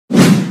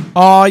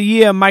Oh,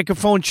 yeah,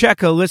 microphone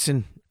checker.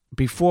 Listen,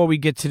 before we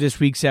get to this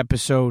week's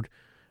episode,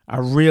 I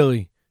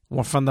really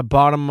want, from the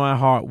bottom of my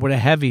heart, with a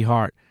heavy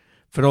heart,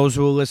 for those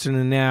who are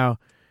listening now,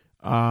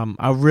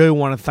 I really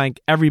want to thank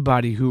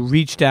everybody who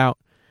reached out,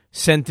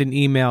 sent an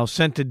email,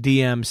 sent a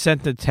DM,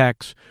 sent a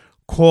text,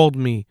 called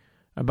me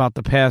about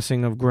the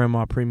passing of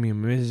Grandma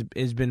Premium.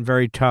 It's been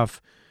very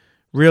tough.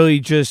 Really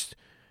just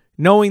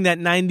knowing that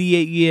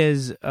 98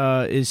 years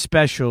is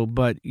special,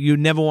 but you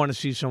never want to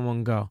see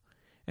someone go.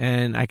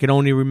 And I can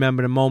only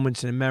remember the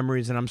moments and the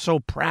memories, and I'm so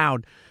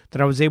proud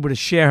that I was able to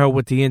share her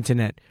with the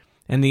internet.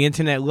 And the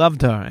internet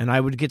loved her, and I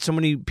would get so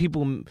many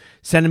people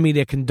sending me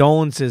their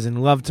condolences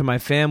and love to my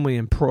family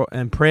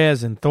and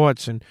prayers and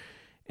thoughts. And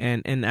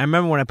I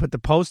remember when I put the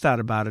post out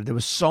about it, there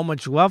was so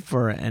much love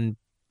for her, and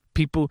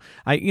people,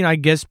 I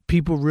guess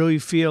people really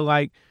feel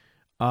like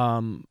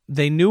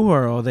they knew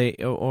her, or they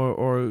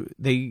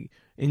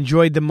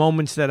enjoyed the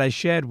moments that I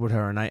shared with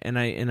her,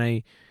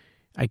 and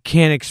I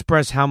can't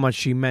express how much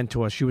she meant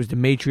to us. She was the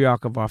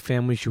matriarch of our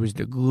family. She was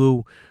the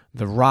glue,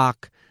 the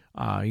rock.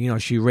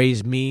 She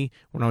raised me.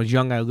 When I was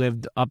young, I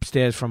lived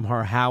upstairs from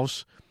her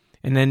house.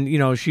 And then,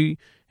 she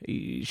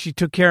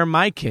took care of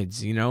my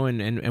kids,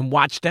 and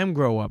watched them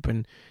grow up.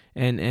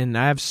 And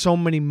I have so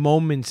many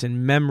moments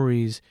and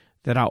memories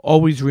that I'll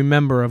always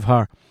remember of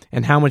her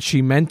and how much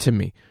she meant to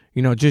me.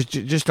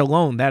 Just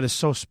alone, that is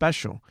so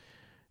special.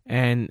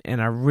 And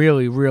I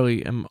really,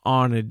 really am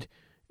honored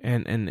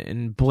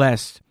and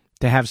blessed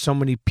to have so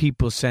many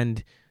people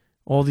send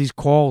all these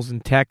calls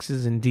and texts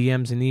and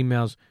DMs and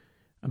emails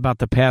about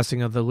the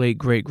passing of the late,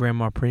 great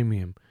Grandma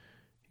Premium.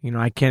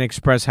 I can't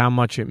express how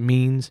much it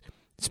means.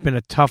 It's been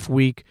a tough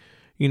week.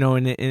 In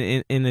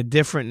a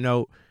different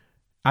note,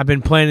 I've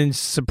been planning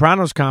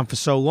Sopranos Con for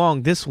so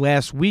long. This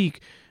last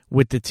week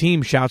with the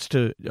team, shouts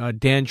to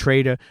Dan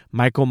Trader,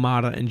 Michael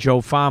Mata, and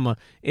Joe Fama,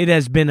 it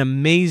has been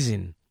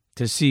amazing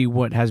to see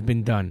what has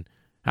been done.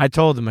 I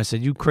told them, I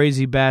said, you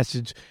crazy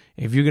bastards,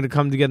 if you're going to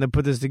come together and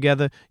put this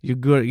together, you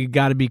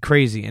got to be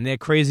crazy. And they're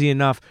crazy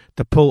enough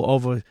to pull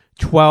over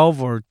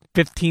 12 or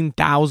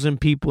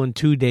 15,000 people in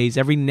 2 days.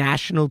 Every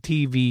national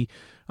TV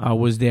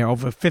was there,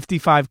 over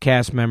 55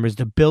 cast members.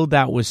 The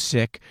build-out was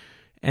sick.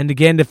 And the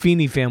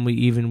Gandolfini family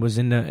even was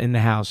in the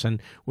house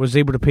and was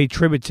able to pay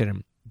tribute to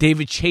them.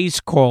 David Chase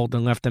called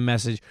and left a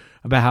message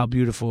about how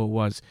beautiful it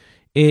was.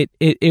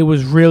 It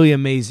was really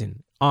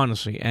amazing,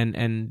 honestly.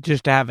 And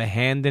just to have a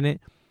hand in it,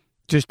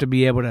 just to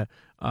be able to,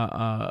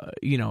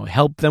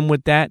 help them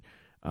with that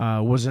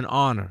was an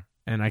honor.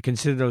 And I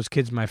consider those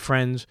kids my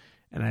friends,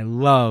 and I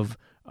love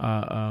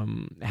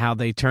how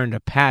they turned a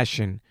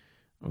passion,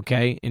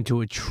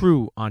 into a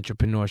true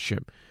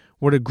entrepreneurship.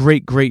 What a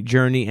great, great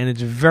journey, and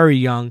it's very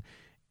young,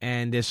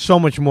 and there's so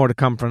much more to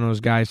come from those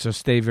guys, so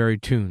stay very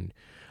tuned.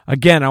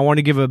 Again, I want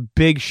to give a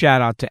big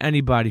shout-out to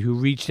anybody who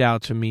reached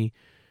out to me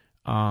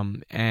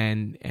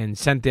and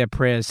sent their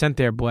prayers, sent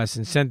their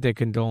blessings, sent their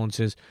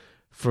condolences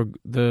for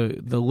the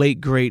late,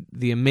 great,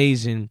 the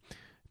amazing,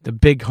 the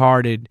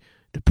big-hearted,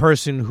 the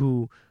person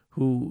who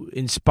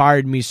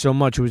inspired me so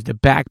much, who was the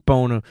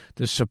backbone of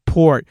the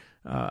support,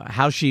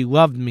 how she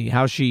loved me,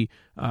 how she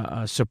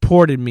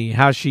supported me,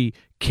 how she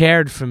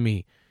cared for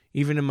me,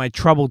 even in my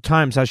troubled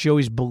times, how she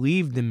always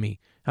believed in me,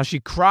 how she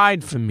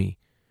cried for me.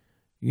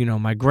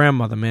 My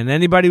grandmother, man.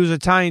 Anybody who's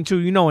Italian too,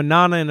 a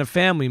Nana in the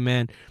family,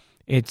 man.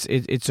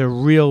 It's a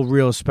real,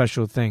 real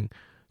special thing.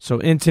 So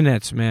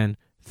internets, man,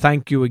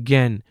 thank you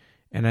again.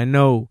 And I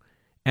know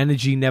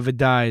energy never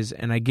dies,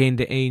 and I gained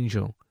the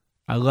angel.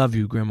 I love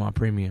you, Grandma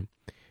Premium.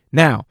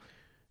 Now,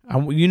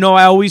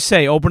 I always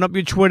say, open up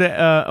your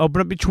Twitter,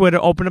 open up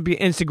your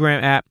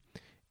Instagram app,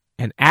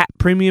 and at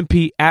Premium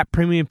Pete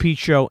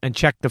Show, and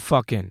check the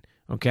fuck in.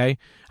 Okay?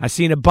 I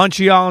seen a bunch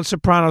of y'all on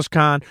Sopranos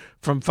Con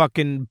from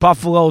fucking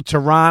Buffalo,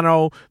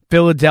 Toronto,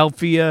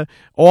 Philadelphia,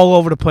 all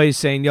over the place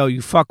saying, yo,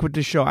 you fuck with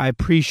the show. I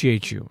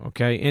appreciate you.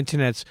 Okay?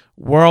 Internet's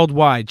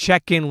worldwide.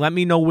 Check in. Let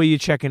me know where you're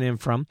checking in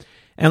from.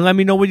 And let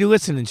me know what you're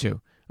listening to.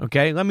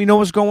 Okay? Let me know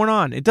what's going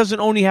on. It doesn't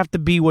only have to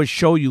be what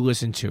show you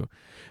listen to.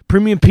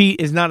 Premium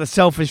Pete is not a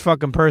selfish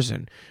fucking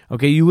person.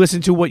 Okay, you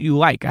listen to what you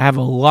like. I have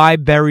a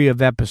library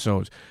of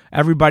episodes.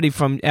 Everybody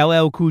from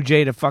LL Cool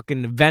J to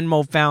fucking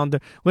Venmo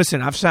founder.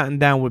 Listen, I've sat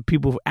down with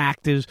people,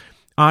 actors,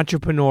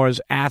 entrepreneurs,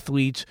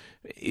 athletes.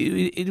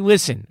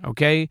 Listen,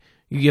 okay?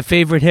 Your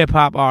favorite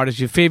hip-hop artist,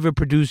 your favorite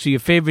producer, your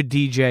favorite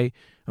DJ.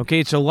 Okay,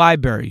 it's a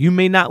library. You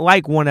may not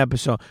like one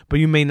episode, but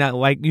you may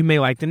like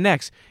the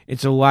next.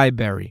 It's a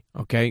library,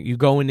 okay? You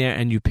go in there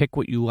and you pick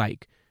what you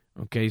like.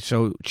 Okay,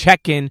 so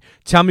check in.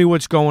 Tell me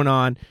what's going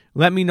on.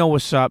 Let me know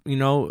what's up. I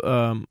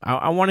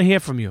want to hear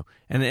from you.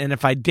 And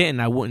if I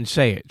didn't, I wouldn't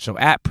say it. So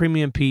at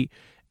Premium Pete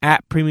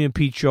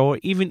Show, or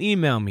even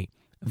email me,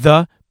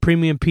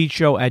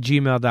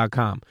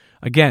 thepremiumpeteshow@gmail.com.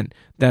 Again,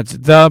 that's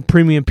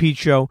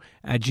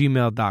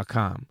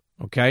thepremiumpeteshow@gmail.com.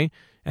 Okay,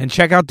 and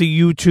check out the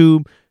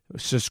YouTube.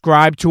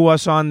 Subscribe to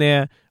us on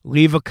there.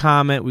 Leave a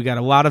comment. We got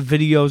a lot of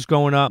videos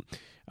going up.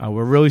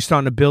 We're really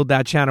starting to build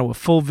that channel with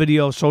full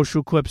video,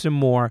 social clips, and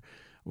more.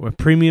 We're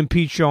Premium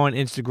Pete Show on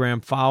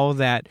Instagram. Follow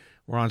that.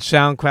 We're on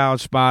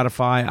SoundCloud,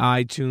 Spotify,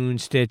 iTunes,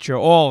 Stitcher,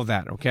 all of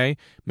that, okay?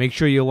 Make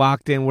sure you're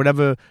locked in.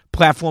 Whatever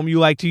platform you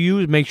like to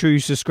use, make sure you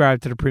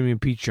subscribe to the Premium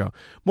Pete Show.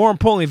 More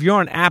importantly, if you're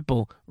on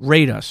Apple,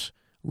 rate us.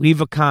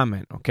 Leave a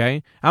comment,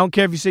 okay? I don't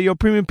care if you say, yo,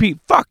 Premium Pete,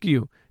 fuck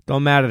you.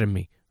 Don't matter to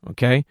me,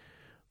 okay?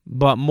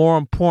 But more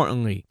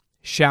importantly,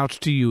 shouts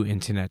to you,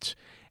 internets.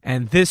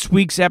 And this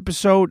week's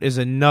episode is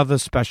another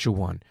special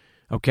one,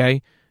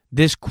 okay?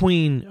 This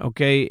queen,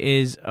 okay,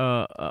 is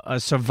a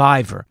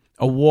survivor,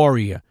 a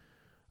warrior,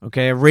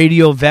 okay, a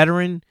radio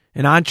veteran,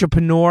 an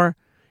entrepreneur,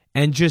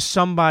 and just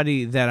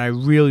somebody that I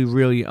really,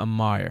 really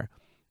admire,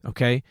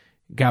 okay?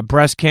 Got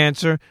breast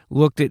cancer,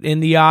 looked it in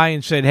the eye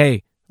and said,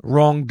 hey,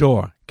 wrong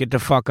door. Get the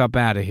fuck up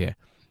out of here,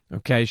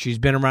 okay? She's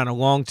been around a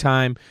long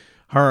time.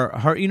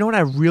 Her, you know what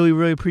I really,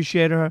 really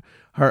appreciate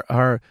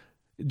her?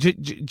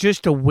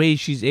 Just the way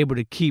she's able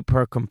to keep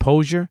her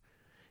composure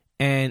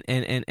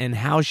and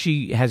how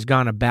she has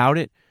gone about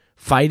it,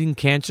 fighting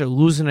cancer,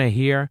 losing her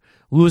hair,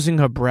 losing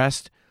her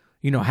breast,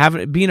 you know,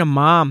 being a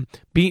mom,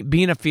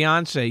 being a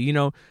fiance, you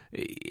know,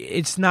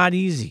 it's not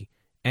easy.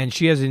 And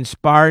she has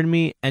inspired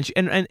me.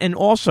 And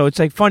also, it's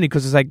like funny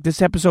because it's like this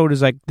episode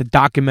is like the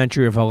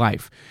documentary of her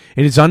life.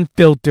 It is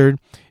unfiltered,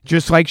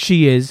 just like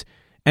she is.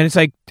 And it's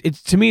like,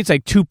 to me, it's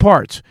like two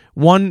parts.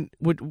 One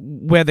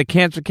where the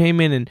cancer came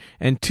in,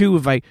 and two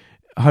of like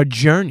her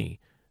journey.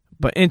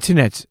 But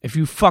internets, if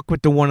you fuck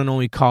with the one and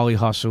only Karlie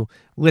Hustle,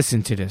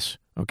 listen to this,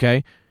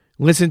 okay?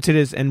 Listen to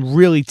this and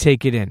really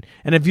take it in.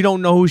 And if you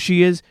don't know who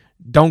she is,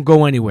 don't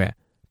go anywhere.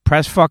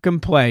 Press fucking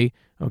play,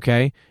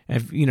 okay?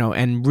 And you know,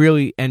 and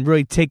really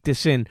take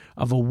this in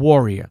of a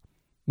warrior.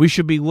 We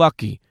should be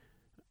lucky.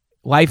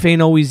 Life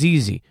ain't always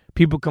easy.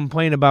 People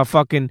complain about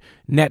fucking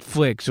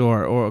Netflix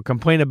or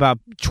complain about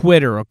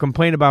Twitter or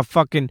complain about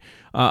fucking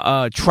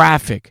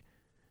traffic.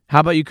 How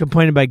about you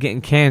complain about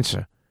getting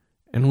cancer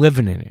and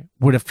living in it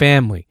with a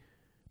family,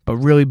 but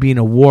really being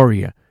a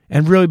warrior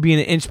and really being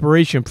an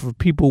inspiration for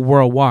people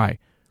worldwide?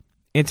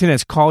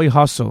 Internet's Karlie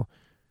Hustle.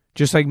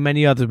 Just like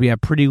many others, we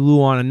have Pretty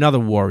Lou on, another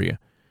warrior.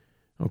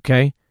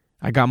 Okay?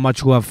 I got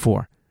much love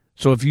for.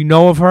 So if you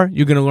know of her,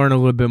 you're going to learn a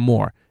little bit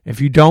more. If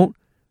you don't,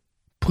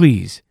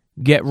 please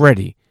get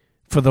ready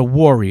for the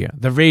warrior,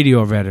 the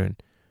radio veteran,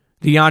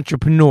 the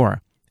entrepreneur,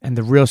 and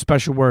the real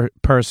special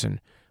person,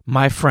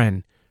 my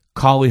friend,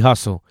 Karlie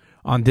Hustle,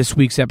 on this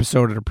week's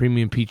episode of the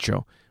Premium Pete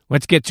Show.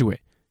 Let's get to it.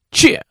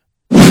 Cheer!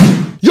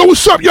 Yo,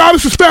 what's up, y'all?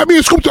 This is Fat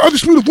Man Scoop, the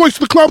undisputed voice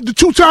of the club, the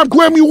two-time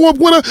Grammy Award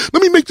winner.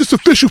 Let me make this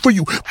official for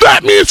you.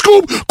 Fat Man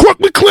Scoop,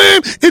 Crook McClan,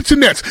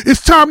 internets.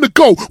 It's time to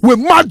go with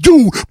my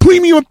dude,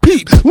 Premium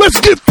Pete. Let's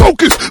get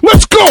focused.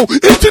 Let's go,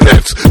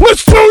 internets.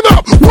 Let's turn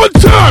up one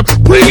time,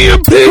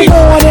 Premium Pete.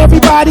 Come on,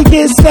 everybody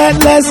get set.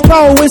 Let's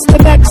go. It's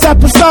the next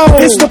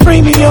episode. It's the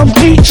Premium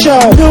Pete Show.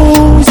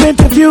 News,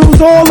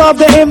 interviews, all of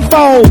the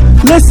info.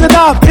 Listen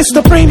up. It's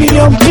the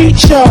Premium Pete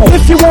Show.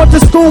 If you want the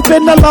scoop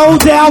in the low,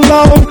 down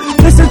low,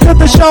 listen to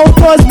the show,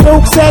 cause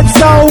Milk said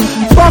so.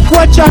 Fuck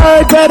what you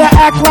heard, better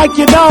act like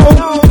you know.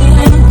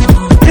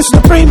 It's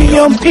the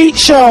Premium Pete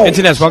Show.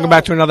 Internets, welcome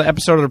back to another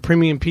episode of the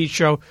Premium Pete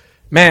Show.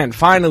 Man,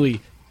 finally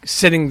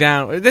sitting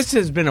down. This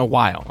has been a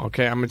while,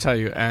 okay, I'm going to tell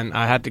you, and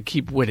I had to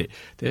keep with it.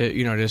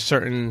 There's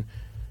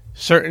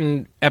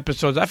certain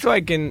episodes. I feel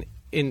like in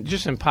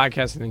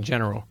podcasting in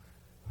general,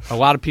 a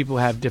lot of people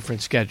have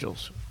different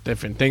schedules,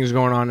 different things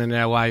going on in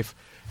their life,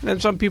 and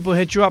then some people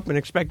hit you up and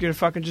expect you to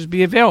fucking just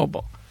be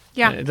available.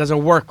 Yeah, it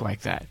doesn't work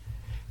like that.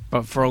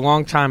 But for a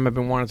long time, I've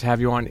been wanting to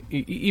have you on,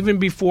 even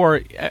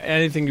before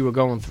anything you were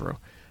going through.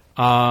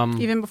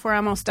 Even before I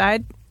almost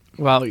died?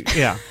 Well,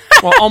 yeah.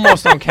 Well,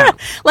 almost don't count.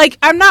 Like,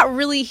 I'm not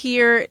really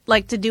here,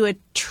 like, to do a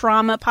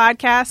trauma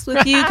podcast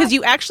with you, because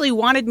you actually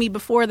wanted me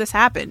before this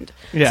happened.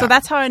 Yeah. So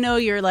that's how I know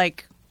you're,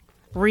 like,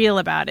 real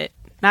about it.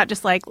 Not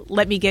just, like,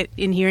 let me get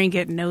in here and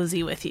get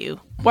nosy with you.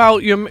 Well,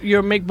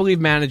 your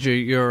make-believe manager,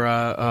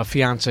 your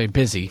fiance,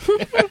 Busy,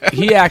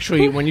 he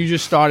actually, when you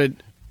just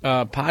started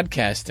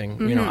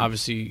podcasting, you know,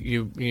 obviously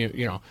you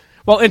know,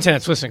 well,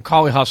 internets, listen,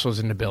 Karlie Hustle's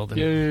in the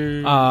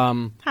building.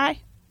 Hi.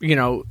 You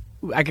know,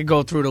 I could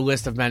go through the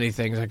list of many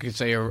things. I could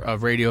say a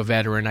radio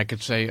veteran. I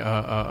could say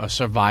a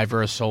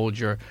survivor, a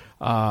soldier,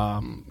 you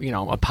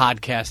know, a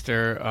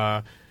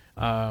podcaster,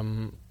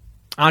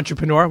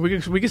 entrepreneur.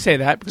 We could say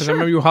that because I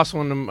remember you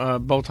hustling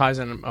them bow ties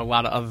and a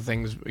lot of other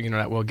things, you know,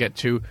 that we'll get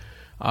to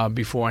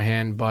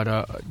beforehand.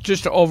 But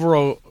just an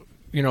overall,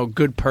 you know,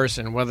 good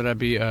person, whether that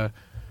be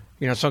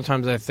you know,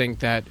 sometimes I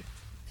think that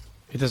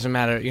it doesn't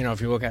matter, you know,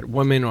 if you look at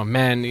women or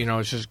men, you know,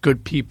 it's just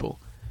good people.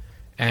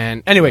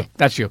 And anyway,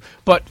 that's you.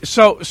 But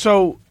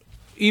so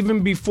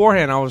even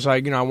beforehand, I was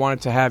like, you know, I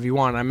wanted to have you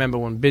on. I remember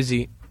when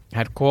Busy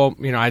had called,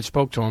 you know, I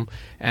spoke to him,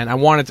 and I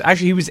wanted to,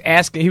 actually,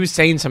 he was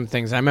saying some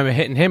things. I remember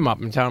hitting him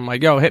up and telling him,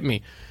 like, yo, hit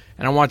me.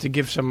 And I wanted to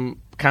give some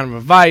kind of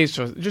advice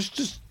or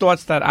just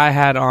thoughts that I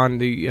had on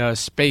the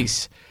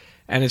space.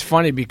 And it's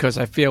funny because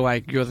I feel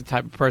like you're the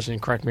type of person,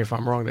 correct me if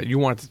I'm wrong, that you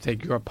wanted to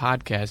take your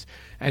podcast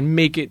and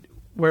make it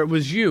where it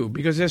was you?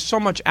 Because there's so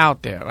much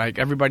out there, like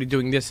everybody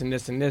doing this and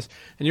this and this,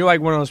 and you're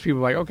like one of those people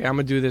like, okay, I'm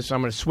going to do this,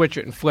 I'm going to switch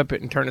it and flip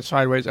it and turn it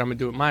sideways, I'm going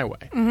to do it my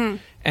way. Mm-hmm.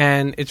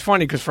 And it's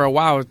funny because for a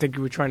while I think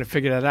you were trying to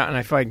figure that out, and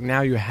I feel like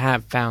now you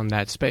have found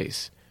that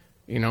space.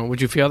 You know,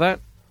 would you feel that?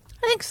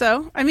 I think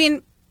so. I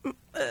mean,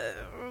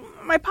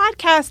 my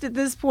podcast at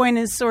this point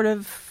is sort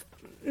of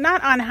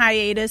not on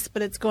hiatus,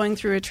 but it's going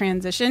through a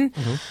transition.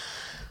 Mm-hmm.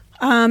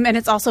 And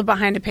it's also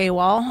behind a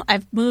paywall.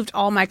 I've moved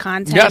all my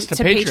content to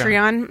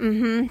Patreon.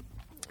 Mm-hmm.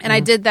 And I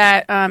did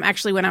that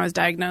actually when I was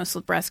diagnosed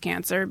with breast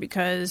cancer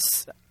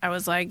because I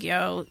was like,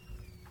 yo,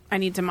 I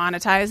need to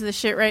monetize this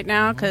shit right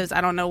now because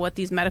I don't know what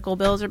these medical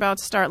bills are about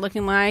to start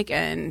looking like.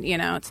 And, you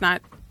know, it's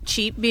not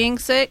cheap being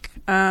sick.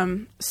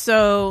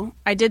 So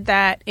I did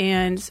that.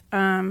 And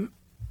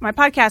my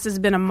podcast has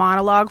been a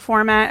monologue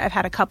format. I've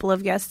had a couple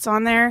of guests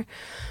on there,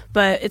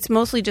 but it's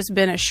mostly just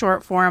been a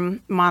short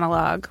form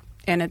monologue.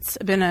 And it's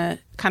been a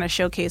kind of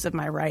showcase of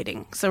my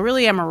writing. So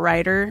really I'm a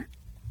writer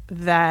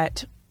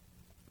that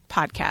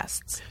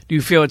podcasts. Do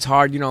you feel it's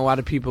hard? You know, a lot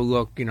of people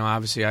look, you know,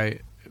 obviously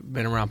I've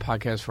been around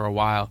podcasts for a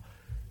while.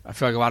 I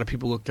feel like a lot of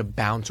people look to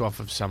bounce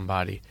off of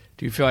somebody.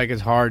 Do you feel like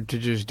it's hard to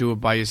just do it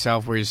by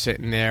yourself where you're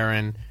sitting there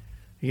and,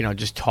 you know,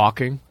 just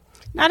talking?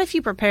 Not if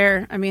you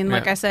prepare. I mean,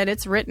 like I said,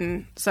 it's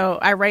written. So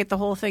I write the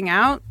whole thing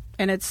out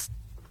and it's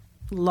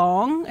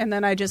long and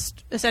then I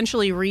just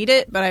essentially read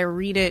it, but I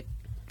read it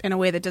in a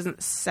way that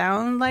doesn't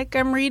sound like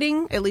I'm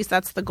reading. At least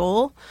that's the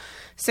goal.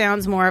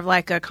 Sounds more of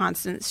like a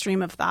constant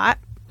stream of thought.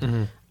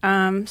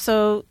 Mm-hmm.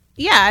 So,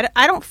 yeah,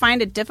 I don't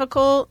find it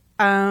difficult.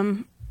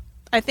 I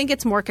think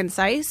it's more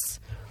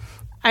concise.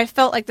 I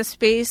felt like the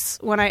space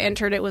when I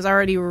entered it was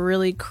already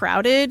really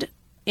crowded.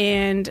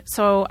 And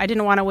so I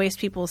didn't want to waste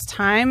people's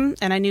time.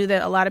 And I knew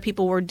that a lot of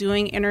people were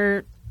doing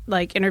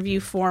interview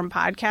form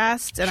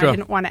podcasts. And I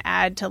didn't want to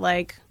add to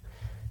like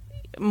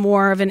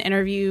more of an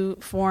interview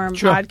form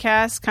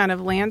podcast kind of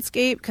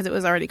landscape because it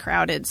was already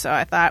crowded. So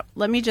I thought,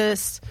 let me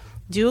just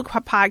do a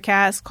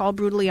podcast called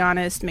Brutally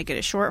Honest, make it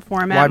a short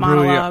format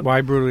monologue.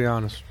 Why Brutally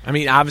Honest? I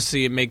mean,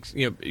 obviously it makes,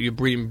 you know, you're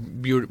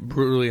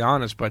brutally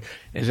honest, but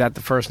is that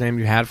the first name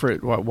you had for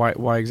it?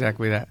 Why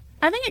exactly that?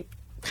 I think it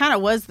kind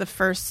of was the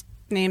first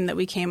name that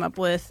we came up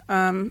with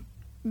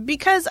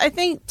because I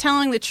think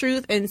telling the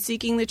truth and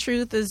seeking the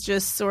truth is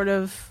just sort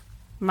of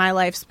my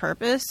life's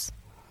purpose.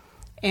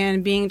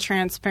 And being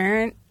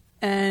transparent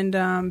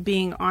and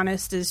being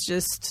honest is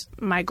just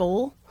my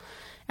goal.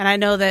 And I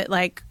know that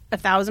like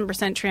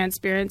 1,000%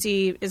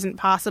 transparency isn't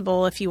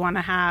possible if you want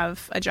to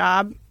have a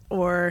job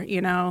or,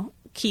 you know,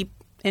 keep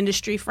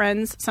industry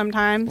friends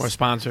sometimes. Or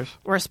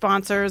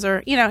sponsors.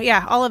 Or, you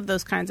know, all of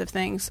those kinds of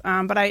things.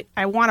 But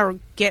I want to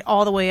get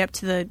all the way up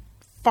to the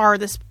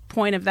farthest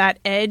point of that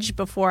edge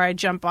before I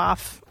jump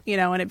off, you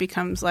know, and it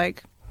becomes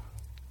like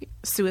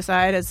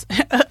suicide as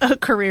a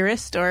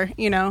careerist or,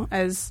 you know,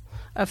 as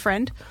a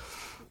friend.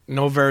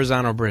 No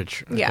Verrazano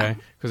Bridge, okay? Yeah.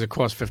 Because it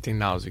costs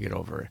 $15 to get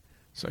over it.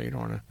 So you don't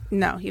want to...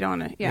 No, you don't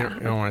want to, yeah. You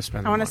don't want to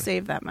spend I want to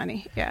save that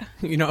money, yeah.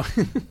 You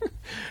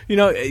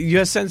know,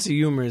 your sense of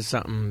humor is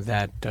something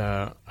that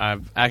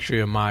I've actually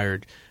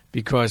admired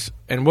because,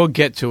 and we'll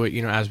get to it,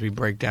 you know, as we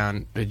break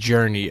down the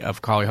journey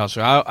of Karlie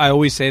Hustle. I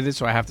always say this,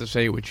 so I have to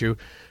say it with you.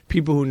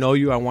 People who know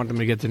you, I want them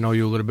to get to know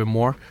you a little bit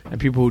more. And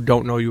people who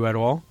don't know you at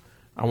all,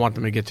 I want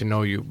them to get to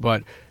know you.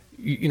 But,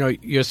 you know,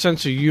 your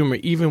sense of humor,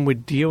 even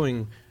with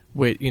dealing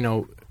with, you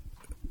know,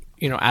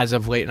 as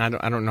of late, and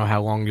I don't know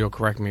how long you'll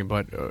correct me,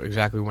 but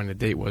exactly when the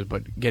date was,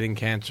 but getting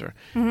cancer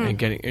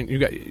and you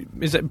got,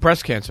 is it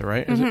breast cancer,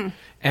 right? Is it?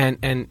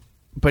 And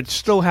but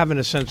still having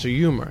a sense of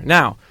humor.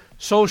 Now,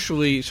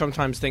 socially,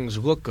 sometimes things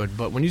look good,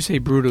 but when you say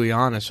brutally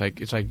honest,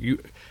 like it's like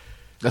you.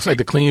 That's like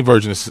the clean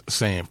version of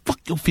saying "fuck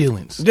your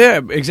feelings."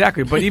 Yeah,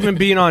 exactly. But even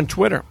being on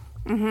Twitter,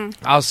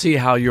 I'll see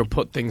how you'll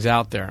put things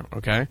out there,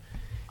 okay,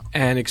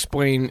 and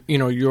explain, you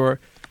know, your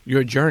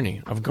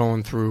journey of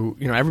going through,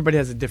 you know, everybody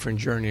has a different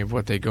journey of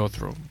what they go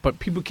through. But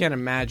people can't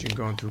imagine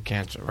going through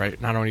cancer, right?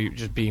 Not only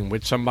just being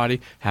with somebody,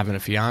 having a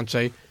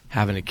fiance,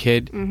 having a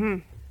kid.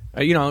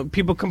 You know,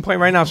 people complain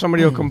right now.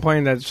 Somebody will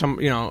complain that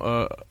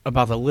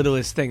about the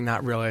littlest thing,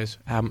 not realize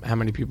how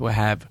many people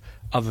have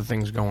other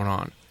things going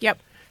on. Yep.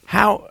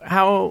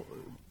 How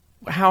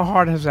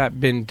hard has that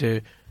been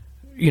to,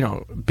 you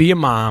know, be a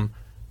mom,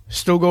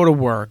 still go to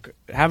work,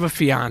 have a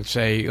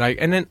fiance, like,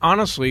 and then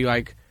honestly,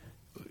 like,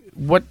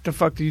 what the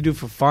fuck do you do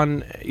for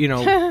fun? You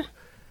know,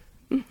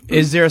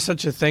 is there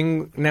such a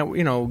thing now?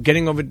 You know,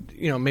 getting over,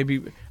 you know,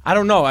 maybe, I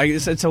don't know.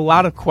 It's a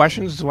lot of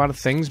questions, it's a lot of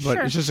things, but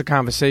it's just a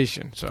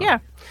conversation. So yeah.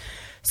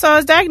 So I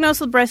was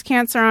diagnosed with breast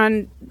cancer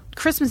on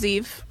Christmas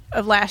Eve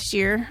of last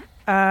year.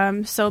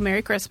 So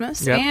Merry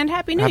Christmas and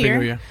Happy New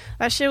Year.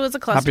 That shit was a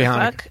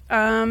clusterfuck.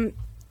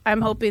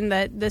 I'm hoping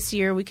that this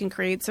year we can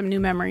create some new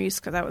memories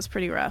because that was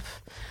pretty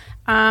rough.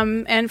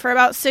 And for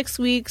about 6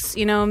 weeks,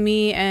 you know,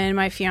 me and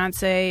my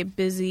fiance,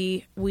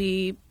 Busy,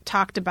 we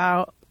talked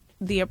about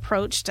the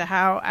approach to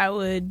how I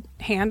would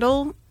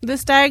handle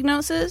this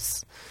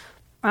diagnosis.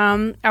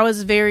 I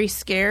was very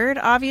scared,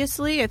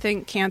 obviously. I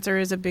think cancer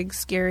is a big,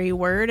 scary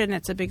word, and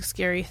it's a big,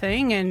 scary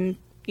thing. And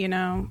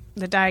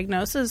the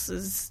diagnosis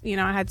is,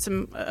 I had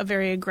a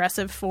very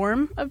aggressive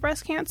form of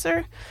breast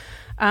cancer.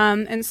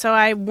 And so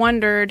I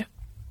wondered,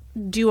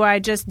 do I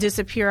just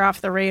disappear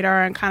off the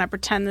radar and kind of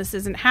pretend this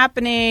isn't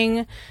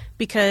happening?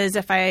 Because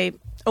if I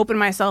open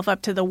myself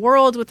up to the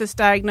world with this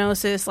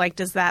diagnosis, like,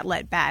 does that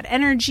let bad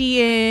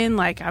energy in?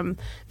 Like, I'm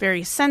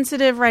very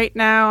sensitive right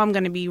now. I'm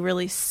going to be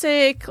really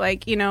sick.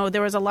 Like,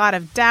 there was a lot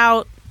of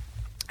doubt.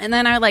 And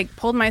then I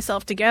pulled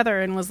myself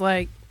together and was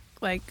like,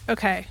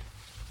 okay,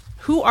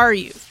 who are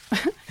you?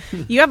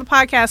 You have a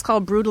podcast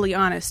called Brutally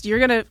Honest. You're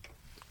going to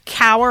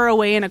cower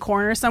away in a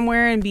corner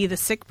somewhere and be the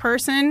sick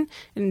person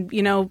and,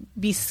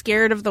 be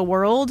scared of the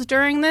world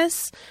during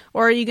this?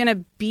 Or are you going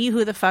to be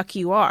who the fuck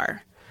you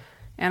are?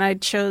 And I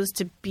chose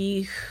to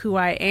be who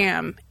I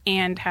am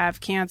and have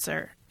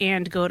cancer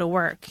and go to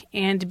work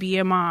and be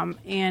a mom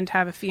and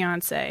have a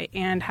fiance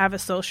and have a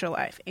social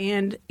life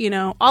and,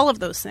 all of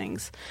those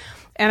things.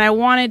 And I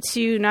wanted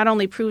to not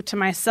only prove to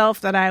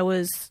myself that I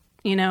was,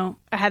 I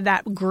had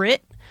that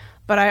grit,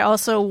 but I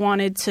also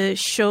wanted to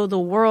show the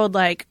world,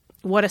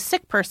 what a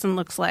sick person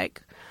looks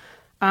like,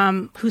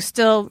 who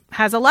still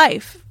has a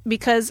life.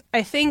 Because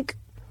I think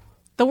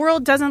the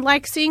world doesn't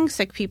like seeing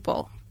sick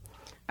people.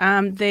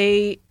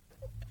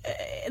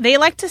 They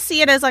like to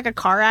see it as a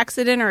car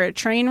accident or a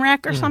train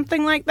wreck or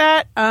something like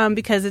that,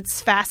 because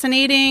it's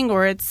fascinating,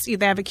 or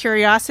they have a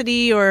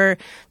curiosity, or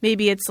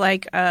maybe it's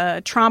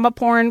a trauma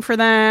porn for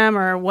them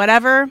or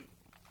whatever.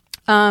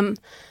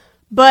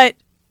 But,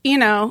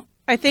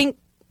 I think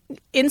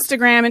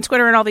Instagram and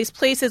Twitter and all these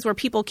places where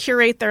people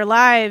curate their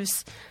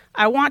lives,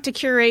 I want to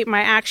curate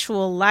my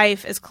actual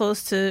life as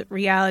close to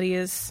reality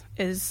as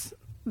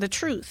the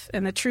truth.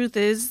 And the truth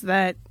is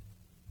that,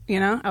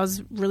 I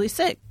was really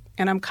sick.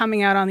 And I'm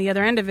coming out on the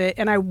other end of it.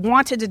 And I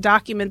wanted to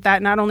document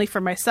that not only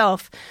for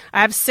myself. I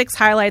have 6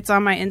 highlights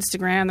on my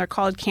Instagram. They're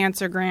called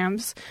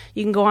Cancergrams.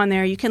 You can go on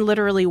there. You can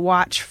literally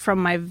watch from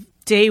my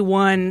day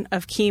 1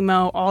 of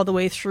chemo all the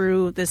way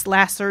through this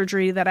last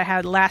surgery that I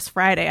had last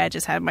Friday. I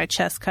just had my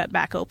chest cut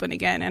back open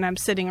again. And I'm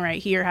sitting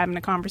right here having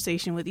a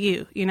conversation with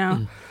you,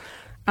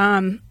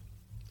 And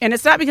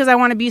it's not because I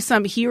want to be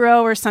some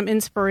hero or some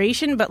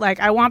inspiration, but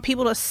I want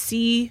people to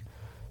see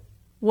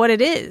what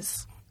it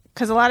is.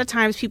 Because a lot of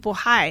times people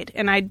hide,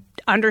 and I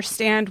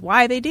understand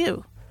why they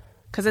do,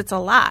 because it's a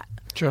lot.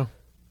 True.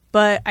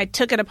 But I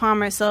took it upon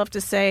myself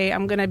to say,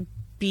 I'm going to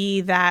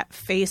be that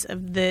face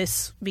of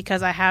this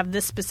because I have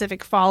this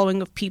specific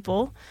following of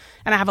people,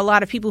 and I have a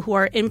lot of people who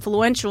are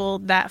influential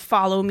that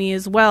follow me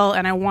as well,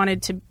 and I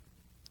wanted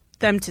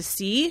them to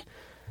see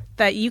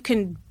that you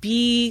can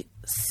be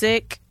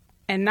sick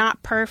and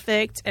not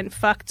perfect and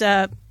fucked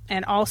up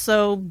and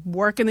also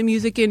work in the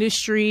music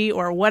industry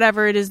or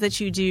whatever it is that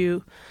you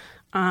do.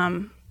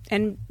 And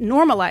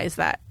normalize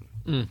that.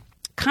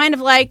 Kind of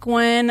like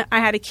when I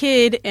had a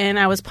kid and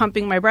I was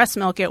pumping my breast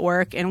milk at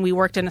work, and we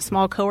worked in a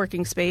small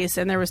co-working space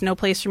and there was no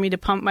place for me to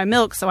pump my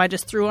milk. So I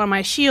just threw on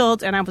my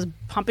shield and I was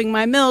pumping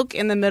my milk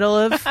in the middle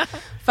of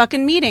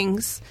fucking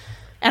meetings.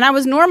 And I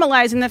was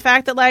normalizing the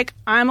fact that,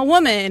 I'm a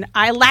woman.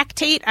 I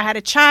lactate. I had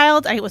a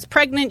child. I was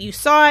pregnant. You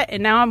saw it.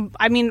 And now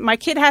my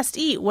kid has to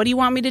eat. What do you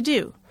want me to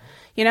do?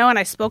 And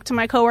I spoke to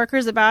my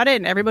coworkers about it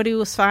and everybody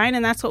was fine.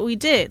 And that's what we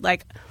did.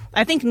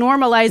 I think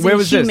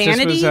normalizing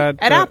humanity this was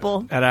at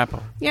Apple. At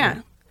Apple.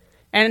 Yeah.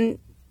 And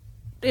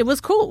it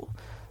was cool.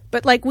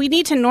 But we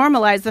need to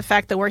normalize the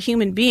fact that we're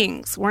human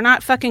beings. We're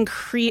not fucking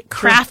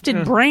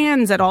crafted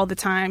brands at all the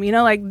time.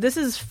 This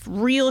is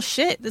real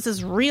shit. This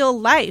is real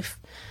life.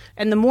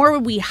 And the more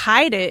we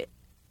hide it,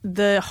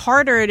 the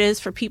harder it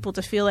is for people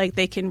to feel like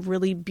they can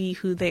really be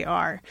who they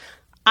are.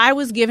 I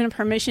was given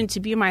permission to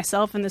be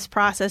myself in this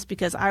process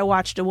because I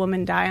watched a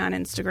woman die on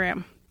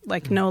Instagram.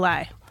 No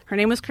lie. Her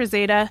name was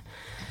Cressida.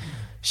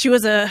 She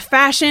was a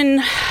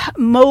fashion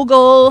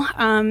mogul.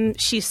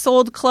 She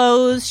sold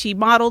clothes. She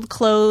modeled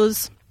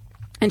clothes.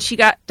 And she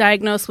got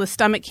diagnosed with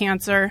stomach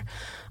cancer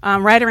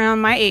right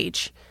around my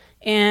age.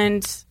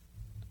 And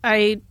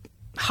I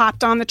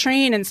hopped on the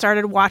train and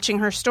started watching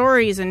her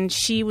stories. And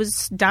she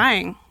was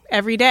dying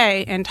every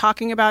day and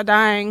talking about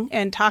dying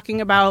and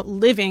talking about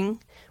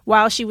living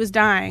while she was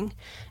dying.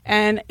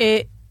 And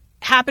it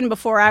happened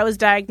before I was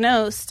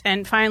diagnosed.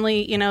 And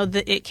finally,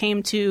 it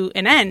came to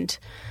an end.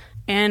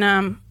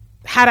 And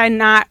had I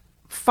not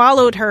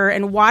followed her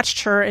and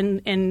watched her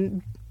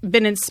and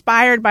been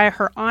inspired by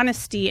her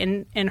honesty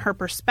and her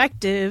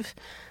perspective,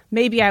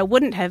 maybe I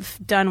wouldn't have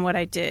done what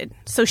I did.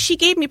 So she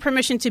gave me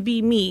permission to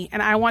be me,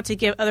 and I want to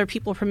give other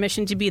people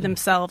permission to be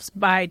themselves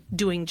by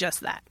doing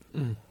just that.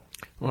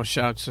 Well,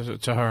 shout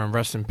out to her and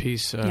rest in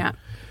peace. Yeah.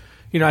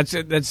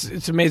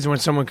 It's amazing when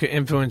someone could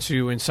influence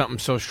you in something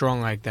so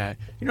strong like that.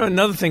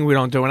 Another thing we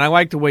don't do, and I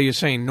like the way you're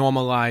saying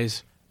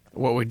normalize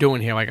what we're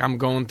doing here. I'm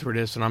going through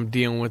this and I'm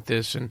dealing with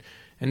this and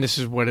this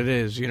is what it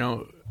is.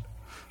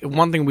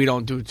 One thing we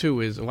don't do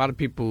too is a lot of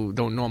people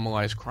don't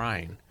normalize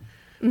crying.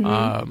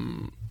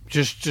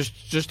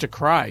 Just to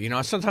cry. A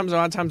lot of times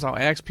I'll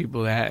ask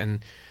people that, and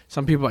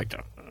some people I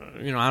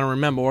don't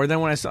remember. Or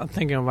then when I start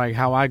thinking of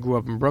how I grew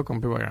up in Brooklyn,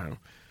 people are like,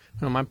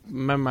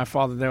 remember my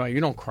father, they're like,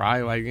 you don't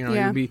cry. Like,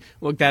 you'd be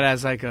looked at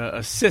as like a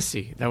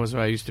sissy. That was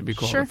what I used to be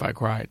called if I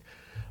cried.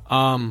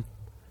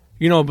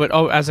 But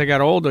as I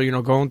got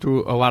older, going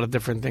through a lot of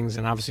different things,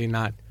 and obviously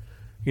not,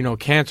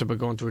 cancer, but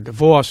going through a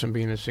divorce and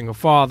being a single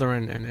father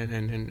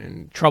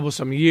and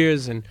troublesome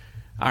years. And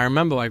I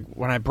remember, like,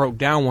 when I broke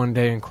down one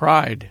day and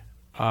cried,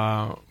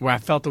 where I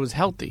felt it was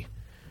healthy,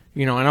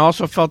 and I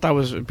also felt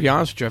to be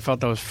honest with you, I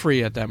felt I was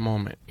free at that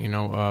moment,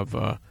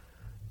 of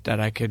that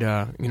I could,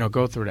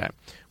 go through that.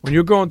 When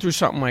you're going through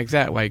something like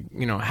that, like,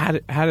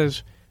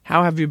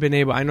 how have you been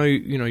able? I know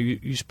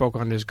you spoke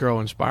on this girl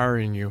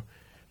inspiring you,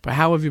 but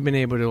how have you been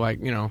able to, like,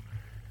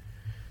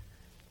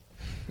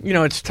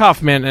 it's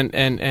tough, man,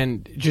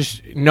 and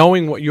just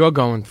knowing what you're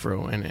going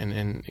through,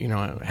 and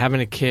having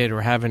a kid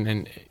or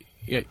having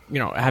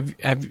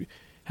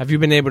have you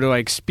been able to,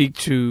 like, speak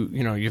to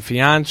your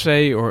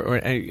fiance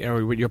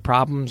or with your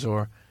problems,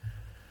 or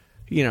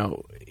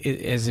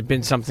has it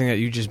been something that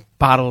you just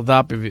bottled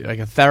up, like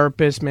a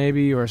therapist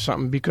maybe or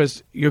something,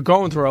 because you're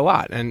going through a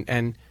lot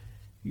and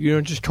you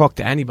don't just talk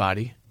to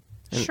anybody.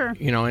 And, sure.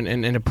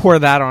 And to pour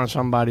that on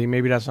somebody,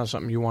 maybe that's not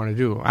something you want to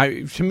do.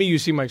 To me, you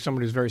seem like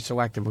somebody who's very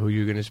selective of who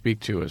you're going to speak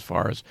to as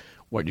far as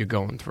what you're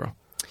going through.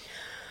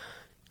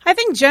 I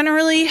think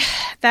generally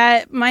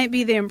that might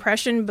be the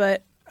impression,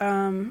 but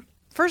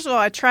first of all,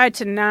 I tried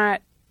to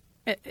not,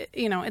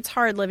 it's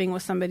hard living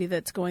with somebody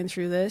that's going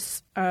through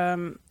this.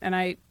 And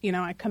I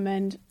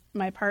commend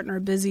my partner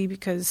Busy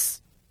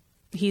because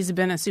he's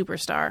been a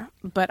superstar,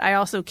 but I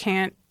also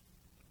can't,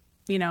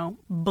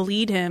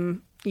 bleed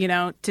him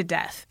to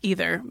death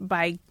either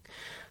by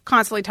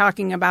constantly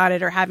talking about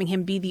it or having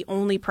him be the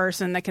only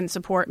person that can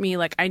support me.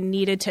 Like, I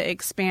needed to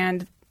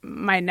expand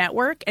my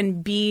network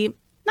and be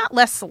not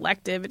less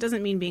selective. It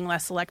doesn't mean being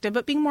less selective,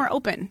 but being more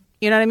open.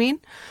 You know what I mean?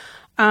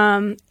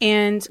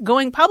 And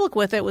going public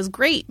with it was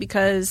great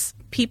because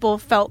people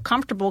felt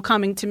comfortable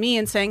coming to me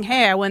and saying,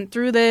 hey, I went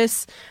through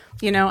this.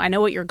 I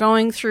know what you're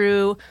going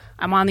through.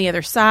 I'm on the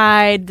other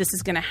side. This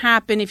is going to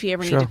happen if you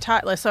ever need to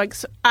talk. So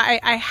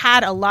I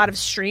had a lot of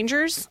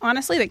strangers,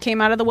 honestly, that came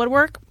out of the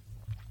woodwork.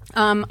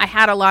 I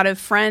had a lot of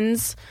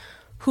friends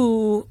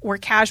who were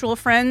casual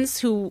friends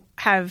who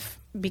have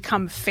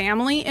become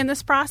family in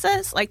this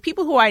process. Like,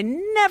 people who I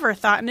never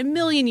thought in a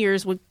million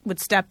years would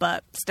stepped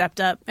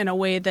up in a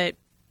way that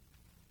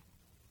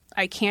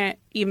I can't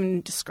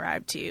even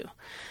describe to you.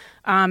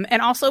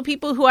 And also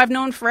people who I've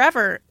known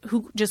forever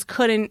who just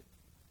couldn't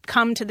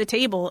come to the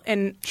table.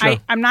 And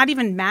I'm not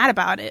even mad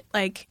about it.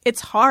 Like, it's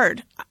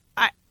hard.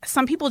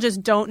 Some people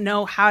just don't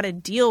know how to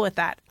deal with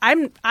that.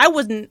 I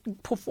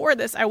wasn't, before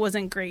this, I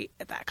wasn't great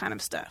at that kind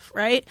of stuff,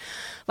 right?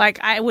 Like,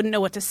 I wouldn't know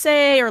what to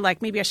say, or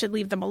like maybe I should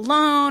leave them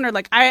alone, or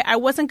like I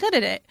wasn't good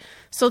at it.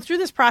 So through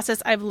this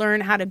process, I've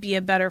learned how to be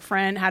a better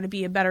friend, how to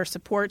be a better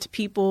support to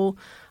people.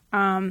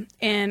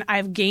 And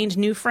I've gained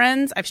new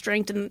friends. I've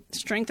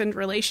strengthened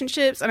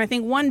relationships. And I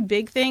think one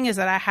big thing is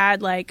that I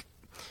had, like,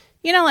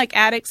 like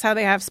addicts, how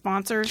they have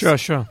sponsors.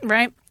 Sure.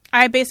 Right?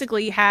 I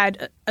basically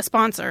had a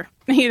sponsor,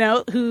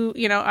 who,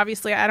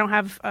 obviously I don't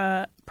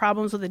have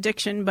problems with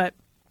addiction, but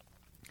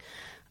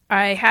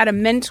I had a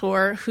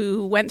mentor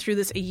who went through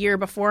this a year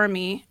before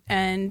me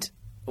and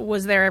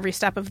was there every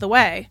step of the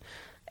way.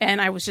 And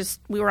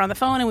we were on the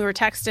phone and we were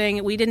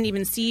texting. We didn't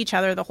even see each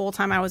other the whole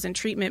time I was in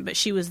treatment, but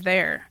she was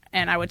there.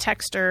 And I would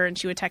text her and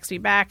she would text me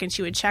back and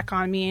she would check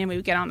on me and we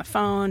would get on the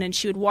phone and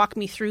she would walk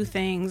me through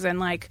things. And,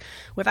 like,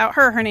 without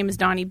her name is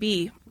Donnie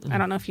B. I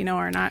don't know if you know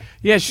her or not.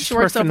 Yeah, she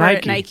works over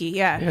at Nike.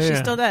 Yeah, she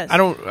still does.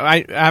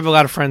 I have a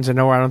lot of friends that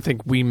know her. I don't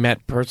think we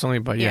met personally,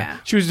 but yeah.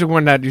 She was the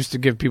one that used to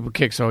give people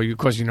kicks. So, of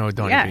course, Donnie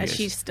B. Yeah,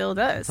 she still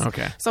does.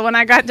 Okay. So when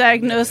I got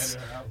diagnosed.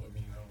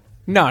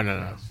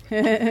 No.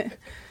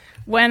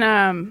 When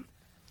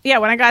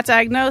I got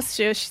diagnosed,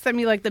 she sent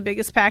me, like, the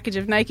biggest package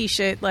of Nike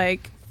shit,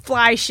 like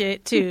fly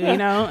shit too,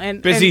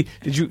 And Busy,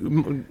 did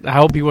you? I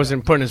hope he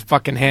wasn't putting his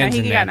fucking hands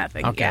in there. He got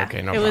nothing. Okay,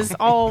 no problem. It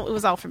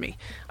was all for me.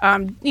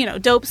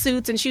 Dope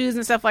suits and shoes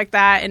and stuff like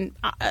that. And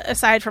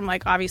aside from,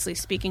 like, obviously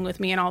speaking with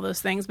me and all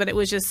those things, but it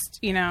was just,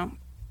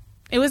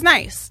 it was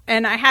nice.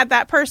 And I had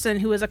that person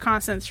who was a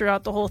constant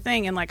throughout the whole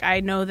thing. And, like,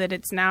 I know that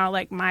it's now,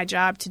 like, my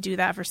job to do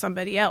that for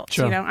somebody else.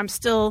 Sure. I'm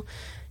still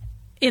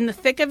in the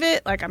thick of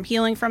it. Like, I'm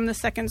healing from the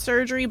second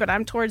surgery, but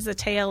I'm towards the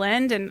tail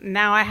end. And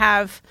now I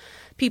have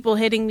people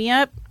hitting me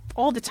up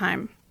all the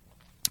time.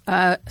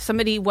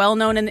 Somebody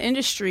well-known in the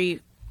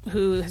industry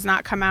who has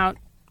not come out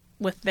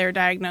with their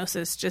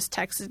diagnosis just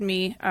texted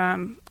me a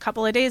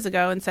couple of days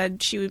ago and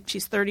said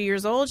she's 30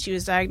 years old. She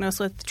was diagnosed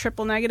with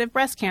triple-negative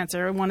breast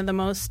cancer, one of the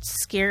most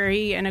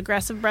scary and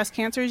aggressive breast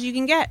cancers you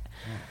can get.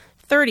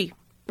 30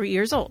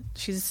 years old.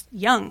 She's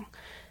young.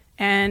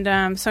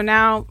 And so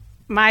now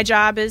my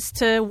job is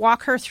to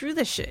walk her through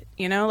this shit,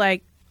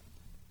 like,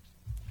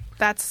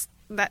 that's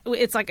that.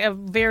 It's like a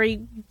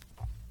very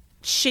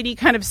shitty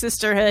kind of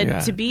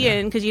sisterhood to be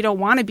in, because you don't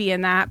want to be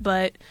in that,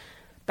 but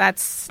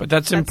that's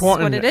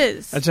important. What it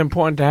is. That's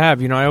important to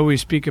have. I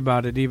always speak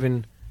about it,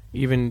 even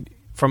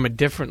from a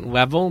different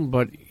level,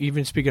 but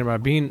even speaking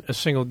about being a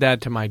single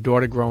dad to my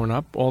daughter growing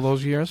up all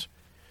those years,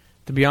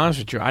 to be honest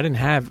with you, I didn't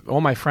have,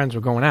 all my friends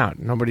were going out.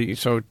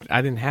 So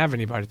I didn't have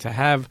anybody to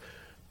have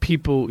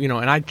people,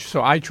 and I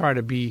try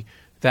to be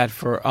that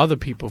for other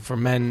people, for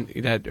men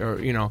that are,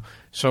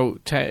 so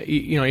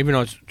even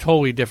though it's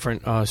totally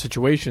different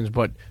situations,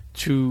 but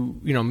to,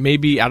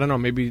 maybe, I don't know,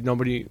 maybe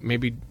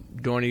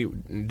Dorney,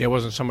 there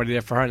wasn't somebody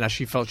there for her. Now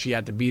she felt she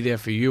had to be there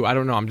for you. I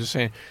don't know. I'm just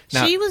saying.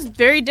 Now, she was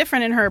very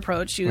different in her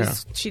approach.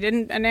 She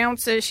didn't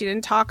announce it. She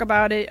didn't talk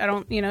about it.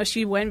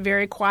 She went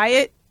very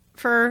quiet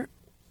for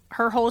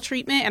her whole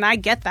treatment. And I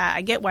get that.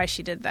 I get why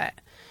she did that.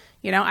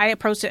 I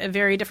approached it a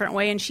very different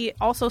way. And she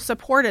also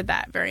supported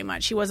that very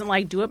much. She wasn't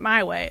like, do it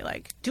my way.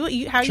 Like, do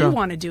it how you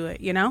want to do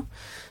it,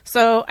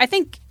 So I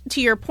think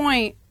to your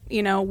point,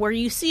 where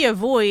you see a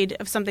void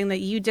of something that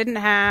you didn't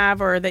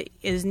have or that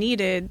is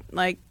needed,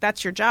 like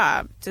that's your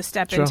job to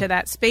step into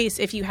that space.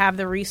 If you have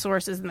the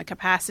resources and the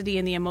capacity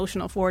and the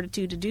emotional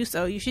fortitude to do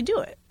so, you should do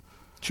it.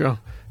 Sure.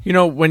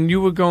 When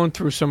you were going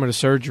through some of the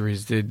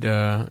surgeries, did,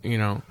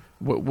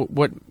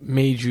 what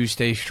made you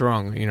stay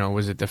strong?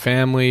 Was it the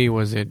family?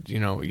 Was it,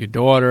 your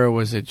daughter?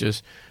 Was it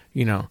just,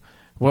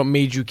 what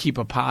made you keep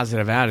a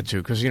positive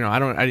attitude? Because,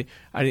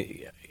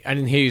 I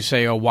didn't hear you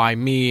say, "Oh, why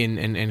me?"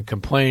 and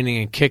complaining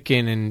and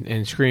kicking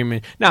and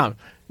screaming. Now,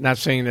 not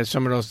saying that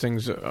some of those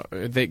things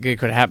they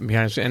could happen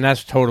behind, and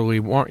that's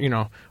totally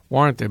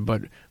warranted.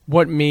 But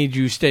what made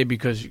you stay?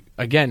 Because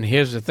again,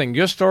 here's the thing: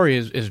 your story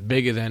is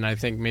bigger than I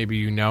think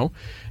maybe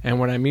And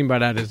what I mean by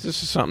that is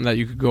this is something that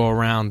you could go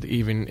around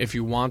even if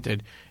you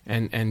wanted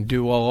and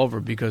do all over.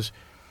 Because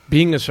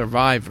being a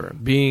survivor,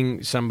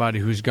 being somebody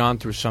who's gone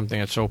through something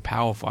that's so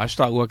powerful, I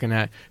start looking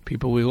at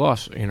people we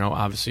lost.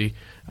 Obviously.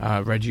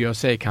 Reggie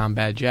Osei,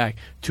 Combat Jack,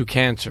 to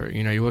cancer.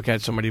 You look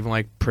at somebody even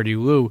like Pretty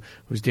Lou,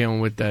 who's dealing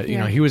with that.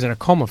 He was in a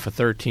coma for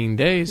 13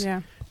 days. Yeah.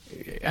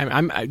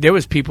 There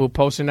was people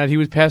posting that he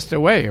was passed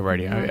away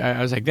already. Mm-hmm.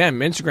 I was like, damn,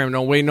 Instagram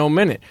don't wait no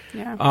minute.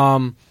 Yeah.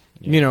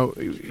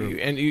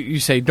 And you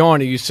say,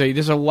 Dawn, you say,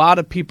 there's a lot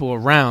of people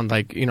around.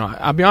 Like,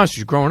 I'll be honest with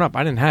you, growing up,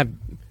 I don't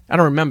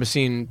remember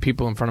seeing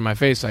people in front of my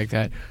face like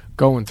that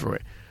going through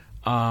it.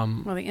 Well,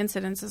 the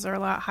incidences are a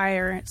lot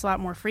higher. It's a lot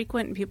more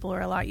frequent, and people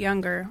are a lot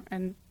younger.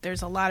 And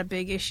there's a lot of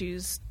big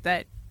issues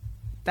that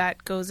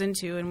goes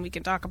into, and we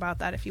can talk about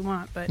that if you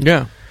want. But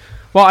yeah,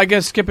 well, I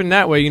guess skipping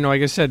that way,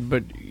 like I said.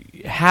 But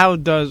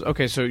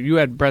so you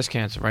had breast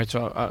cancer, right?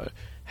 So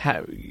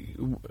how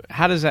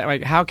does that,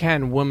 like, how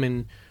can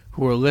women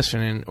who are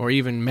listening, or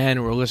even men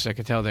who are listening, I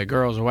could tell their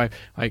girls or wife,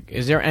 like,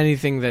 is there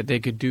anything that they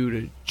could do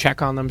to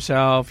check on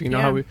themselves?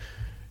 How we.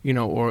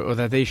 Or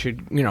that they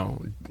should,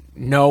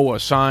 know or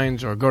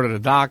signs or go to the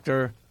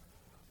doctor.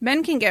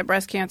 Men can get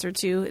breast cancer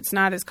too. It's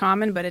not as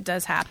common, but it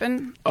does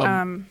happen.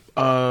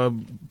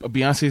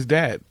 Beyonce's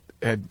dad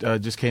had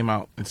just came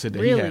out and said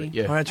that he had it.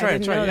 Yeah. Oh, that's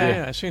right.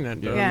 Yeah, I've seen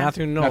that.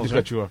 Matthew Knowles. Not to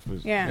cut you off.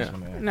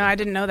 No, I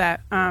didn't know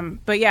that.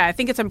 But yeah, I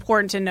think it's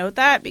important to note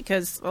that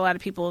because a lot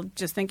of people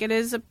just think it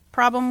is a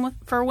problem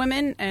for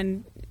women,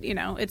 and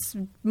it's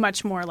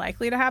much more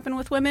likely to happen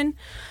with women.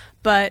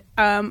 But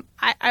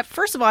I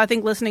first of all, I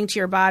think listening to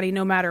your body,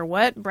 no matter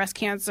what, breast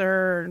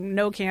cancer, or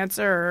no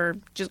cancer, or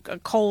just a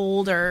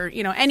cold, or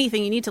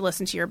anything, you need to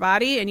listen to your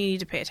body and you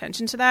need to pay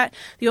attention to that.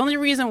 The only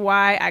reason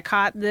why I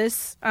caught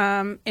this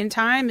in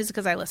time is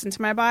because I listened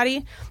to my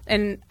body,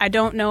 and I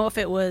don't know if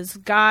it was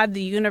God,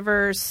 the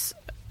universe,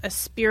 a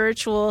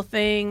spiritual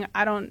thing.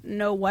 I don't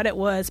know what it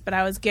was, but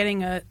I was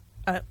getting a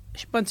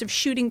bunch of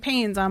shooting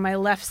pains on my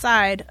left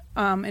side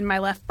in my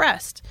left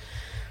breast,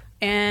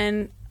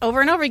 and over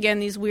and over again,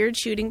 these weird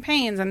shooting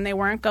pains, and they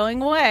weren't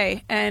going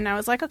away. And I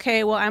was like,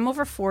 okay, well, I'm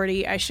over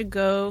 40. I should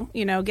go,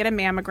 get a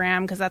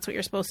mammogram because that's what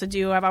you're supposed to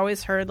do. I've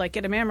always heard, like,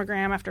 get a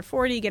mammogram after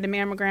 40, get a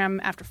mammogram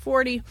after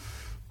 40.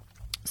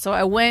 So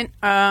I went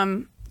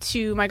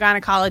to my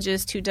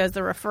gynecologist who does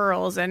the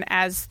referrals, and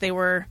as they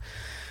were,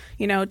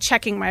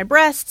 checking my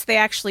breasts, they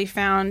actually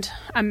found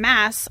a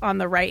mass on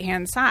the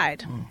right-hand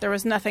side. There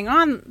was nothing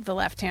on the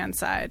left-hand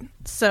side.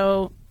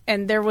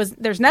 And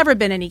there's never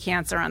been any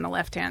cancer on the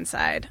left-hand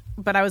side,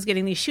 but I was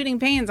getting these shooting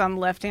pains on the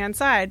left-hand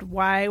side.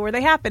 Why were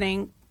they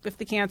happening if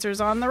the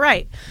cancer's on the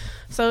right?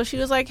 So she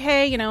was like,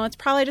 hey, it's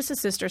probably just a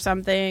cyst or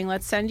something.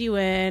 Let's send you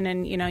in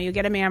and, you'll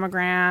get a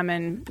mammogram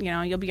and,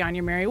 you'll be on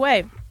your merry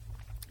way.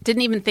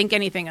 Didn't even think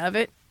anything of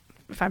it,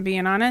 if I'm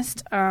being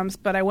honest.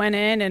 But I went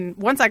in, and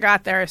once I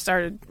got there, I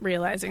started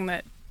realizing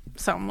that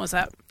something was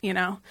up.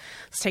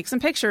 Let's take some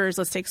pictures.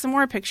 Let's take some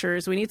more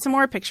pictures. We need some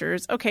more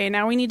pictures. Okay,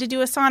 now we need to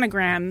do a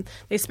sonogram.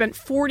 They spent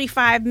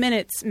 45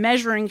 minutes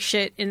measuring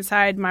shit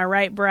inside my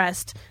right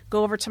breast.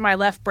 Go over to my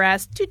left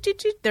breast. Toot, toot,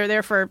 toot. They're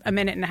there for a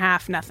minute and a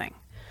half, nothing.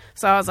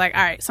 So I was like,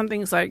 all right,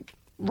 something's like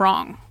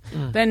wrong.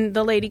 Then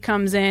the lady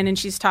comes in and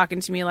she's talking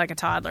to me like a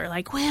toddler,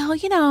 like,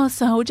 well,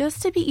 so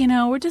just to be,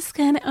 we're just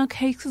gonna,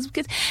 okay, because,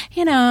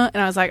 and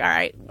I was like, all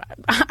right,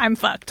 I'm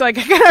fucked. Like,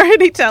 I can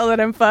already tell that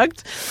I'm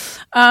fucked.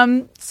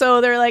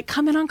 So they're like,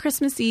 come in on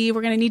Christmas Eve.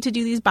 We're going to need to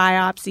do these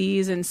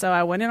biopsies. And so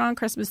I went in on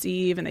Christmas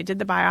Eve and they did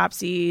the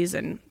biopsies,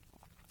 and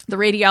the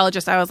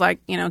radiologist, I was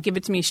like, give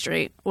it to me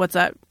straight. What's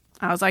up?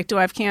 I was like, do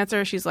I have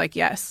cancer? She's like,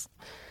 yes.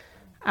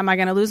 Am I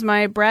going to lose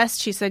my breast?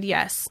 She said,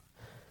 yes.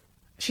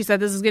 she said,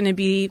 this is going to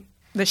be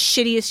the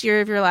shittiest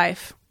year of your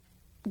life.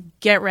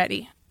 Get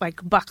ready. Like,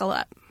 buckle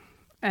up.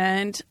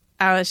 And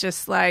I was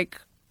just like,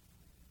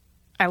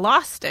 I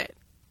lost it.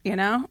 You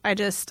know, I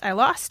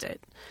lost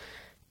it.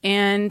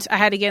 And I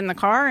had to get in the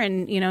car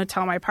and, you know,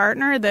 tell my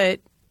partner that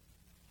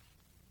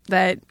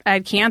I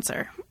had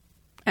cancer.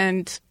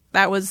 And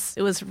it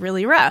was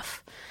really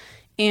rough.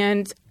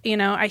 And, you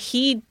know,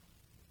 he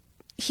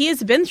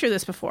has been through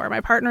this before.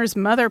 My partner's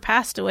mother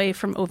passed away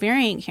from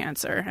ovarian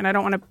cancer. And I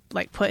don't want to,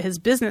 like, put his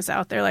business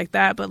out there like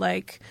that. But,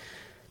 like,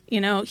 you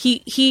know,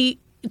 he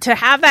to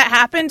have that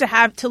happen,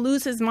 to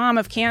lose his mom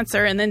of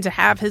cancer and then to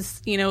have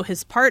his, you know,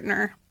 his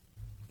partner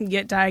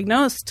get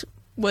diagnosed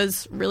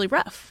was really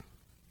rough.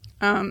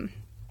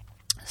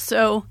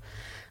 So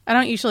I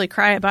don't usually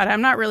cry about it.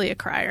 I'm not really a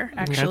crier,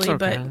 actually, okay.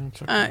 But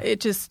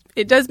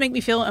it does make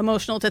me feel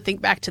emotional to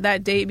think back to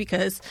that day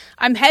because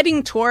I'm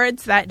heading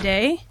towards that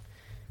day.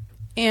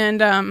 And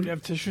you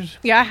have tissues?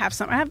 Yeah, I have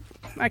some.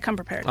 I come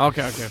prepared.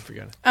 Okay,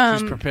 forget it.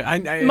 She's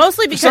prepared.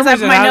 Mostly because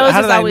my nose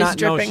is always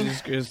dripping.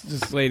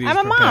 This lady's I'm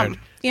a prepared. mom.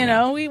 You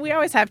know, we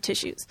always have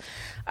tissues.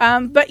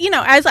 But, you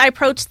know, as I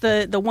approach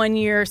the 1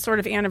 year sort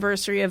of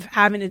anniversary of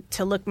having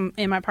to look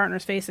in my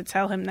partner's face and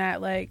tell him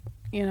that, like,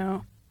 you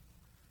know,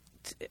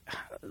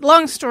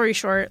 long story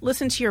short,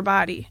 listen to your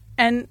body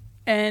and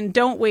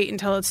don't wait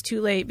until it's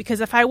too late. Because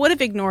if I would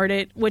have ignored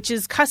it, which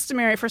is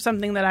customary for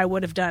something that I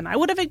would have done, I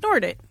would have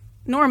ignored it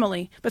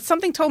normally. But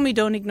something told me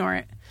don't ignore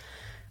it.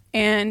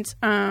 And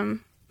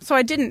so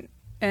I didn't.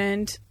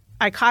 And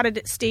I caught it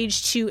at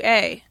stage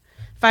 2A.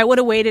 If I would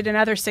have waited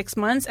another 6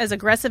 months, as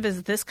aggressive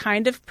as this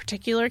kind of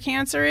particular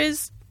cancer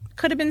is,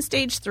 could have been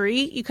stage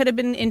 3. You could have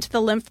been into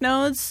the lymph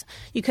nodes.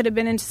 You could have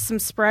been into some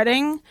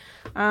spreading.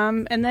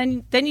 And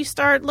then you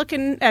start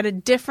looking at a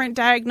different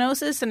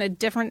diagnosis and a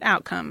different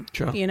outcome,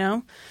 sure. You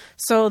know?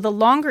 So the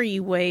longer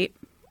you wait,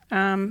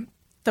 the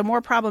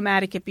more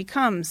problematic it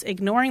becomes.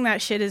 Ignoring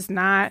that shit it's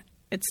not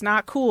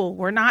cool.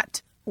 We're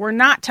not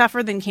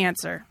tougher than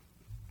cancer.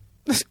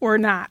 We're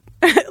not.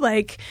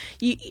 Like,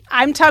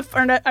 I'm tough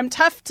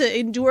to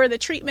endure the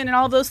treatment and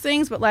all those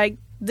things, but, like,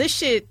 this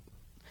shit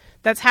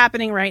that's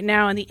happening right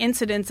now and the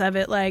incidence of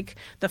it, like,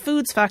 the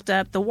food's fucked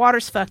up, the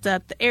water's fucked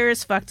up, the air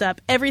is fucked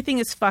up, everything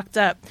is fucked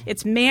up.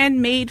 It's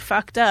man-made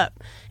fucked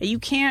up. And you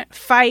can't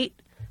fight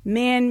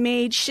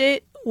man-made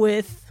shit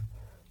with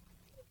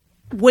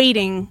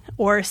waiting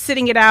or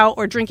sitting it out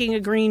or drinking a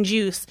green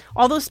juice.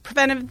 All those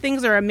preventive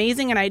things are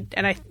amazing,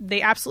 and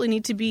they absolutely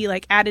need to be,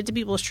 like, added to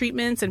people's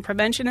treatments and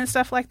prevention and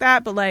stuff like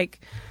that. But,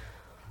 like,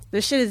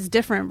 this shit is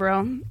different,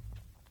 bro.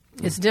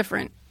 It's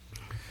different.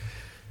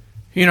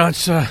 You know,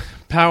 it's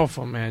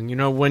powerful, man. You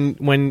know,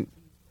 when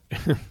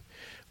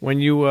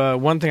you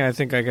one thing I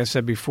think, like I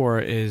said before,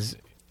 is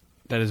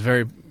that is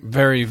very,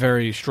 very,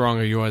 very strong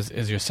of yours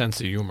is your sense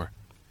of humor.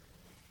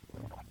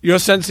 Your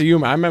sense of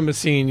humor. I remember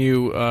seeing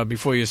you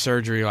before your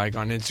surgery, like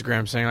on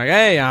Instagram, saying like,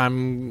 "Hey,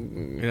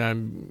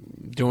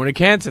 I'm doing a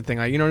cancer thing."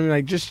 Like, you know what I mean?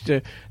 Like, just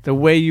the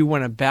way you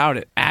went about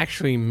it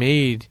actually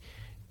made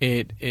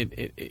it.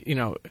 You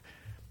know,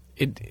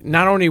 it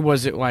not only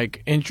was it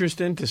like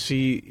interesting to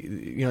see,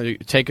 you know,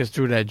 take us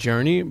through that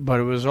journey,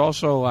 but it was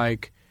also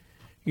like,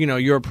 you know,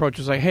 your approach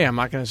was like, "Hey, I'm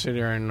not going to sit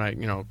there and, like,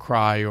 you know,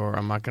 cry, or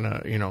I'm not going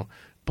to, you know,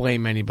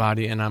 blame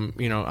anybody, and I'm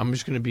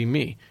just going to be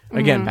me."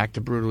 Again, back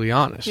to brutally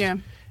honest. Yeah.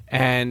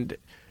 And,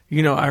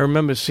 you know, I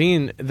remember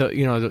seeing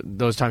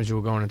those times you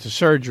were going into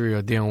surgery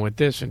or dealing with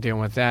this and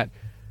dealing with that.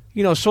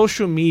 You know,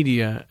 social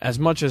media, as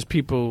much as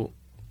people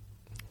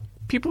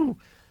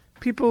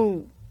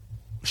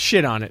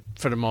shit on it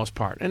for the most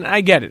part, and I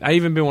get it. I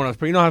even been one of those.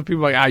 But you know how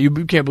people are like, you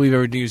can't believe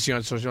everything you see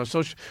on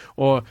social,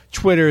 or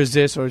Twitter is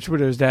this or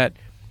Twitter is that.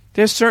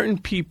 There's certain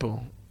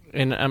people,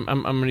 and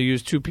I'm going to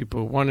use two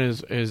people. One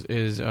is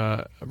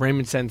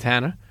Raymond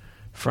Santana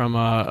from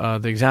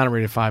the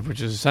Exonerated 5,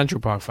 which is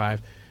Central Park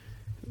 5.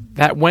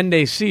 That when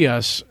they see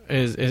us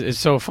is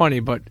so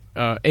funny, but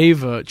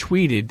Ava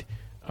tweeted,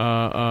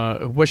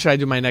 "What should I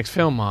do my next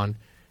film on?"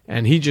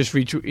 And he just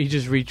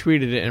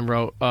retweeted it and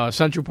wrote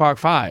Central Park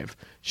 5.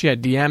 She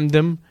had DM'd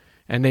him,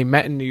 and they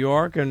met in New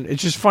York. And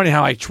it's just funny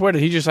how, like, Twitter,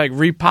 he just, like,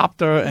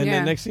 repopped her, and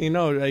then next thing you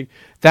know, like,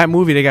 that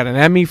movie, they got an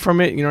Emmy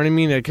from it. You know what I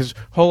mean? Because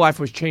whole life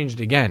was changed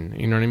again.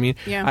 You know what I mean?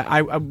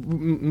 Yeah.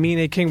 Me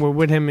and A. King were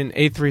with him in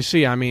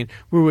A3C. I mean,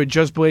 we were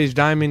Just Blaze,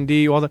 Diamond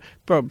D, all the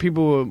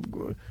people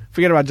were.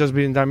 Forget about Just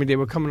Blaze and Diamond D. They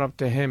were coming up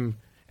to him,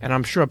 and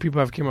I'm sure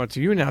people have come up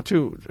to you now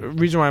too. The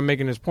reason why I'm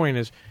making this point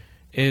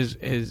is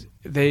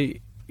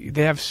they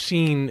have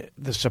seen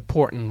the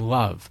support and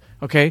love.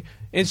 Okay,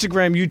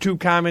 Instagram, YouTube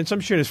comments, some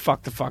shit is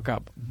fucked the fuck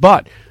up,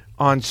 but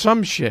on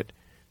some shit,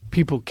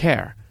 people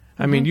care.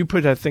 I mean, you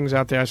put things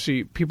out there. I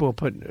see people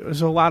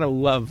there's a lot of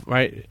love,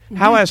 right? Mm-hmm.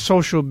 How has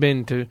social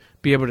been to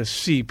be able to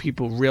see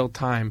people real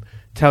time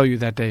tell you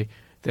that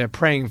they're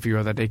praying for you,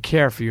 or that they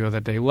care for you, or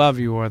that they love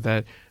you, or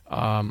that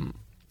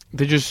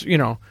they just, you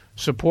know,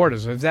 support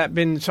us? Has that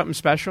been something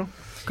special?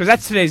 Because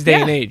that's today's day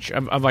and age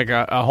of like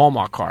a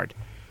Hallmark card.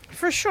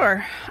 For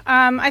sure.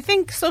 I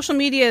think social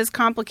media is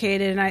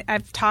complicated, and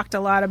I've talked a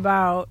lot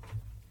about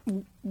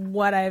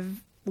what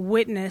I've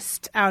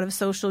witnessed out of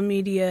social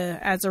media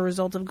as a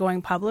result of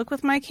going public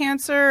with my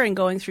cancer and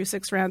going through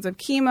 6 rounds of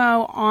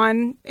chemo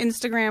on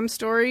Instagram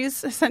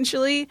stories,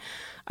 essentially,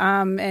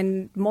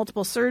 and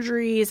multiple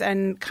surgeries,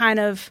 and kind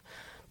of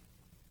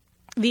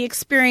the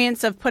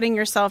experience of putting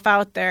yourself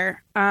out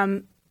there.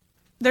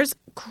 There's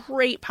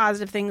great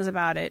positive things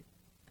about it.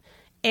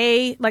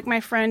 Like my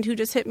friend who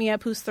just hit me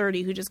up, who's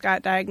 30, who just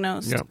got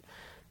diagnosed.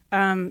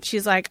 Yep.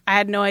 She's like, I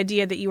had no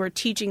idea that you were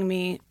teaching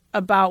me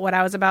about what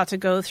I was about to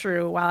go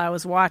through while I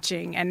was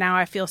watching. And now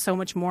I feel so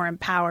much more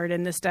empowered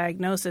in this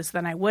diagnosis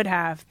than I would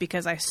have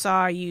because I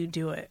saw you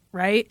do it.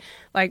 Right.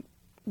 Like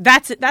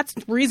that's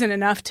reason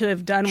enough to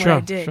have done what I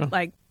did. Sure.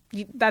 Like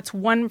that's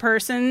one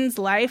person's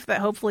life that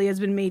hopefully has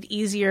been made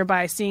easier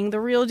by seeing the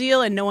real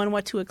deal and knowing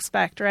what to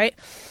expect. Right.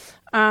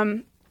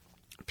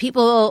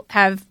 People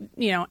have,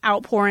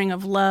 outpouring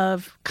of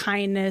love,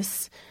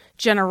 kindness,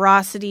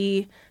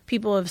 generosity.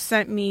 People have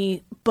sent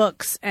me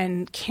books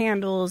and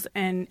candles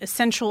and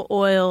essential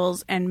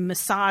oils and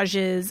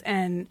massages.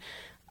 And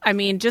I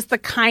mean, just the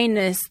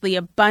kindness, the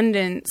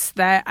abundance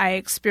that I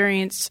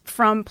experienced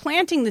from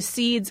planting the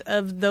seeds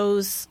of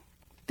those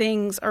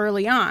things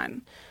early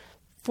on.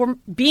 For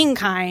being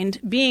kind,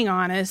 being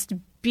honest,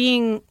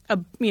 being,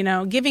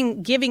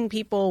 giving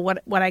people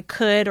what I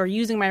could, or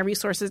using my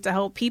resources to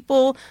help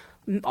people.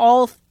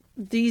 All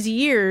these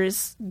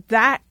years,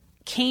 that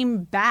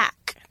came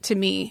back to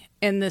me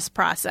in this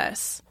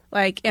process,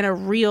 like in a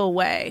real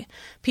way.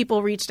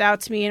 People reached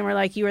out to me and were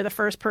like, you were the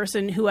first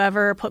person who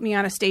ever put me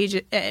on a stage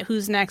at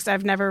Who's Next.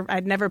 I'd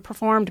never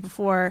performed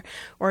before.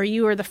 Or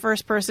you were the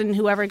first person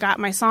who ever got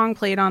my song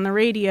played on the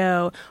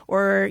radio.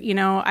 Or,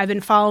 I've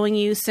been following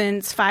you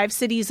since 5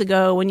 cities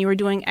ago when you were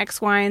doing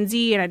X, Y, and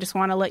Z. And I just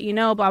want to let you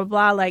know, blah, blah,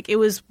 blah. Like, it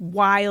was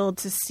wild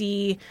to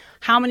see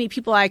how many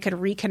people I could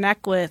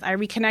reconnect with. I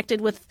reconnected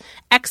with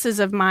exes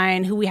of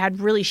mine who we had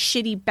really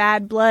shitty,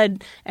 bad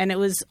blood, and it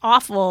was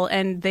awful.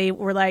 And they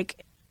were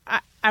like,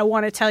 I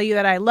want to tell you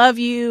that I love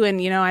you, and,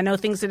 I know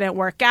things didn't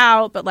work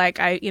out, but, like,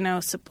 I,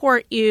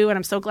 support you, and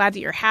I'm so glad that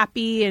you're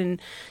happy,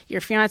 and your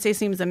fiance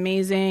seems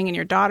amazing, and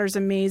your daughter's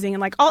amazing.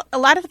 And, like, a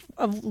lot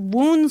of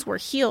wounds were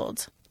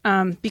healed,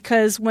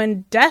 because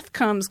when death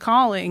comes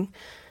calling,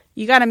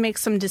 you got to make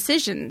some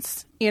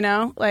decisions,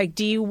 Like,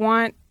 do you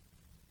want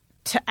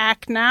to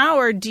act now,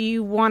 or do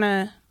you want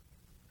to,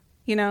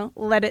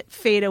 let it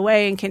fade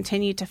away and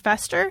continue to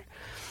fester?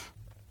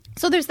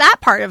 So there's that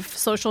part of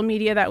social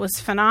media that was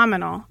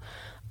phenomenal.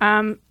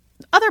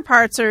 Other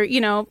parts are,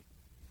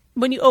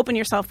 when you open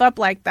yourself up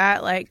like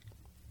that, like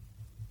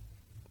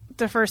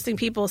the first thing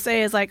people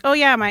say is like, oh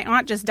yeah, my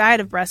aunt just died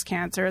of breast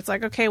cancer. It's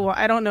like, okay, well,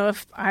 I don't know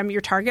if I'm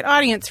your target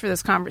audience for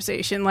this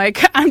conversation.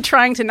 Like, I'm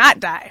trying to not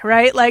die,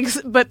 right? Like,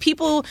 but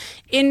people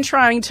in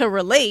trying to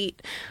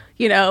relate,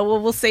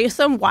 will say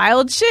some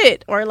wild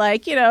shit, or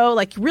like,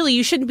 really,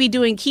 you shouldn't be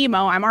doing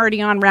chemo. I'm already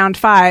on round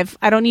 5.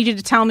 I don't need you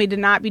to tell me to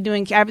not be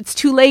doing chemo. It's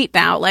too late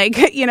now. Like,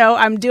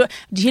 I'm doing.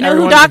 Do you know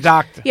who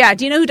doctor? Yeah.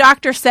 Do you know who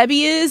Dr.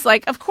 Sebi is?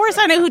 Like, of course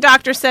I know who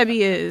Dr. Sebi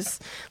is.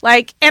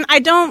 Like, and I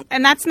don't,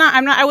 and that's not,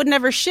 I would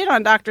never shit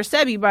on Dr.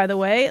 Sebi, by the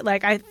way.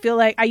 Like, I feel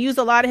like I use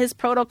a lot of his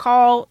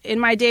protocol in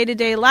my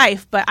day-to-day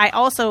life, but I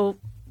also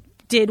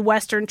did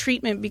Western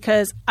treatment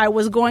because I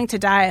was going to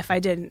die if I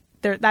didn't.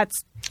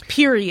 That's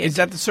period. Is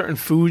that the certain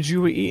foods you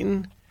were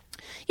eating?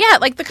 Yeah,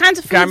 like the kinds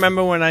of foods. I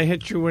remember when I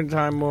hit you one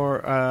time,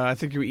 or I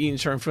think you were eating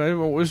certain food.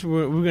 We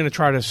were going to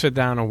try to sit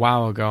down a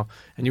while ago,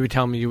 and you were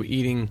telling me you were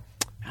eating.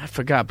 I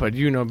forgot, but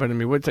you know better than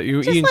me. What you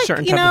were eating, like,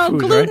 certain type of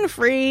foods, gluten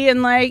free,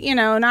 and like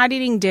not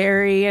eating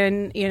dairy,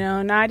 and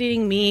not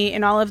eating meat,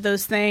 and all of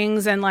those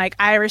things, and like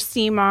Irish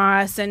sea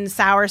moss and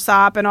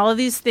soursop, and all of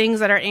these things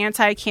that are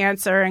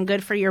anti-cancer and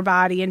good for your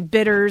body, and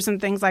bitters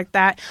and things like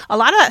that. A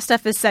lot of that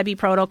stuff is Sebi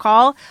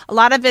protocol. A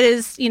lot of it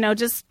is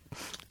just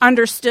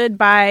understood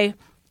by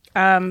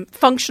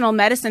functional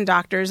medicine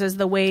doctors as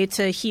the way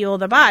to heal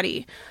the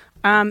body.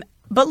 But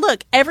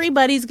look,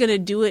 everybody's going to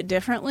do it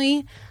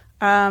differently.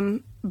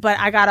 But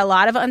I got a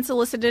lot of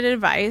unsolicited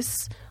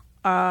advice.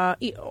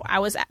 I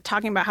was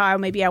talking about how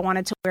maybe I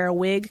wanted to wear a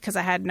wig because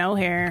I had no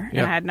hair, and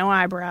I had no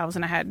eyebrows,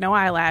 and I had no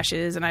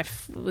eyelashes, and I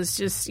was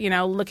just,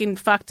 looking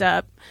fucked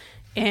up.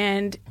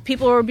 And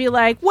people would be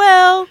like,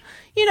 well,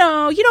 you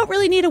don't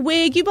really need a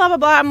wig, you blah, blah,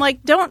 blah. I'm like,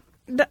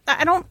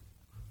 I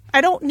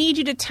don't need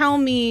you to tell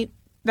me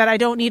that I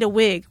don't need a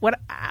wig. What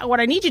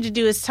I need you to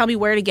do is tell me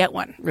where to get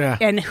one. Yeah.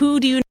 And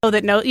who do you know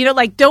that knows?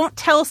 Like, don't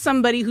tell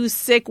somebody who's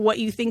sick what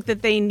you think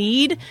that they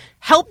need.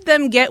 Help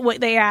them get what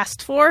they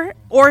asked for,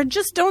 or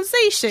just don't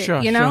say shit,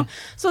 Sure.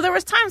 So there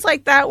was times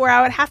like that where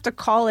I would have to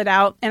call it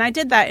out, and I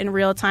did that in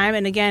real time.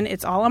 And again,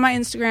 it's all on my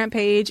Instagram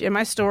page, in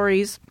my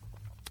stories.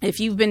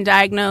 If you've been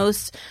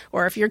diagnosed,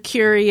 or if you're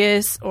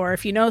curious, or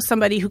if you know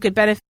somebody who could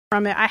benefit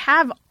from it, I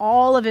have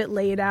all of it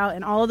laid out,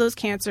 and all of those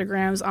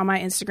cancergrams on my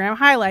Instagram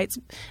highlights.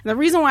 And the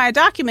reason why I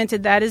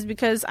documented that is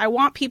because I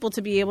want people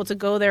to be able to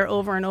go there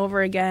over and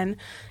over again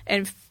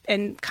and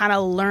kind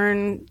of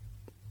learn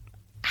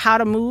how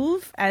to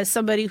move as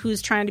somebody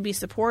who's trying to be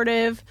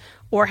supportive,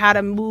 or how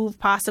to move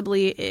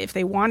possibly if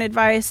they want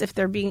advice, if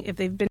they've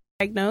been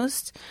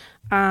diagnosed.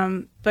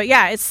 But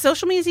yeah, it's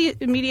social media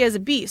is a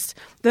beast.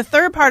 The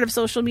third part of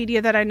social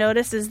media that I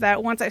noticed is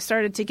that once I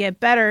started to get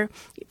better,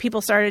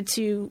 people started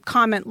to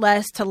comment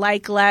less, to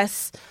like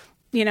less.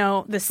 You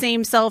know, the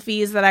same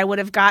selfies that I would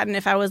have gotten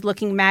if I was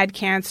looking mad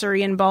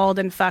cancery and bald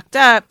and fucked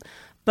up,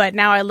 but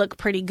now I look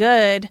pretty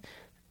good.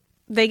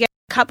 They get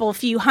a couple,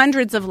 few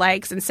hundreds of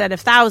likes instead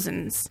of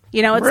thousands.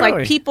 You know, it's really?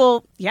 Like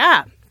people,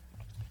 yeah.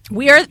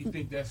 We are. You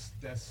think that's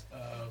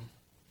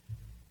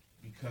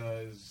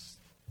because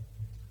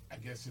I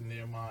guess in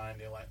their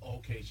mind they're like, oh,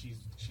 okay, she's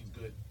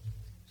good,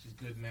 she's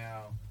good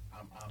now.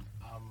 I'm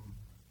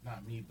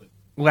not me, but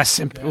less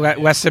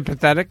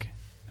sympathetic.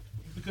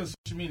 Because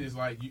social media is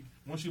like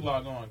once you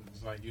log on,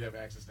 it's like you have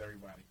access to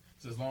everybody.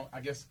 So as long,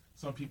 I guess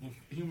some people,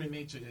 human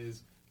nature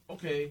is,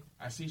 okay,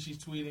 I see she's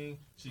tweeting,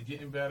 she's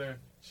getting better,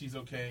 she's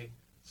okay.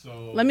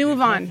 So let me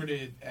move on.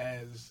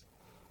 As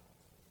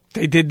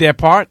they did their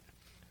part.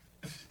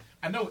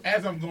 I know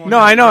as I'm going. No,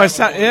 I know it's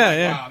not.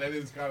 Yeah. Wow, that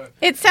is kind of.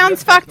 It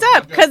sounds fucked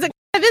up because it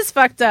kind of is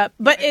fucked up,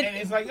 but and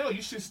it's like, yo,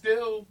 you should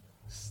still.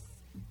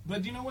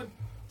 But you know what?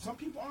 Some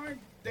people aren't.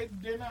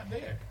 They're not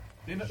there.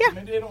 Maybe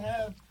they don't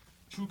have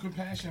true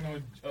compassion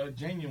or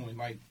genuine.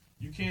 Like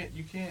you can't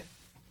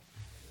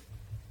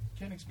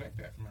expect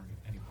that from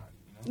anybody.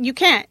 You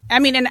can't. I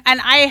mean, and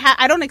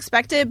I don't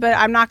expect it, but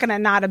I'm not going to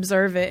not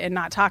observe it and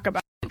not talk about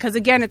it. Because,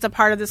 again, it's a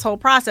part of this whole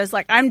process.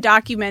 Like, I'm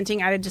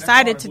documenting. I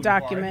decided to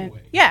document.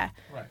 Anyway. Yeah.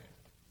 Right.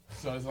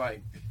 So it's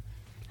like...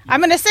 I'm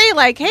going to say,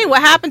 like, hey,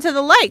 what happened to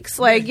the likes?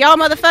 Like, y'all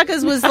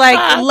motherfuckers was, like,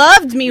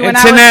 loved me when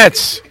I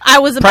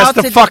was about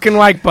to... Press the fucking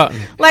like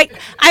button. Like,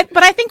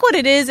 but I think what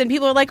it is, and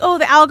people are like, oh,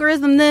 the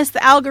algorithm this,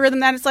 the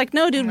algorithm that. It's like,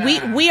 no, dude,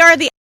 we are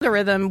the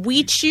algorithm.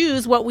 We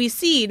choose what we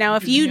see. Now,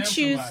 if you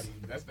choose...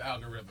 That's the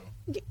algorithm.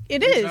 It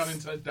it's is. Not in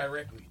touch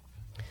directly.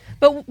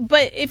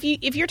 But if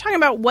you're talking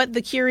about what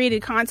the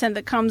curated content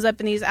that comes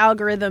up in these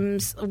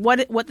algorithms,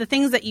 what the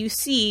things that you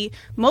see,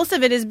 most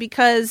of it is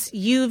because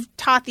you've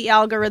taught the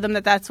algorithm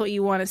that that's what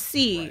you want to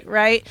see,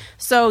 right?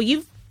 So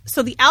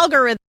the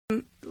algorithm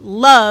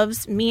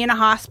loves me in a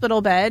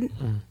hospital bed.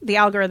 The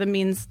algorithm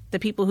means the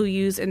people who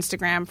use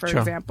Instagram, for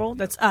example.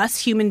 That's us,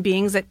 human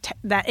beings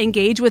that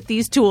engage with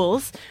these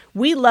tools.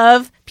 We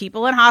love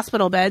people in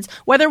hospital beds.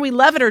 Whether we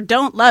love it or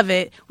don't love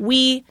it,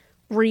 we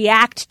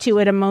react to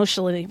it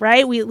emotionally,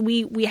 right?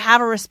 We have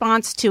a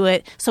response to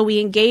it, so we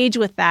engage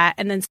with that,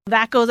 and then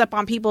that goes up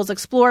on people's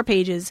explore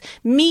pages.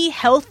 Me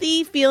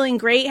healthy, feeling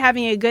great,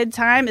 having a good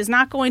time is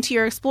not going to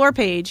your explore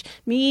page.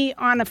 Me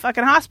on a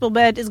fucking hospital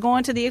bed is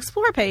going to the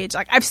explore page.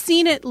 Like, I've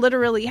seen it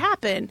literally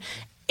happen.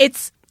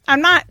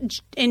 I'm not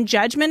in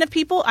judgment of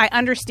people. I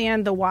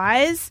understand the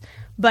whys,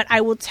 but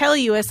I will tell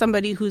you, as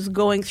somebody who's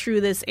going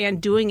through this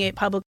and doing it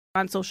publicly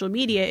on social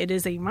media, it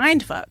is a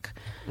mindfuck.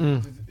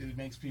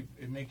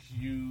 It makes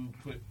you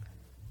put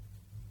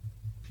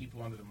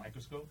people under the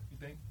microscope, you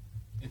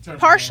think?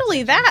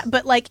 Partially that,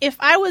 but like if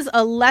I was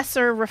a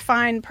lesser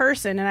refined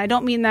person, and I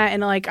don't mean that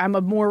in like I'm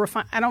a more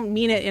refined, I don't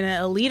mean it in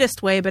an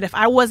elitist way, but if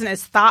I wasn't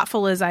as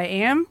thoughtful as I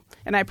am,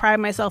 and I pride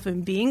myself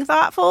in being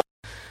thoughtful,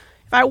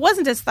 if I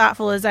wasn't as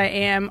thoughtful as I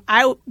am,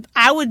 I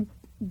would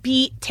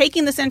be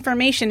taking this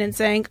information and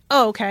saying,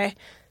 oh, okay,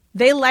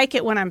 they like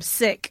it when I'm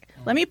sick.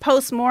 Let me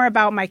post more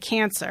about my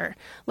cancer.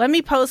 Let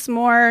me post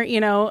more,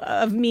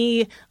 of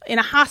me in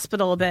a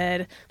hospital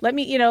bed. Let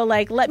me,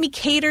 let me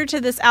cater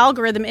to this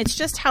algorithm. It's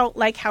just how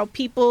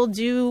people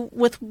do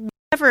with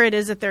whatever it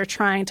is that they're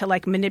trying to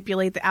like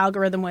manipulate the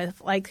algorithm with,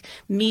 like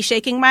me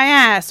shaking my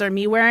ass, or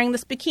me wearing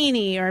this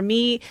bikini, or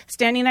me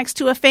standing next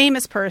to a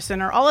famous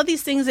person, or all of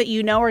these things that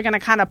are going to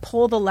kind of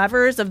pull the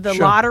levers of the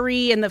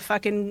lottery and the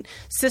fucking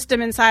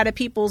system inside of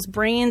people's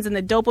brains and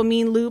the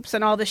dopamine loops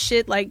and all the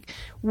shit. Like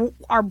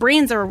our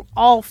brains are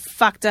all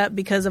fucked up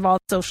because of all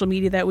the social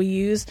media that we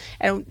use,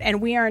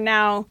 and we are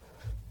now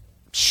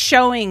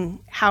showing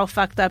how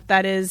fucked up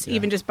that is,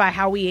 even just by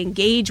how we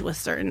engage with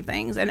certain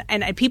things,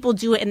 and people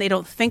do it and they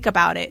don't think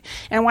about it.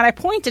 And when I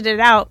pointed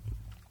it out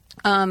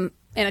in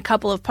a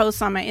couple of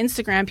posts on my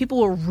Instagram, people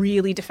were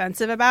really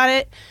defensive about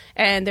it,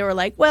 and they were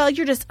like, well,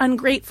 you're just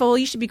ungrateful,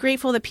 you should be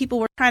grateful that people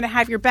were trying to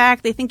have your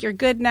back, they think you're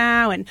good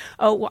now, and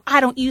oh, well, I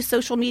don't use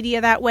social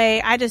media that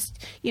way, I just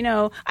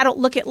I don't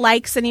look at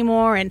likes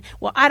anymore, and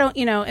well, I don't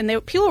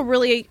and people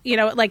really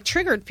like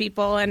triggered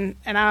people, and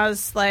I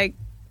was like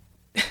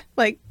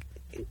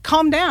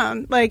calm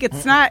down. Like,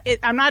 it's not,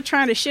 I'm not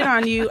trying to shit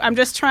on you. I'm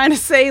just trying to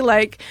say,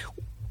 like,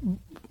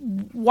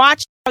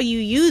 watch how you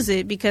use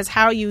it, because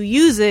how you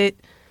use it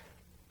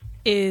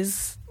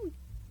is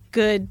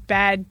good,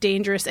 bad,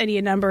 dangerous, any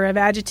number of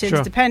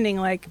adjectives, depending.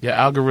 Like,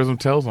 algorithm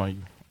tells on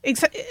you.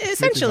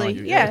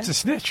 Essentially, yeah. It's a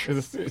snitch.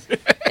 Essentially.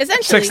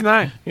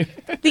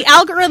 6ix9ine. The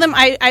algorithm,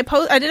 I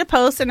did a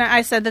post and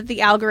I said that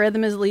the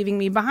algorithm is leaving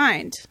me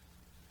behind.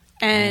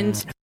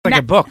 And like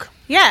a book.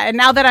 Yeah, and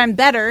now that I'm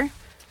better,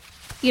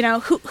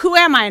 who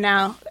am I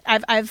now?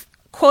 I've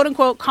quote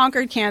unquote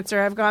conquered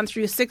cancer. I've gone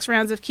through 6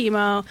 rounds of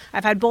chemo.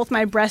 I've had both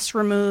my breasts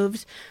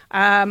removed.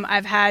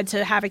 I've had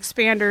to have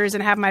expanders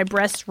and have my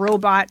breast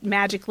robot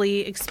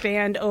magically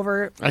expand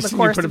over the course of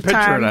time. I see you put a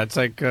picture of that. It's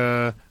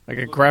like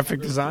Like a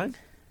graphic design?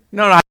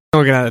 No, I'm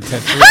looking at a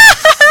tits.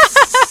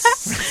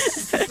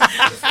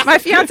 My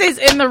fiance's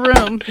in the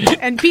room,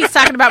 and Pete's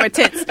talking about my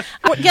tits.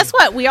 Well, guess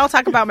what? We all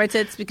talk about my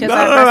tits because I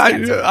have breast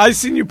cancer. I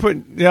seen you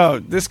put,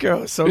 this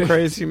girl is so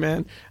crazy,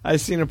 man. I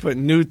seen her put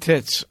new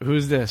tits.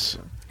 Who's this?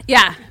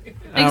 Yeah,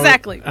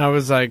 exactly. I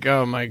was like,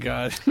 oh my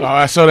God. Oh,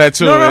 I saw that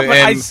too.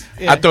 I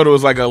thought it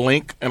was like a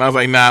link, and I was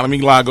like, nah, let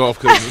me log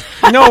off because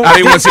I didn't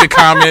want to see the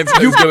comments.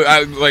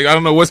 I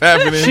don't know what's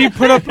happening. She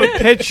put up a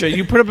picture.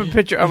 You put up a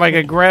picture of like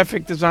a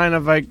graphic design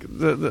of like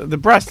the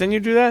breast. Didn't you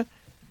do that?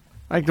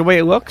 Like the way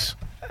it looks?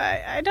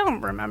 I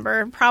don't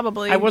remember.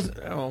 Probably. I wasn't.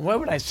 Oh, why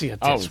would I see a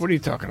tits? What are you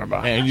talking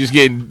about? Man, you just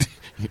getting.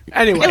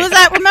 Anyway, it was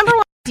that. Remember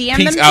when I DM'd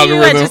Pete's them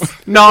algorithm. to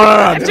you? No.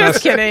 I'm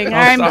just kidding.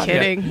 I'm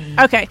kidding.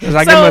 Okay. Because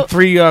I give him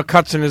 3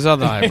 cuts in his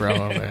other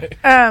eyebrow.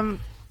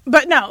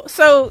 But no.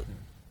 So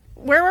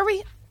where were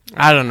we?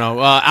 I don't know.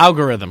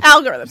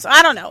 Algorithms.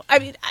 I don't know. I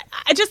mean,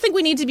 I just think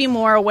we need to be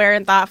more aware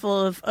and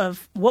thoughtful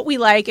of what we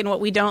like and what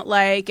we don't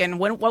like, and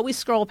what we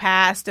scroll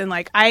past. And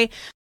like I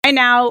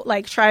now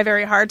like try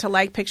very hard to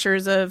like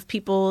pictures of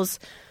people's,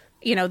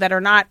 that are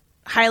not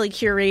highly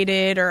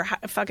curated or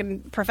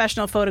fucking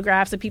professional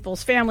photographs of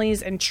people's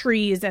families and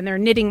trees and their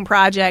knitting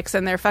projects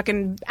and their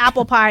fucking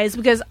apple pies,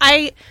 because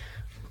I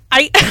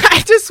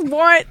just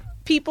want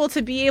people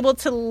to be able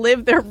to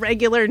live their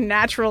regular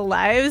natural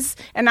lives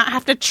and not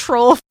have to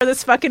troll for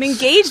this fucking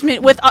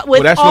engagement with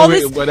all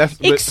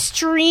this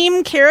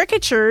extreme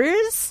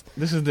caricatures.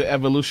 This is the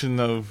evolution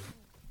of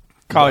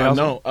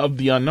Karlie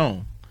the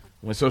unknown.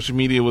 When social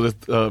media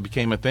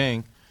became a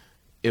thing,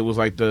 it was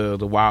like the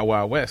Wild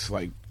Wild West.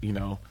 Like,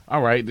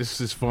 all right,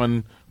 this is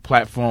fun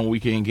platform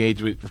we can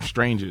engage with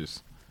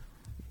strangers.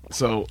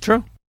 So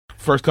true.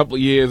 First couple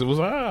of years, it was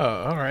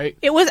all right.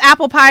 It was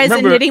apple pies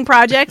and knitting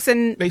projects,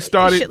 and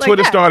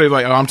Twitter started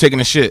like, oh, I'm taking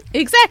a shit.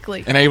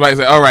 Exactly. And everybody's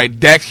like, all right,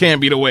 that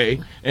can't be the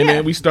way. And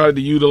then we started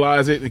to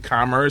utilize it in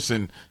commerce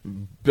and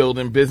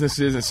building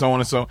businesses and so on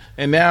and so on.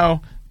 And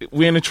now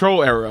we're in the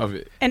troll era of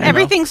it. And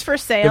everything's for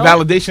sale. The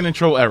validation and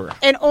troll era.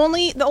 And the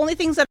only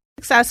things that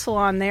are successful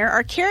on there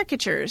are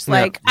caricatures.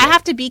 Like, I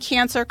have to be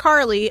Cancer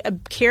Karlie, a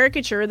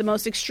caricature, the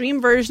most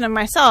extreme version of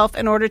myself,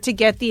 in order to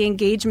get the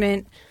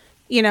engagement,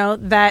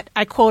 that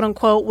I quote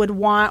unquote would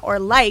want or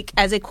like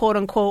as a quote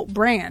unquote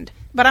brand.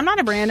 But I'm not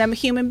a brand. I'm a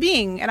human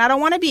being, and I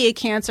don't want to be a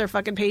cancer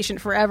fucking patient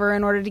forever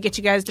in order to get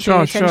you guys to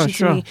pay attention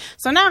to me.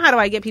 So now, how do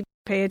I get people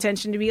to pay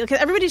attention to me? Because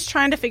everybody's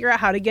trying to figure out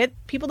how to get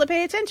people to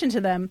pay attention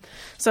to them.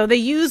 So they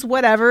use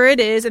whatever it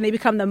is, and they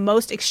become the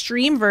most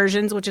extreme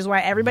versions, which is why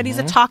everybody's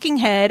a talking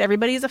head.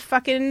 Everybody's a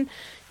fucking,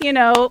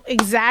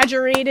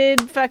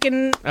 exaggerated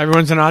fucking.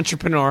 Everyone's an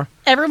entrepreneur.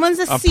 Everyone's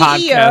a CEO,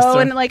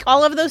 podcaster. And like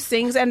all of those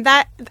things, and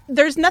that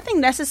there's nothing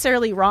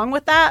necessarily wrong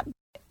with that.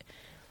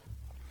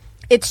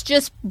 It's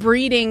just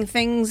breeding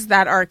things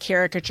that are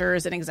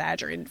caricatures and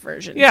exaggerated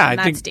versions. Yeah, and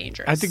that's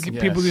dangerous. I think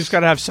people just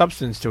got to have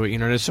substance to it.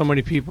 There's so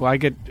many people. I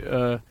get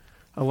a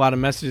lot of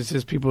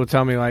messages. People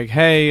tell me like,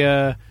 "Hey,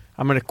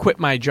 I'm going to quit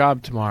my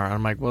job tomorrow."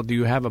 I'm like, "Well, do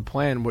you have a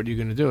plan? What are you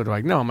going to do?" They're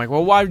like, "No." I'm like,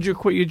 "Well, why would you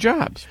quit your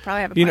job?" You should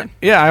probably have a plan.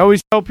 I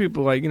always tell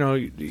people like,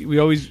 we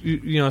always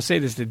say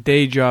this: the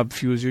day job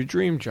fuels your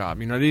dream job.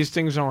 These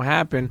things don't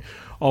happen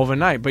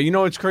overnight. But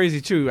it's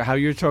crazy too how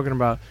you're talking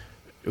about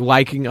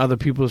liking other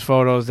people's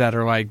photos that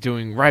are like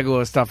doing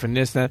regular stuff and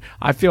this and that.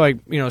 I feel like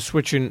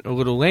switching a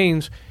little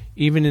lanes,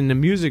 even in the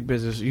music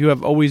business, you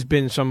have always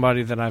been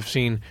somebody that I've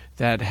seen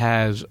that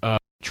has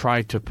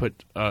tried to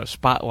put a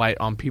spotlight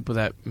on people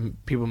that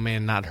people may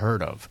have not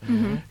heard of.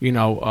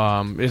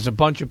 Mm-hmm. There's a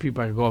bunch of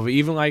people I could go over,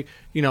 even like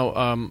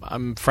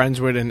I'm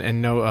friends with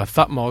and know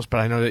Thutmose,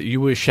 but I know that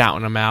you were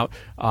shouting them out.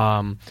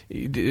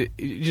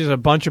 Just a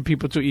bunch of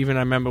people too. Even I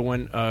remember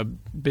when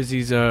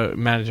Busy's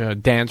manager,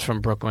 Dance from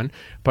Brooklyn,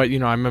 but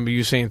I remember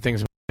you saying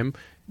things about him.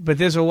 But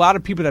there's a lot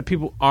of people that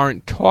people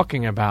aren't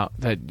talking about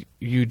that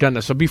you've done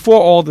this. So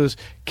before all this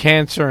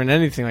cancer and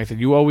anything like that,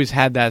 you always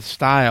had that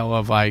style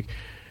of like,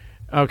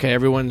 okay,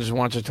 everyone just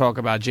wants to talk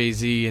about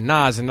Jay-Z and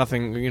Nas, and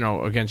nothing,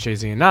 against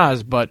Jay-Z and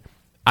Nas, but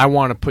I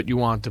want to put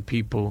you on to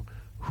people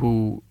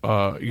who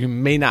you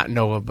may not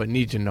know of but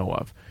need to know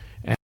of.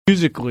 And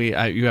musically,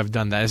 you have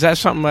done that. Is that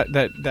something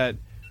that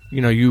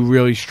you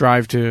really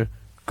strive to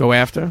go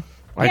after?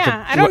 Like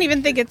I don't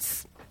even think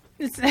it's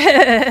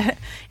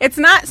it's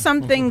not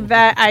something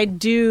that I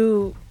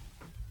do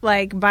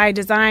like by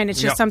design.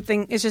 It's just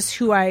something. It's just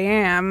who I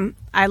am.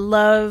 I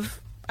love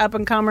up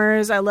and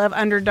comers. I love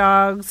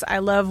underdogs. I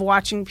love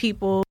watching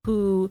people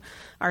who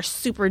are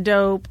super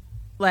dope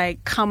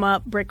like come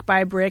up brick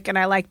by brick, and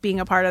I like being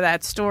a part of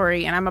that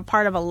story, and I'm a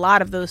part of a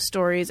lot of those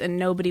stories, and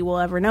nobody will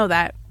ever know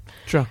that.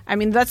 Sure. I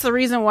mean, that's the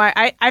reason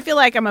why I feel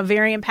like I'm a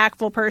very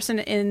impactful person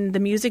in the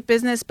music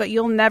business, but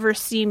you'll never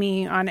see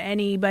me on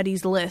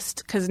anybody's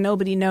list because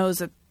nobody knows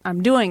that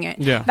I'm doing it.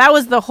 Yeah. That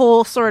was the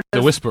whole sort of...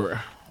 The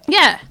whisperer.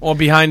 Yeah. Or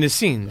behind the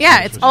scenes.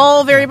 Yeah, it's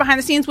all very behind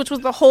the scenes, which was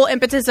the whole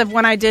impetus of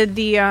when I did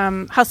the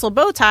Hustle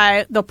bow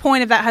tie. The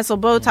point of that Hustle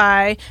bow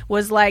tie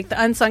was like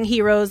the unsung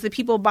heroes, the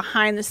people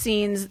behind the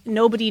scenes.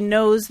 Nobody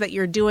knows that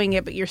you're doing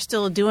it, but you're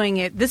still doing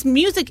it. This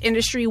music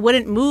industry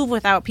wouldn't move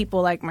without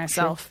people like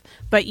myself.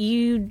 Sure. But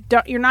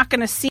you're not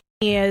going to see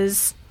me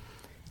as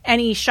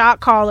any shot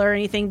caller or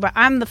anything, but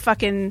I'm the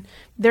fucking...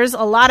 There's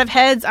a lot of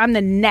heads. I'm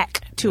the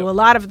neck to a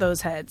lot of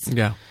those heads.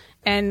 Yeah.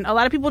 And a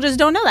lot of people just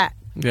don't know that.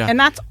 Yeah. And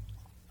that's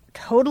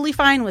totally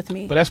fine with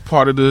me. But that's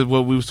part of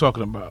what we was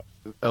talking about,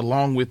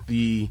 along with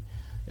the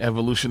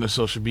evolution of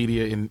social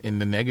media in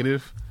the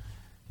negative.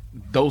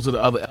 Those are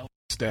the other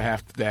elements that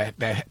have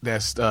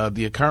that's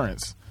the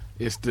occurrence.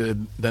 It's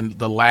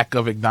the lack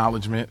of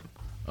acknowledgement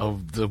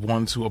of the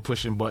ones who are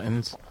pushing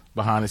buttons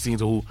behind the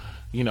scenes. Who,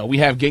 we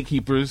have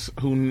gatekeepers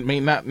who may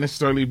not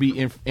necessarily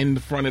be in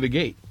the front of the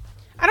gate.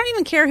 I don't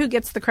even care who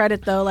gets the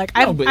credit, though. Like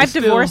I've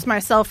divorced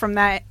myself from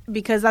that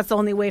because that's the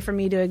only way for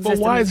me to exist.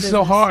 But why is it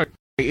so hard?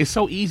 It's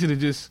so easy to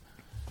just,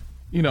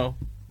 throw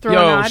a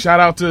nod. Shout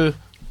out to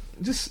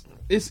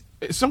it's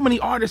so many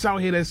artists out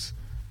here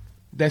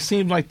that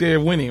seems like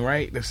they're winning,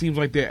 right? That seems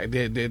like they're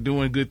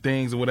doing good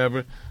things or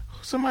whatever.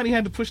 Somebody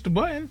had to push the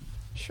button.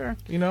 Sure.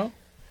 And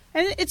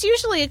it's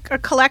usually a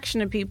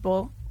collection of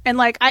people. And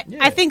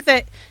I think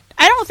that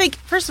I don't think,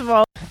 first of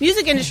all,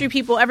 music industry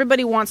people,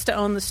 everybody wants to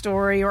own the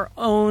story or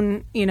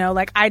own,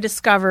 I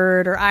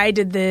discovered or I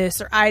did this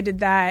or I did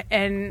that,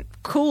 and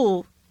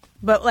cool.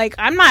 But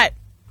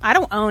I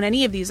don't own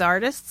any of these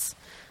artists.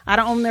 I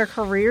don't own their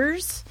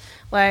careers.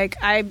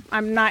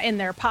 I'm not in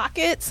their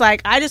pockets.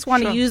 I just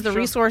want to use the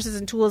resources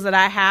and tools that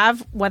I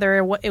have, whether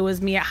it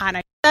was me at Hot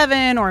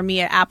 97 or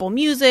me at Apple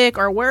Music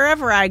or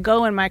wherever I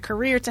go in my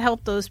career, to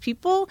help those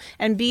people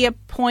and be a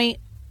point,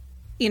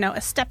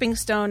 a stepping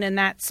stone in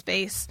that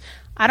space.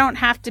 I don't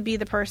have to be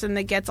the person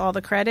that gets all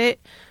the credit.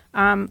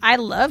 I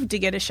love to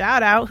get a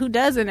shout out. Who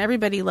doesn't?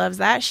 Everybody loves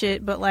that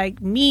shit. But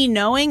me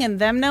knowing and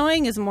them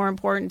knowing is more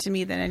important to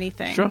me than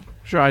anything.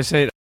 Sure. I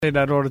say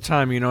that all the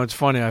time. It's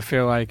funny. I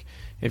feel like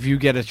if you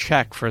get a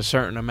check for a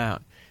certain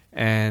amount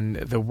and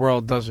the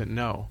world doesn't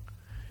know,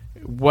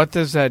 what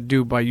does that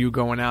do by you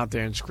going out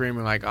there and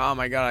screaming like, oh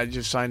my God, I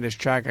just signed this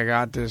check, I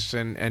got this,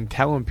 and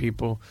telling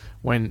people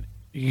when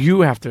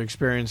you have to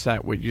experience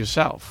that with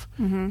yourself.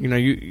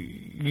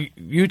 Mm-hmm.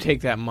 You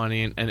take that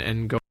money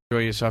and go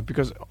enjoy yourself,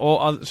 because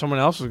someone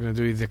else is going to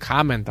do either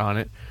comment on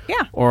it,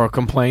 or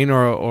complain,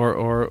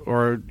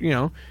 or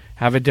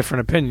have a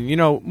different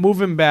opinion.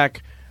 Moving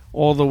back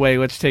all the way,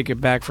 let's take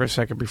it back for a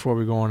second before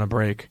we go on a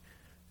break.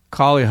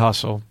 Karlie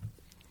Hustle,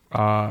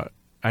 I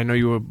know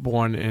you were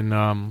born in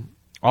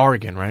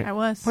Oregon, right? I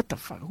was. What the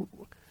fuck?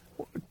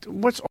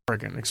 What's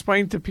Oregon?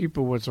 Explain to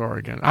people what's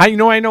Oregon. I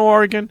know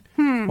Oregon.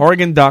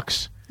 Oregon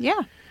Ducks.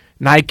 Yeah.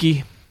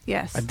 Nike.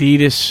 Yes.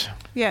 Adidas.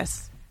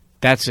 Yes.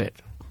 That's it.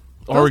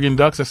 Oregon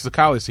Ducks, that's the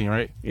college team,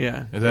 right?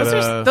 Yeah.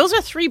 Those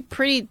are three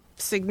pretty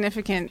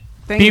significant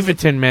things.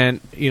 Beaverton,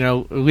 man,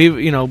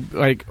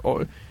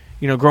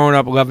 growing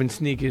up loving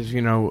sneakers,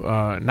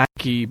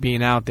 Nike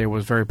being out there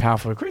was very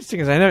powerful. The crazy thing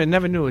is I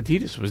never knew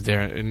Adidas was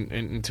there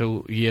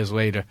until years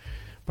later.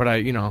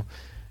 But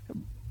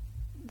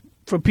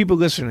for people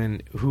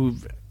listening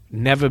who've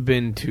never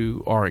been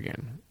to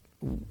Oregon,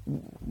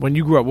 when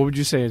you grew up, what would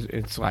you say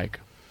it's like?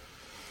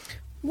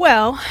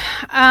 Well,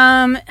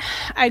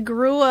 I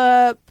grew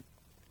up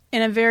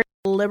in a very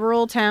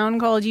liberal town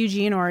called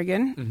Eugene,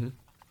 Oregon.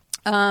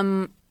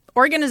 Mm-hmm.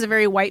 Oregon is a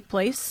very white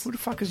place. Who the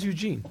fuck is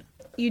Eugene?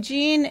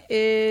 Eugene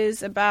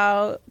is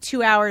about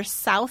 2 hours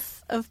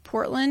south of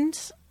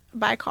Portland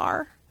by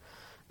car.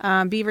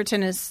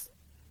 Beaverton is,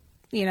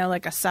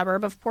 like a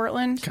suburb of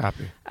Portland.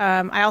 Copy.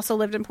 I also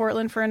lived in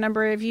Portland for a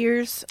number of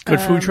years. Good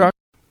food truck?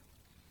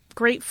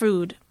 Great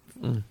food.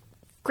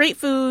 Great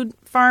food,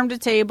 farm to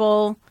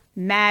table,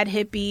 mad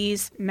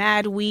hippies,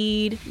 mad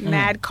weed,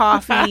 mad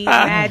coffee,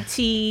 mad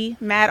tea,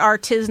 mad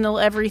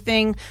artisanal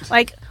everything.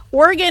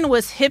 Oregon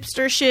was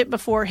hipster shit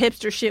before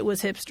hipster shit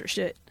was hipster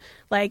shit.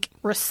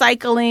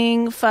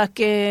 Recycling,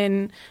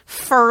 fucking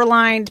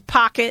fur-lined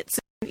pockets,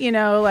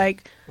 wow.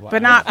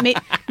 But not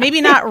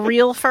maybe not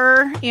real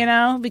fur,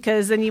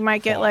 because then you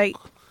might get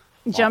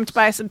jumped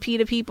by some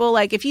PETA people.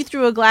 If you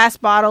threw a glass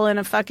bottle in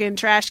a fucking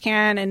trash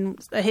can and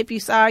a hippie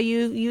saw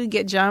you, you'd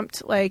get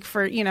jumped.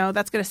 For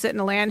that's going to sit in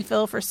a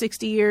landfill for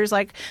 60 years.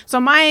 So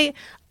my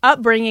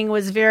upbringing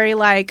was very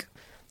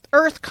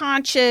earth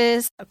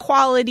conscious,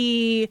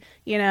 equality,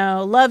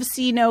 love,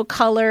 see no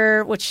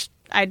color, which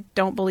I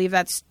don't believe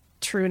that's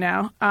true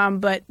now.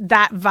 But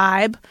that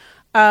vibe,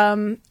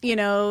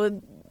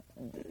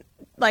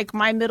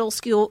 my middle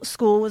school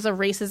was a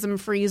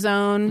racism-free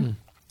zone.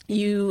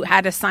 You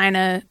had to sign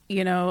a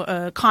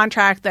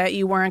contract that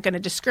you weren't going to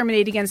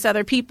discriminate against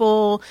other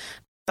people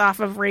off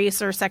of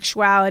race or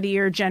sexuality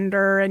or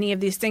gender or any of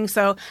these things.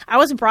 So I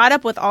was brought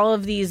up with all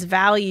of these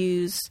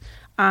values.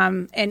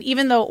 And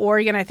even though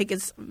Oregon, I think,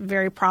 is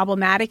very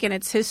problematic in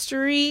its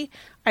history,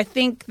 I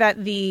think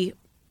that the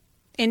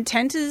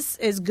intent is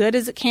as good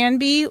as it can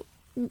be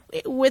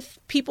with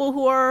people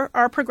who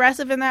are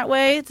progressive in that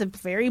way. It's a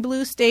very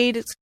blue state.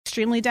 It's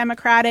extremely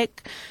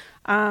democratic.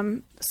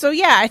 So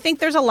yeah, I think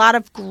there's a lot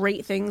of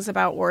great things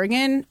about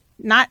Oregon.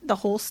 Not the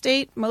whole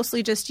state,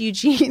 mostly just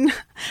Eugene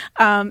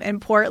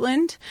and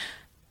Portland.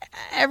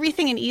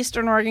 Everything in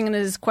Eastern Oregon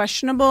is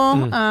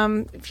questionable.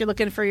 If you're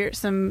looking for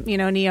some,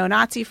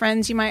 neo-Nazi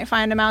friends, you might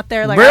find them out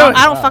there. Like, really?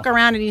 I don't fuck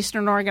around in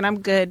Eastern Oregon. I'm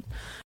good.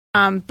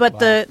 But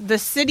the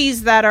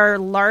cities that are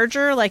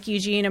larger, like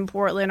Eugene and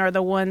Portland, are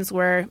the ones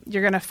where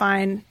you're going to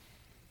find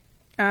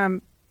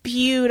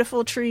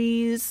beautiful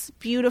trees,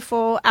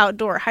 beautiful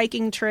outdoor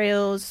hiking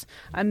trails,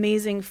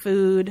 amazing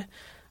food,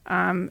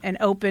 and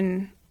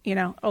open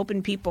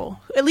people.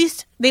 At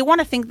least they want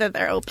to think that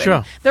they're open.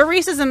 Sure. Their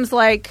racism's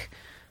like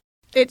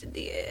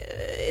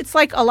it's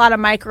like a lot of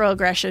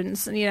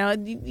microaggressions.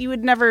 You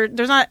would never.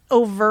 There's not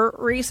overt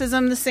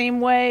racism the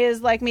same way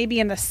as like maybe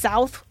in the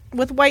South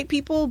with white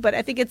people, but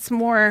I think it's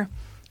more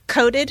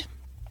coded,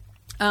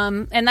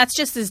 and that's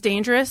just as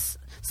dangerous.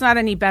 It's not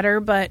any better,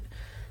 but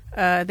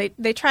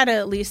they try to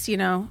at least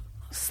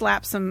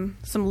slap some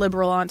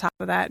liberal on top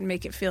of that and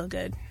make it feel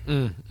good.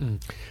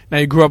 Now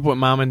you grew up with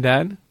mom and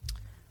dad?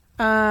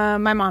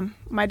 My mom,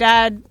 my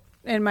dad,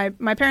 and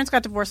my parents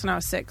got divorced when I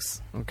was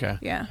 6. Okay.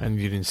 Yeah. And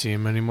you didn't see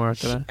him anymore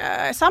after that?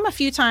 I saw him a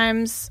few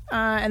times,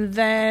 and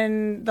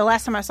then the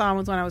last time I saw him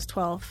was when I was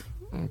 12.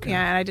 Okay.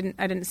 Yeah, and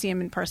I didn't see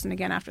him in person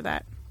again after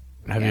that.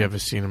 Have you ever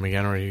seen him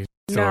again, or are you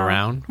still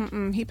around?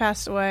 Mm-mm, he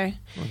passed away.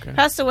 Okay.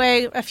 Passed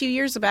away a few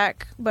years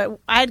back, but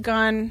I'd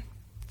gone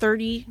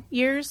 30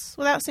 years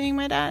without seeing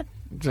my dad.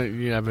 Do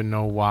you ever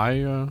know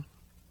why?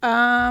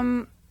 I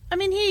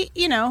mean, he,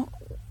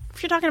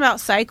 if you're talking about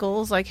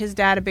cycles, like his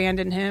dad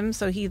abandoned him,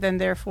 so he then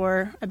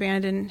therefore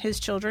abandoned his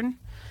children.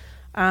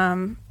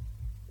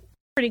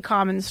 Pretty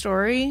common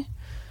story.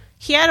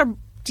 He had a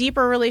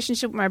deeper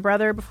relationship with my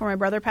brother before my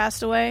brother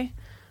passed away.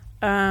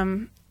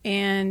 And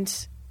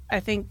I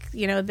think,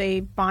 they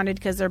bonded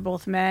because they're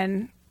both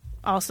men.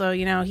 Also,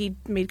 he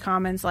made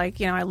comments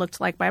like, I looked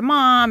like my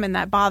mom, and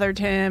that bothered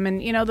him,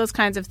 and, those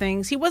kinds of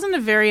things. He wasn't a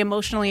very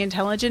emotionally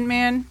intelligent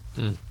man.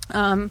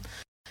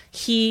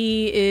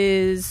 He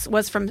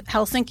was from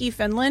Helsinki,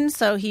 Finland,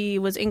 so he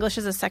was English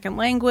as a second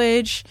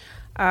language.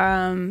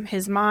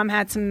 His mom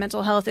had some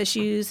mental health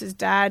issues. His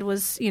dad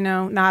was,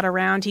 not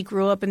around. He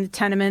grew up in the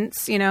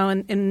tenements,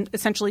 in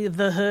essentially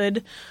the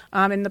hood,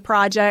 in the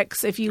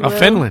projects, if you will. Of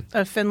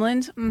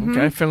Finland. Mm-hmm.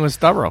 Okay, Finland's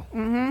thorough.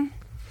 Mm-hmm.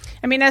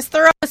 I mean, as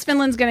thorough as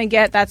Finland's going to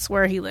get, that's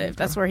where he lived.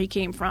 That's where he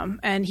came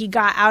from. And he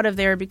got out of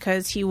there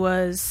because he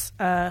was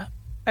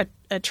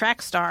a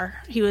track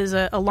star. He was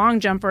a long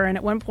jumper, and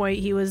at one point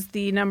he was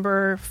the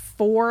number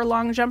 4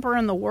 long jumper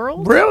in the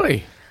world.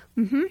 Really?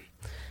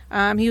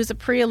 Mm-hmm. He was a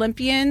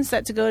pre-Olympian,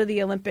 set to go to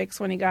the Olympics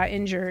when he got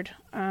injured.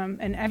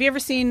 And have you ever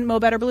seen Mo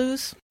Better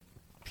Blues?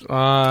 With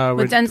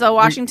Denzel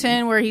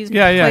Washington, where he plays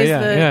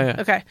the...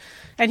 Okay.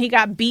 And he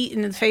got beat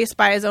in the face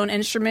by his own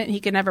instrument, and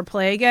he could never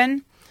play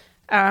again.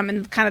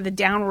 And kind of the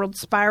downward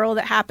spiral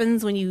that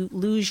happens when you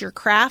lose your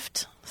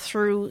craft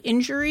through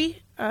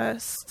injury,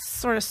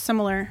 sort of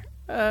similar.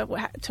 That's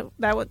what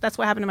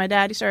happened to my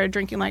dad. He started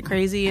drinking like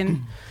crazy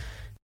and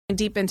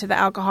deep into the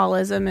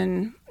alcoholism,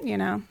 and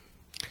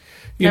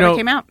never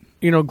came out.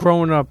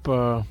 Growing up,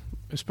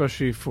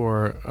 especially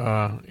for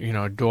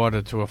a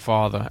daughter to a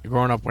father,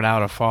 growing up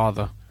without a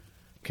father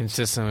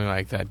consistently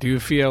like that, do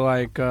you feel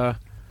like that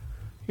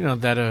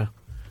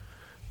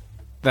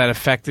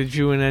affected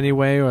you in any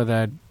way, or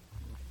that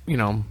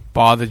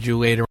bothered you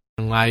later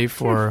in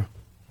life, or?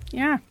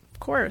 Yeah, of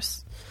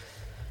course.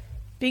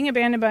 Being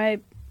abandoned by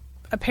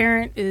a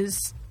parent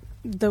is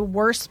the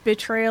worst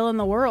betrayal in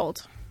the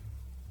world.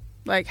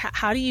 Like,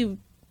 how do you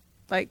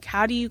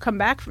come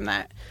back from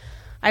that?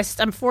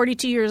 I'm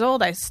 42 years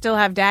old. I still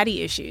have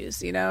daddy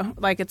issues,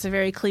 Like, it's a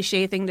very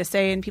cliche thing to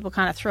say, and people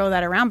kind of throw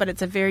that around, but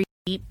it's a very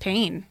deep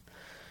pain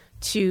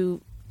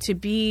to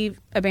be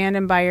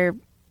abandoned by your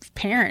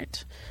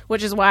parent,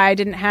 which is why I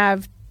didn't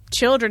have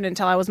children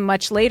until I was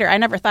much later. I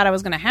never thought I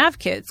was going to have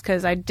kids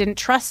because I didn't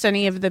trust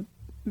any of the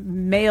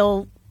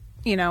male,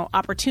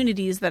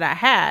 opportunities that I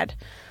had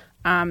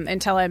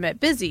until I met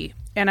Busy.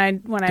 And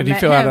when I met him, did he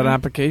fill out an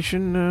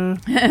application?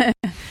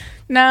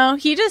 No,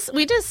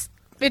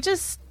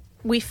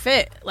 we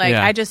fit. Like,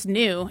 I just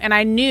knew, and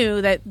I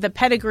knew that the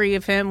pedigree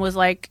of him was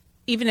like,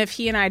 even if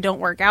he and I don't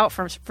work out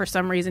for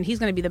some reason, he's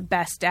going to be the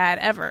best dad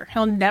ever.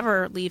 He'll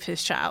never leave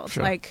his child.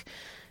 Sure. Like,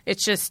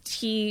 it's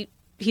just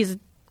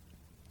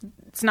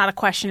it's not a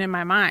question in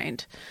my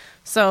mind.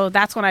 So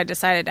that's when I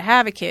decided to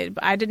have a kid.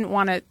 But I didn't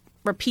want to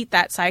repeat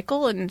that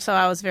cycle, and so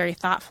I was very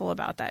thoughtful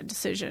about that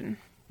decision.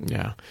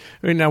 Yeah.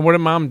 Now, what did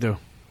mom do?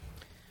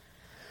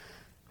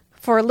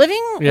 For a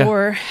living? Yeah.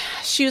 Or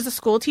she was a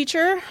school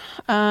teacher,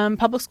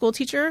 public school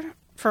teacher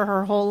for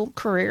her whole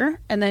career.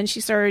 And then she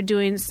started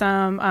doing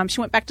she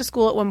went back to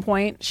school at one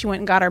point. She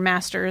went and got her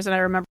master's, and I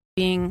remember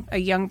being a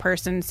young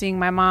person, seeing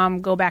my mom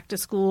go back to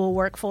school,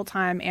 work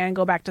full-time, and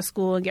go back to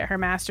school and get her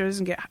master's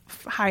and get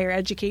higher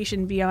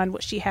education beyond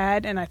what she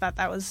had. And I thought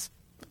that was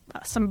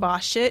some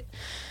boss shit.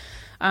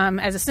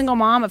 As a single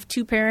mom of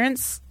 2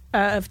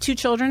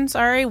 children,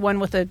 one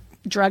with a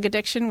drug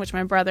addiction, which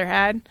my brother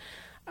had,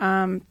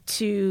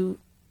 to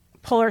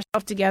pull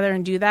herself together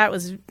and do that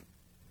was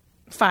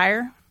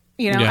fire.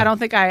 You know, Yeah. I don't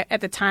think I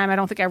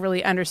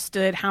really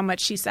understood how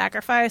much she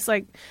sacrificed.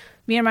 Like,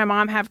 me and my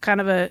mom have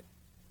kind of a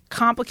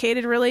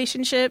complicated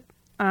relationship.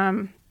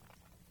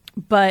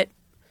 But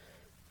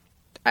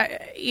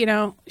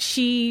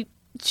she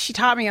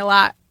taught me a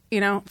lot,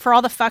 for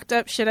all the fucked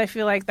up shit I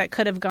feel like that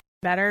could have gone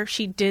better.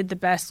 She did the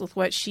best with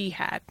what she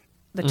had.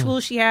 The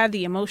tools she had,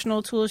 the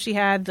emotional tools she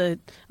had, the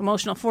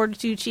emotional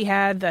fortitude she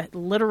had, the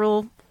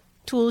literal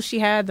tools she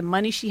had, the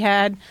money she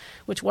had,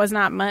 which was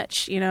not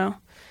much,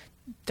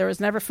 There was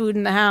never food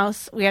in the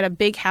house. We had a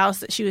big house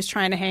that she was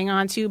trying to hang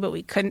on to, but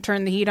we couldn't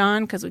turn the heat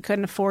on because we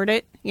couldn't afford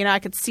it. I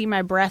could see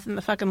my breath in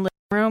the fucking living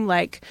room.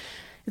 Like,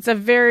 it's a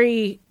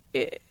very...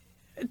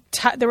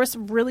 there were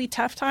some really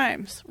tough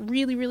times,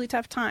 really, really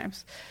tough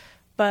times.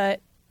 But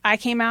I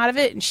came out of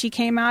it and she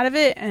came out of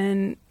it.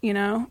 And,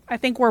 I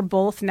think we're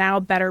both now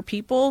better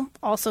people.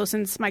 Also,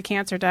 since my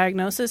cancer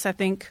diagnosis, I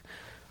think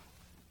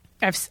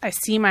I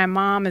see my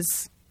mom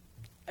as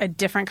a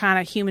different kind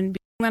of human being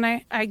than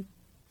I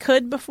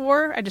could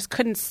before. I just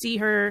couldn't see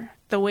her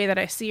the way that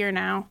I see her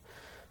now.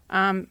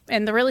 And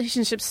the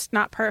relationship's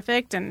not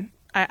perfect. And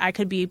I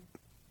could be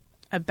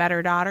a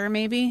better daughter,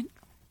 maybe.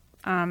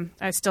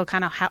 I still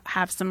kind of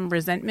have some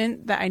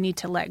resentment that I need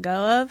to let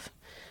go of.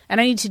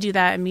 And I need to do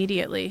that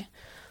immediately.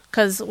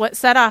 Because what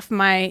set off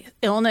my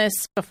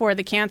illness before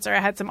the cancer,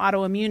 I had some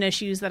autoimmune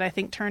issues that I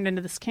think turned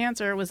into this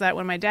cancer, was that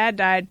when my dad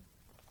died,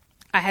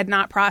 I had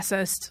not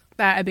processed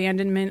that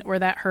abandonment or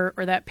that hurt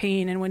or that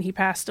pain. And when he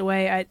passed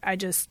away, I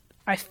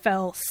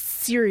fell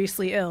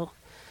seriously ill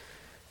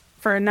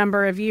for a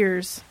number of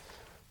years.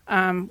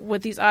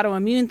 With these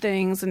autoimmune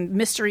things and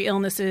mystery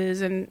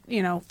illnesses and,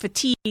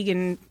 fatigue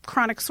and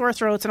chronic sore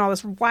throats and all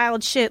this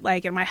wild shit.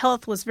 And my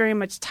health was very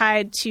much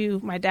tied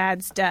to my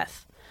dad's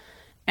death.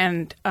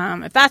 And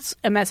if that's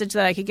a message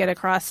that I could get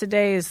across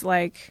today is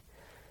like,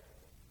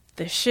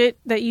 the shit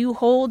that you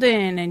hold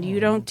in and you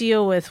don't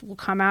deal with will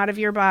come out of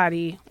your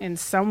body in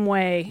some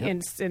way.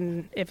 Yep.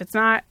 And if it's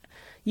not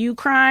you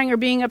crying or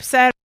being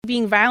upset,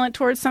 being violent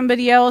towards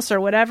somebody else or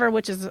whatever,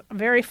 which is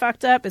very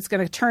fucked up, it's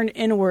going to turn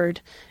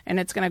inward and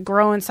it's going to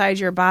grow inside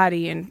your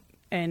body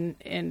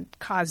and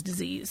cause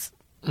disease.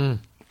 Hey,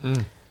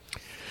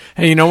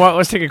 you know what?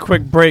 Let's take a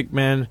quick break,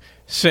 man.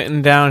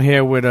 Sitting down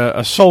here with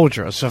a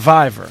soldier, a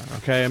survivor,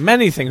 okay?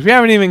 Many things. We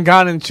haven't even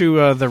gotten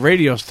into the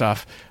radio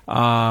stuff. We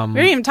haven't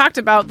even talked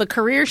about the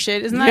career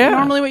shit. Isn't that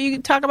normally what you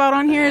talk about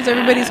on here? Is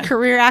everybody's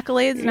career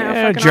accolades?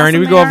 Yeah, journey.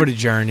 We go over the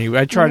journey.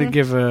 I try to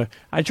give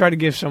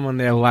someone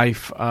their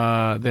life's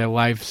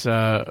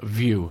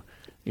view.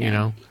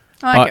 I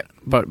like it.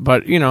 But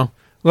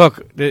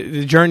look,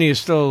 the journey is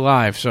still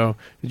alive. So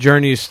the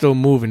journey is still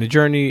moving. The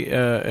journey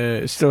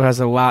still has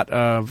a lot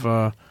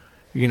of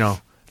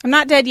I'm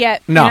not dead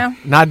yet. No,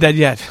 not dead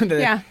yet.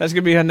 Yeah. That's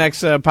going to be her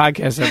next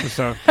podcast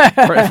episode.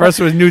 First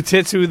was New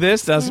Tits Who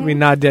This. That's going to be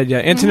Not Dead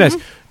Yet. Internet,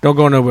 don't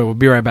go nowhere. We'll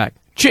be right back.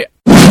 Cheers.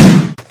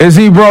 It's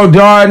Ebro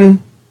Darden.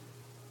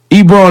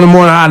 Ebro in the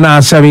morning, Hot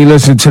 97. You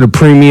listen to the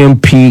Premium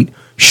Pete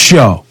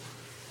Show.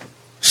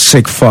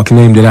 Sick fuck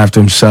named it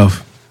after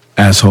himself.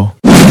 Asshole.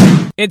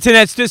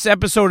 Internets, this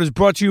episode is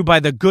brought to you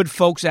by the good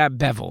folks at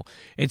Bevel.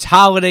 It's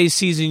holiday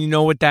season. You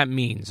know what that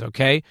means,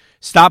 okay?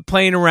 Stop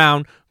playing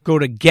around. Go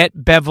to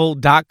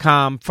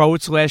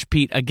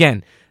getbevel.com/Pete.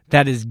 Again,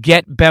 that is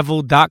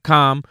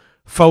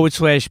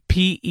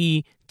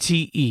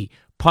getbevel.com/PETE.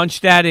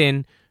 Punch that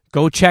in.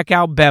 Go check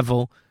out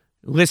Bevel.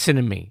 Listen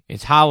to me.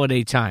 It's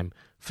holiday time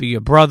for your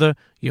brother,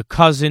 your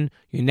cousin,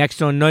 your next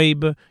door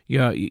neighbor,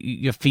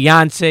 your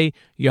fiance,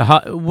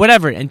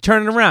 whatever, and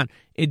turn it around.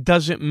 It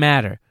doesn't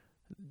matter.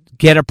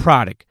 Get a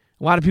product.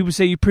 A lot of people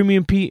say, you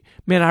Premium Pete,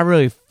 man, I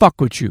really fuck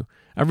with you.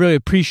 I really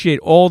appreciate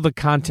all the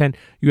content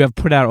you have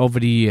put out over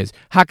the years.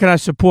 How can I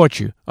support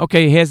you?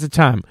 Okay, here's the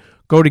time.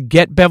 Go to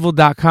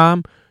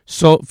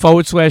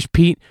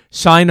getbevel.com/Pete.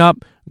 Sign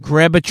up,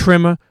 grab a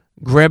trimmer,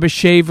 grab a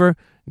shaver,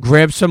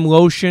 grab some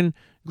lotion,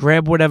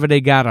 grab whatever they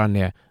got on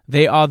there.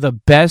 They are the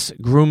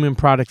best grooming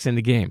products in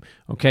the game.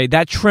 Okay,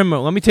 that trimmer,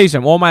 let me tell you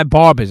something. All my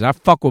barbers, I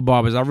fuck with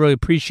barbers. I really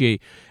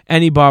appreciate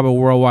any barber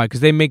worldwide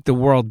because they make the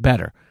world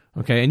better.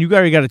 Okay, and you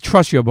got to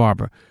trust your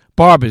barber.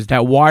 Barbers,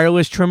 that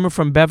wireless trimmer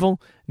from Bevel,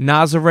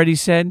 Nas already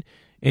said,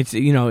 it's,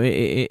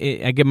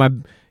 I get my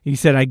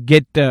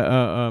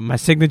my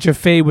signature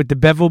fade with the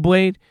Bevel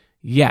blade.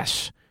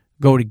 Yes.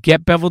 Go to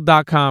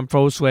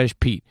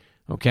getbevel.com/Pete.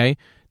 Okay?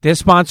 They're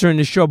sponsoring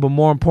the show, but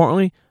more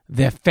importantly,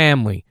 they're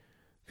family.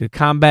 The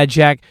Combat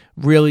Jack,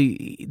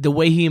 really, the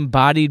way he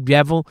embodied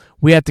Bevel,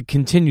 we have to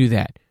continue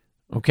that.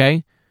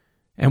 Okay?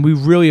 And we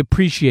really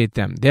appreciate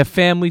them. They're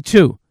family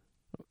too.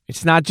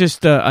 It's not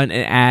just an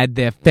ad,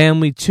 they're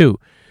family too.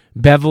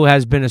 Bevel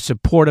has been a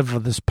supporter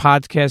of this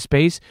podcast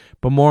space,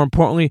 but more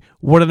importantly,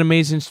 what an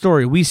amazing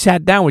story. We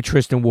sat down with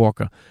Tristan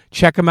Walker.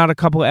 Check him out a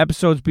couple of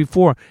episodes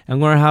before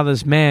and learn how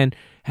this man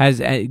has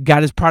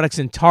got his products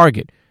in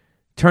Target,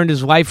 turned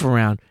his life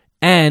around,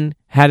 and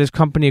had his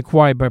company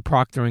acquired by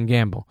Procter &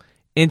 Gamble.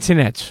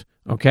 Internets,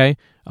 okay?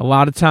 A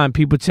lot of time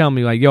people tell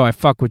me, like, yo, I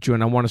fuck with you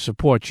and I want to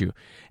support you.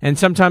 And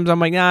sometimes I'm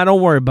like, nah,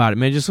 don't worry about it,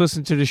 man. Just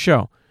listen to the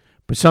show.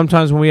 But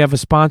sometimes when we have a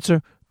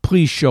sponsor,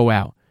 please show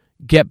out.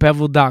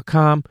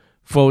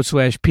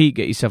 GetBevel.com/Pete.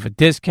 Get yourself a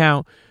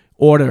discount.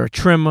 Order a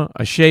trimmer,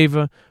 a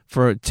shaver.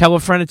 Tell a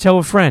friend to tell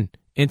a friend.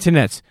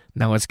 Internets.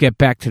 Now let's get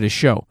back to the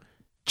show.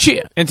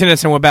 Cheer.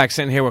 Internets, and we're back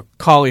sitting here with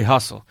Karlie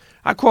Hustle.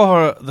 I call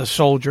her the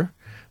soldier.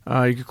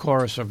 You could call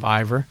her a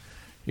survivor.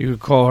 You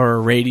could call her a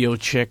radio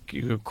chick.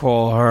 You could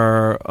call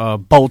her a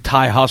bow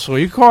tie hustler.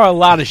 You could call her a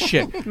lot of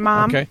shit.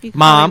 Mom. Okay? You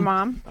call her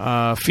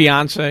mom.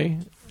 Fiance.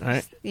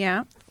 Right?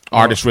 Yeah.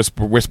 Artist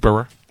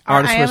whisperer. I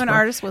am an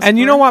artist whisperer. And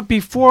you know what?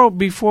 Before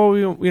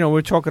we,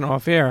 we're talking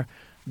off air,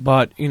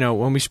 but,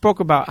 when we spoke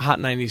about Hot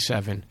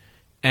 97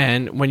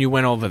 and when you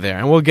went over there,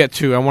 and I want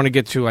to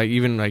get to, like,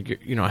 even,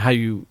 like, how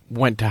you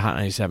went to Hot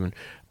 97.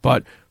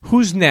 But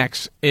Who's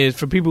Next is,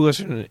 for people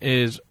listening,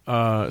 is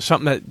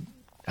something that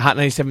Hot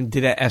 97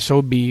 did at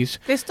SOBs.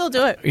 They still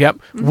do it. Yep.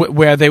 Mm-hmm.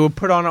 Where they would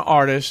put on an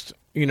artist,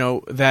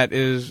 that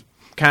is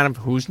kind of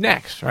Who's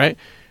Next, right?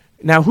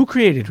 Now, who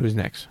created Who's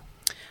Next?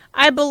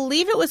 I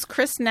believe it was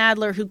Chris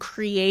Nadler who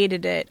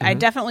created it. Mm-hmm. I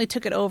definitely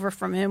took it over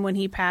from him when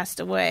he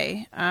passed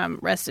away.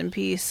 Rest in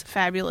peace.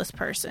 Fabulous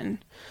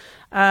person.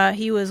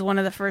 He was one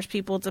of the first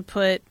people to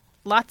put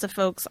lots of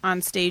folks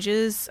on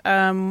stages.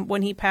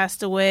 When he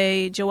passed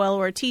away, Joel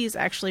Ortiz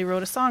actually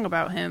wrote a song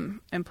about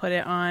him and put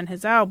it on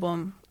his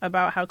album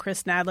about how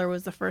Chris Nadler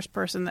was the first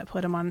person that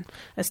put him on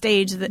a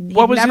stage that he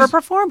never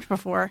performed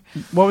before.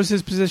 What was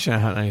his position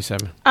at Hot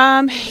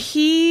 97?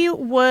 He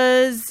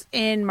was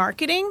in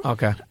marketing.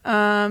 Okay.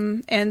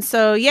 And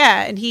so,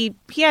 yeah, and he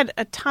had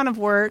a ton of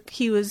work.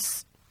 He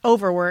was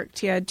overworked.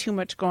 He had too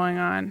much going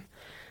on.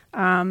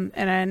 And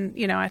then,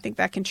 I think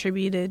that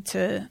contributed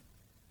to,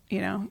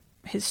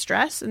 his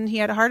stress, and he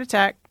had a heart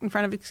attack in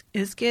front of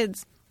his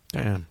kids.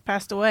 Damn.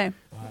 Passed away.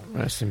 Wow.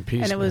 Rest in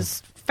peace. And it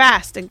was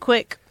fast and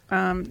quick.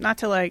 Not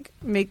to like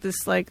make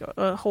this like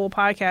a whole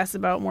podcast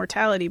about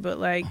mortality, but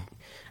like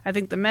I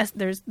think the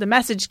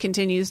message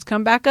continues to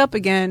come back up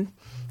again.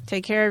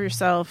 Take care of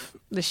yourself.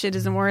 The shit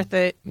isn't worth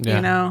it.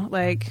 Yeah.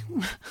 Like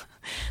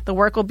the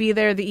work will be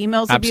there. The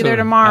emails will be there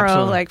tomorrow.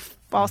 Absolutely. Like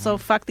also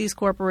fuck these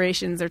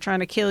corporations. They're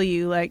trying to kill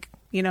you. Like,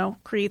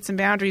 create some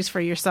boundaries for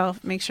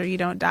yourself. Make sure you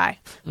don't die.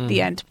 The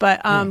end.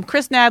 But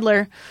Chris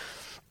Nadler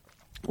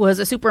was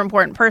a super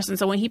important person.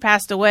 So when he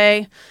passed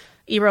away,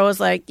 Ebro was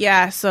like,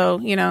 yeah,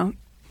 so,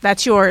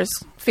 that's yours.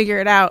 Figure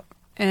it out.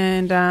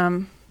 And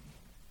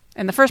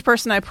the first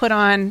person I put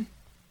on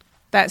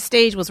that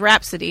stage was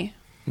Rhapsody.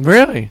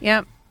 Really?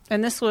 Yep.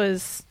 And this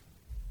was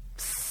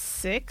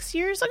 6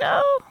 years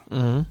ago.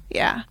 Mm-hmm.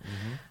 Yeah.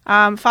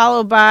 Mm-hmm.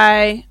 Followed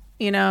by,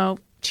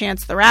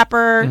 Chance the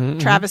Rapper,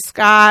 Travis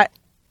Scott,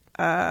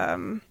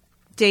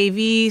 Dave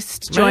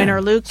East,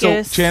 Joyner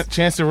Lucas. So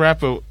Chance the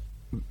Rapper,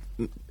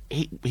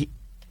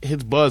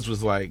 his buzz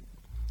was like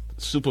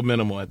super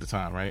minimal at the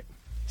time, right?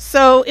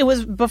 So it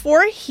was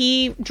before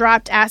he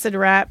dropped Acid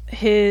Rap.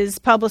 His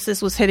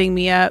publicist was hitting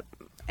me up,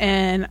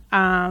 and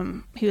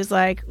he was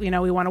like, we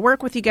want to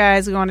work with you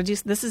guys. We want to do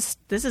this. Is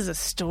a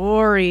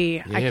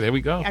story. Yeah, there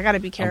we go. I got to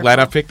be careful. I'm glad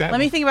I picked that. Let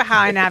me think about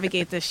how I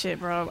navigate this shit,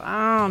 bro.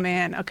 Oh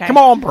man. Okay. Come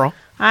on, bro.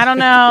 I don't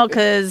know,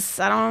 because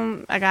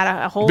I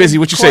got a whole busy.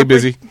 What you say,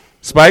 busy?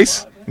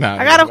 Spice? Nah,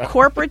 I got a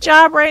corporate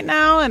job right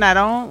now, and I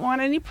don't want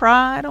any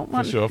pride. I don't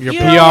want sure. you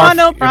don't want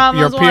no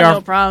problems. Want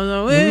no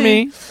problems with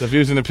me. The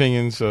views and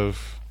opinions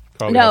of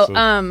Karlie no.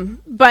 Hustle.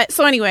 But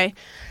so anyway,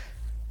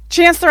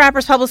 Chance the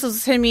Rapper's publicist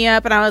was hitting me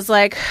up, and I was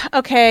like,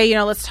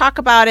 okay, let's talk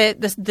about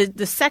it.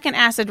 The second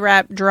Acid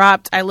Rap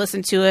dropped, I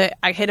listened to it.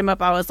 I hit him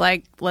up. I was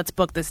like, let's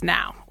book this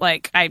now.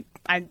 Like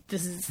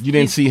You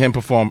didn't see him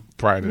perform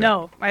prior to that?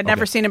 No, I'd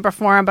never seen him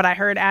perform, but I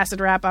heard Acid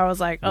Rap. I was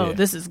like, oh,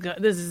 This is good.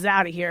 This is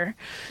out of here.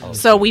 Oh,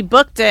 so we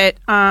booked it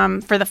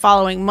for the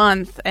following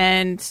month,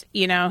 and,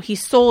 he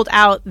sold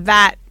out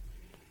that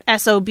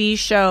SOB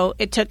show.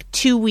 It took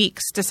 2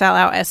 weeks to sell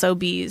out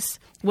SOBs,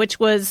 which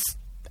was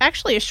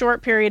actually a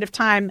short period of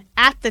time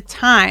at the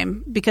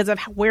time because of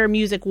where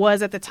music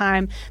was at the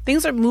time.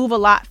 Things move a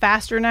lot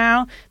faster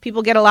now.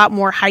 People get a lot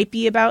more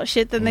hypey about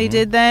shit than they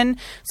did then.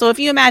 So if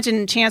you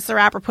imagine Chance the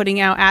Rapper putting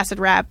out Acid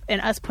Rap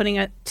and us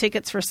putting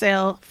tickets for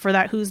sale for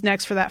that Who's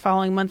Next for that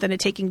following month and it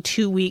taking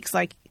 2 weeks,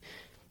 like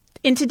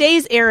in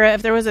today's era,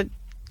 if there was a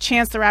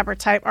Chance the Rapper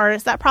type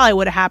artist, that probably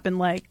would have happened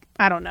like,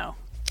 I don't know,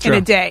 in a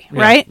day,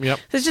 right? Yep.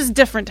 It's just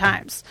different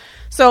times.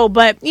 So,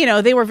 but,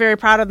 they were very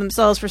proud of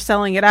themselves for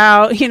selling it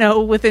out,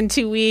 within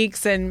 2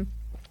 weeks, and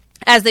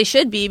as they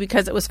should be,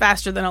 because it was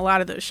faster than a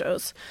lot of those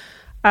shows.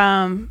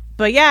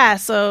 But yeah,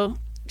 so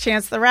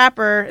Chance the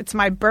Rapper, it's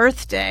my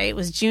birthday. It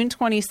was June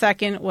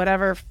 22nd,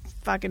 whatever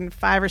fucking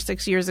 5 or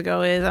 6 years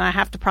ago is, and I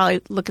have to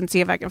probably look and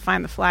see if I can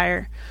find the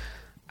flyer.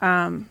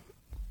 It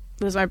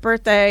was my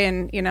birthday,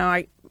 and,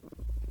 I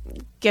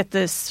get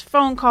this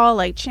phone call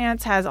like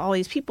Chance has all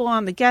these people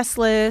on the guest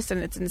list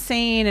and it's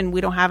insane and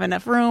we don't have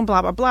enough room,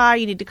 blah, blah, blah.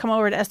 You need to come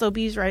over to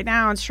SOBs right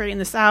now and straighten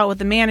this out with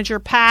the manager,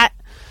 Pat.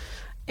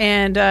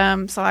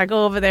 And so I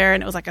go over there,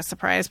 and it was like a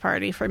surprise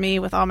party for me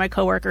with all my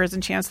coworkers,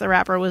 and Chance the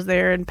Rapper was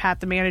there, and Pat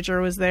the manager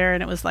was there,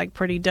 and it was like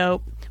pretty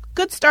dope.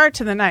 Good start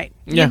to the night.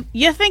 Yeah.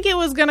 You think it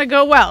was going to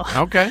go well.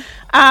 Okay.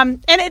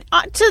 And it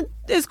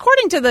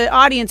according to the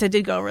audience, it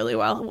did go really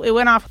well. It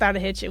went off without a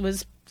hitch. It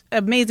was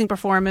amazing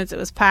performance. It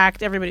was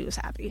packed. Everybody was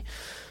happy.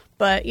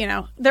 But,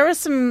 there was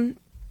some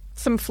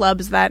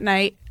flubs that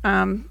night.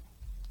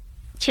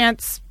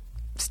 Chance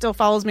still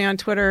follows me on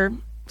Twitter,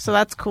 so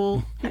that's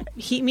cool.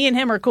 Me and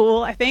him are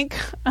cool, I think.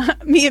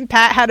 Me and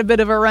Pat had a bit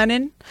of a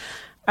run-in.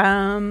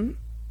 And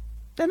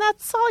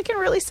that's all I can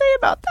really say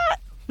about that.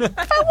 If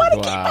I want to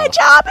keep my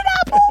job at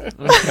Apple.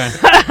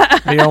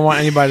 Okay. You don't want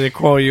anybody to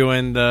call you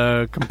and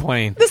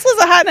complain. This was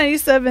a Hot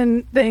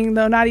 97 thing,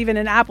 though, not even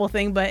an Apple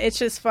thing, but it's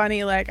just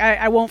funny. Like,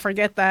 I won't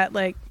forget that.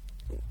 Like,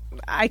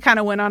 I kind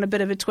of went on a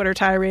bit of a Twitter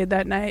tirade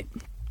that night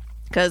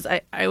because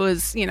I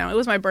was, it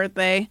was my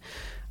birthday.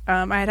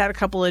 I had a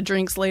couple of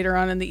drinks later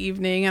on in the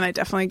evening, and I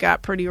definitely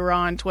got pretty raw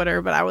on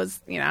Twitter, but I was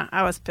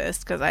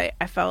pissed because I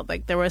felt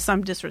like there was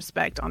some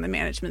disrespect on the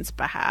management's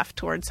behalf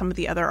towards some of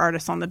the other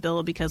artists on the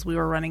bill because we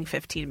were running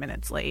 15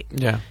 minutes late.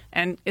 Yeah.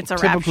 And it's a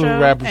rap show,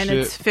 and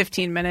it's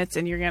 15 minutes,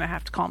 and you're going to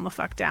have to calm the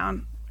fuck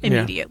down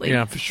immediately.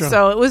 Yeah, for sure.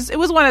 So it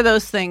was one of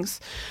those things.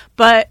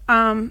 But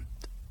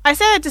I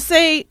said it to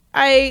say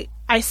I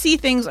see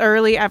things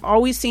early. I've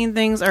always seen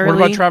things early. What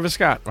about Travis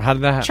Scott? How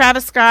did that happen?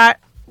 Travis Scott.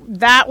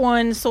 That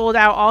one sold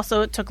out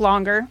also. It took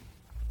longer.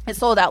 It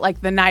sold out like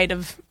the night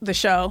of the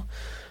show.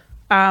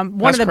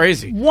 That's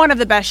crazy. One of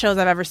the best shows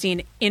I've ever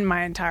seen in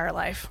my entire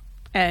life.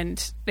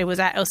 And it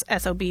was at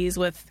SOBs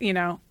with,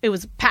 it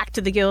was packed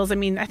to the gills. I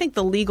mean, I think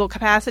the legal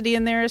capacity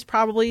in there is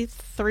probably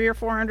 300 or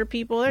 400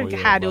 people. There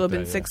had to have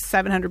been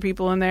 600-700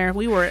 people in there.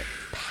 We were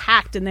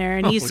packed in there,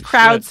 and he's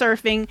crowd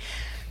surfing.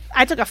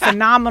 I took a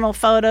phenomenal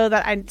photo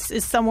that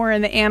is somewhere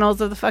in the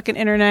annals of the fucking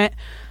internet.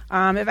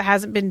 If it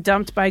hasn't been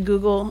dumped by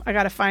Google, I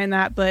got to find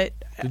that. But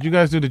did you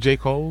guys do the J.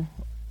 Cole?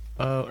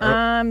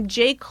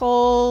 J.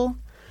 Cole.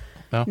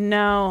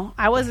 No,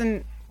 I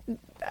wasn't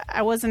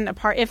a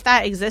part. If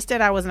that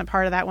existed, I wasn't a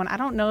part of that one. I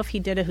don't know if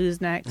he did a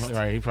Who's Next.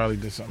 Right, he probably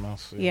did something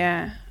else.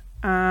 Yeah.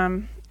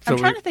 I'm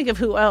trying to think of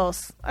who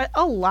else.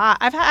 A lot.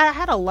 I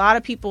had a lot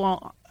of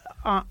people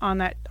on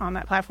that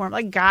platform,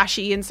 like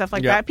Gashi and stuff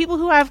like that. People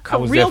who have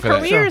real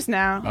careers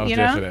now. I was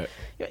there for that.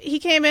 He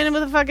came in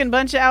with a fucking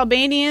bunch of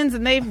Albanians,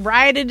 and they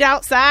rioted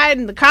outside,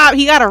 and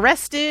he got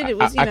arrested. It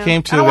was, I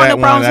came to I don't that want no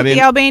one. problems with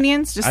the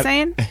Albanians. Just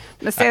saying.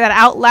 Let's say that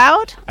out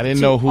loud. I didn't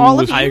know who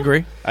was. I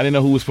agree. I didn't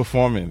know who was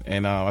performing,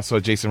 and I saw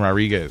Jason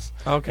Rodriguez.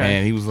 Okay.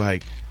 And he was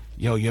like,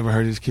 "Yo, you ever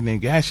heard of this kid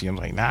named Gashi?" I'm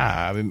like, "Nah,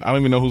 I don't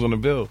even know who's on the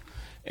bill."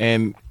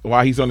 And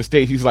while he's on the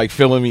stage, he's like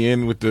filling me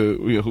in with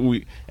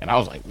and I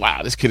was like,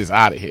 "Wow, this kid is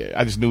out of here."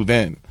 I just knew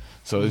then.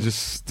 So it's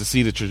just to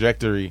see the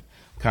trajectory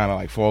kind of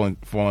like fall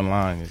in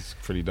line is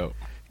pretty dope.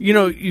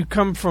 You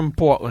come from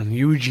Portland,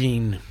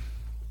 Eugene,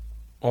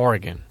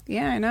 Oregon.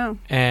 Yeah, I know.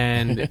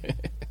 And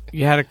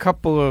you had a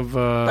couple of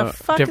the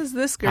fuck is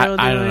this girl doing?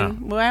 I don't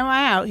know. Why am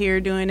I out here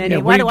doing any?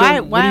 Yeah, why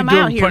am I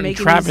out here putting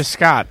making Travis these...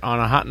 Scott on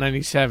a Hot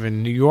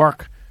 97 New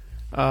York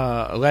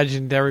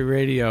legendary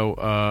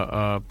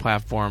radio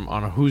platform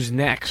on a Who's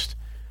Next?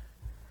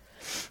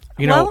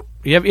 You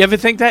ever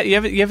think that?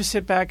 You ever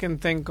sit back and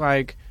think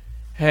like,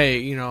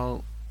 hey,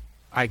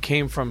 I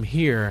came from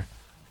here.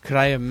 Could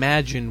I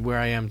imagine where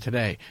I am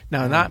today?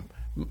 Now,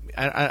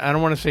 I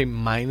don't want to say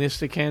minus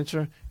the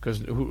cancer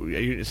because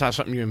it's not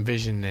something you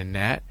envision in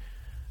that,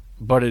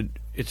 but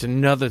it's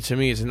another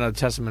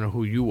testament of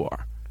who you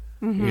are.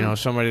 Mm-hmm.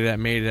 Somebody that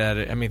made it out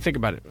of, I mean, think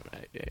about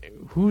it.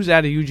 Who's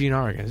out of Eugene,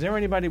 Oregon? Is there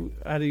anybody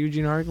out of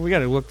Eugene, Oregon? We got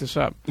to look this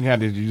up. You had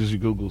to use your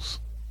Googles.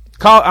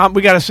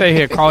 We got to say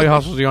here, Karlie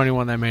Hustle's the only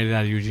one that made it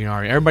out of Eugene,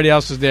 Oregon. Everybody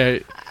else is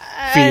there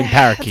feeding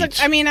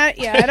parakeets. I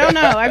don't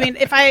know. I mean,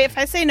 if I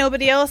say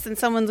nobody else, then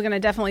someone's going to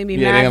definitely be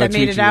mad that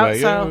made it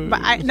out.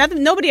 But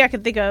nobody I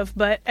could think of.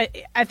 But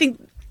I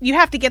think you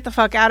have to get the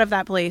fuck out of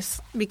that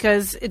place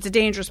because it's a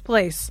dangerous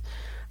place.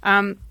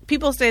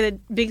 People say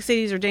that big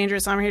cities are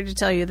dangerous. I'm here to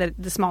tell you that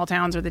the small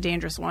towns are the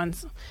dangerous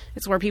ones.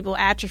 It's where people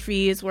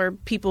atrophy. It's where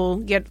people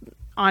get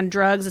on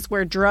drugs. It's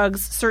where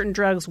certain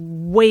drugs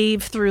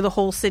wave through the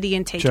whole city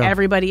and take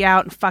everybody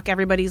out and fuck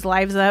everybody's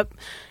lives up.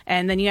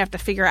 And then you have to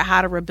figure out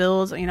how to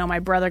rebuild. My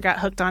brother got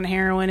hooked on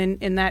heroin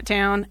in that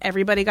town.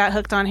 Everybody got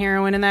hooked on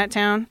heroin in that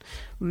town.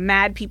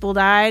 Mad people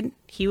died.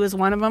 He was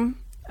one of them.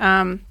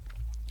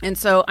 And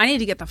so I need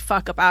to get the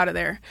fuck up out of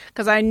there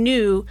because I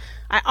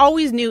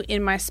always knew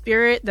in my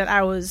spirit that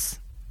I was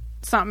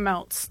something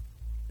else.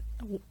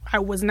 I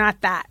was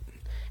not that.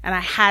 And I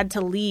had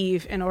to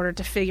leave in order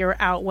to figure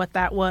out what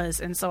that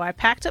was. And so I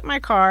packed up my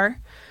car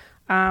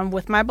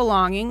with my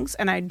belongings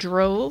and I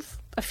drove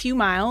a few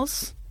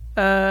miles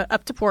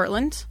up to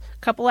Portland, a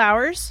couple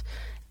hours.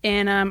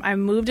 And I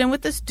moved in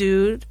with this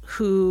dude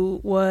who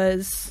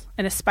was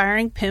an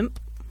aspiring pimp,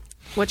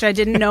 which I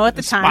didn't know at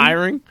the time.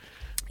 Aspiring?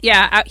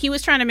 Yeah, he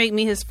was trying to make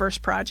me his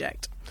first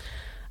project.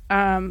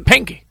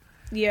 Pinky.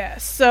 Yeah,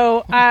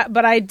 so,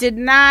 but I did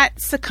not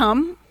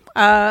succumb.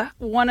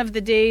 One of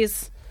the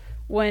days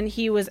when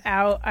he was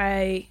out,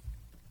 I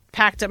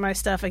packed up my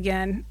stuff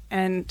again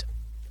and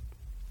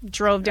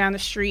drove down the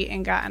street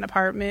and got an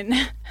apartment.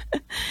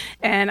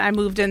 And I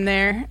moved in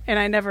there, and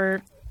I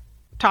never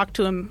talked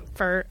to him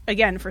for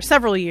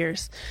several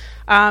years.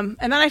 And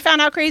then I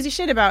found out crazy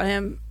shit about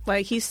him.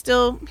 Like, he's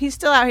still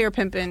out here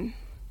pimping.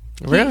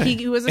 Really?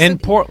 He was in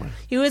Portland.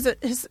 He was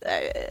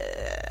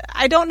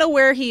I don't know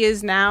where he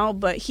is now,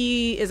 but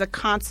he is a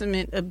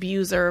consummate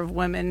abuser of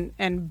women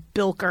and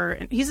bilker,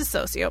 and he's a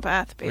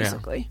sociopath,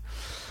 basically.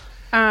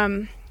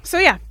 Yeah. So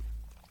yeah,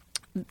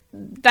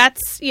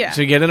 that's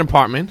So you get an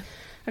apartment.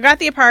 I got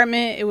the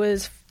apartment. It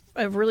was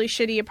a really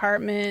shitty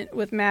apartment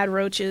with mad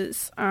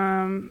roaches.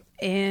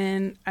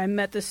 And I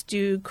met this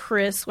dude,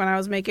 Chris, when I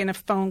was making a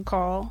phone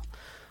call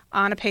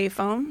on a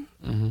payphone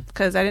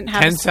because I didn't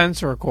have 10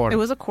 cents or a quarter. It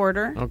was a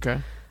quarter. Okay.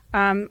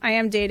 I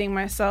am dating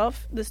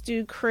myself. This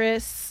dude,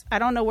 Chris, I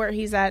don't know where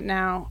he's at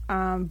now,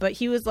 but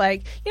he was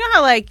like, you know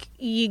how like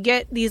you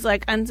get these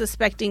like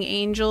unsuspecting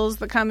angels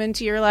that come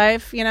into your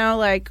life, you know,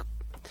 like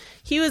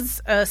he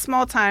was a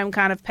small time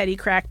kind of petty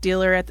crack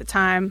dealer at the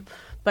time,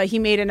 but he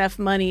made enough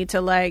money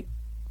to like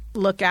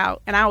look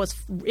out. And I was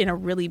in a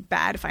really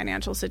bad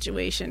financial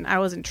situation. I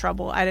was in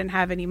trouble. I didn't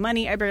have any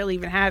money. I barely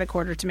even had a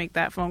quarter to make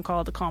that phone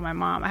call to call my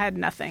mom. I had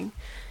nothing.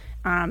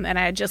 And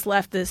I had just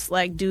left this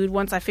like dude.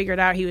 Once I figured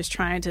out he was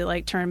trying to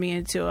like turn me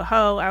into a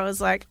hoe, I was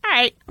like, all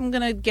right, I'm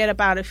going to get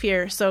up out of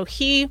here. So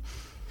he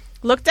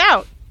looked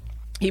out.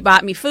 He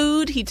bought me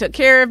food. He took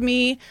care of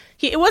me.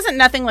 It wasn't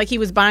nothing like he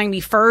was buying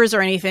me furs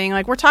or anything.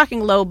 Like, we're talking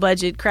low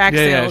budget crack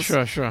sales.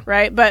 Yeah, sure.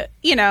 Right? But,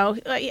 you know,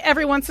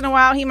 every once in a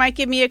while he might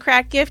give me a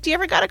crack gift. You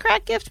ever got a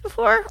crack gift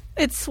before?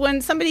 It's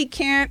when somebody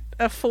can't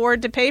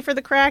afford to pay for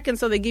the crack, and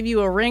so they give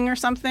you a ring or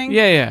something.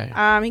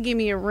 Yeah. He gave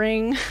me a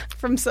ring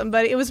from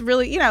somebody. It was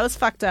really, it was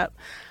fucked up.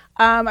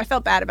 I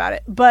felt bad about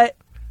it. But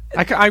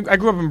I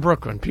grew up in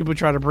Brooklyn. People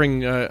try to bring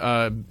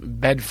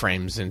bed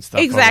frames and stuff.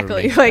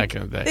 Exactly. Over me like, back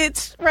in the day.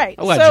 It's right.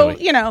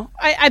 Allegedly. So,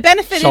 I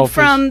benefited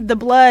from the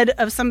blood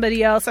of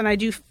somebody else, and I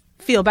do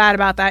feel bad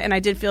about that, and I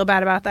did feel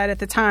bad about that at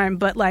the time,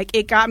 but like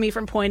it got me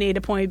from point A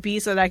to point B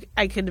so that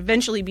I could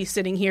eventually be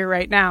sitting here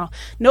right now.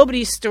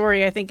 Nobody's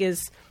story, I think,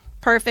 is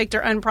perfect or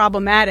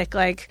unproblematic.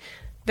 Like,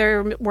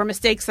 there were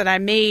mistakes that I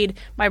made.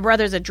 My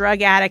brother's a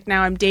drug addict.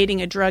 Now I'm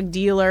dating a drug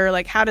dealer.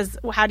 Like, how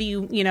do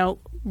you,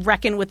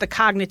 reckon with the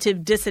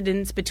cognitive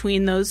dissonance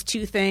between those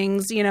two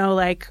things?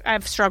 Like,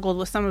 I've struggled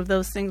with some of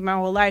those things my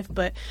whole life,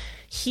 but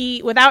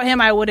without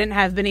him, I wouldn't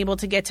have been able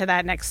to get to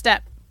that next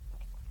step,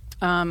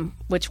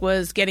 which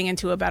was getting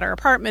into a better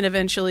apartment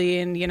eventually.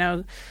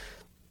 And,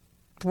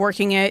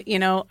 working at,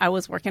 I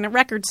was working at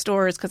record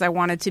stores because I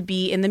wanted to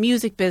be in the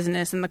music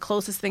business. And the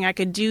closest thing I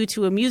could do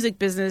to a music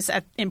business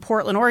in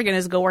Portland, Oregon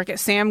is go work at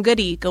Sam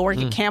Goody, go work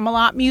at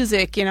Camelot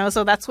Music,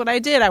 so that's what I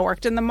did. I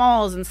worked in the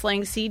malls and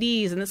slang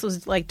CDs. And this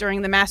was like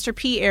during the Master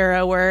P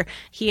era where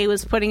he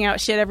was putting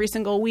out shit every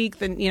single week,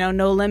 then,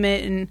 No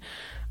Limit.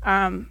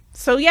 And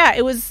so,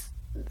 yeah,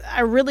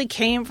 I really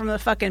came from the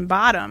fucking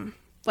bottom.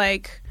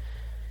 Like,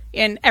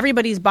 and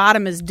everybody's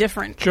bottom is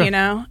different, sure.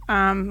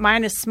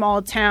 Mine is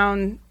small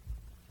town,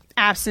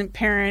 absent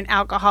parent,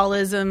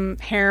 alcoholism,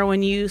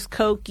 heroin use,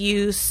 coke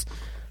use,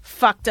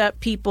 fucked up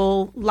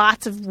people.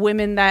 Lots of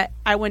women that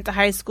I went to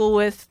high school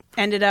with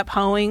ended up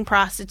hoeing,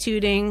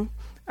 prostituting.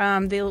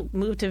 They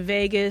moved to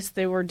Vegas.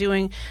 They were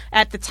doing,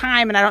 at the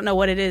time, and I don't know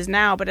what it is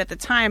now, but at the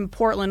time,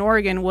 Portland,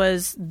 Oregon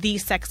was the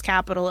sex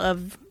capital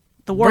of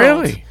the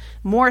world. Really?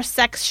 More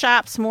sex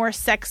shops, more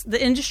sex.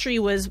 The industry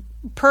was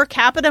per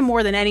capita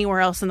more than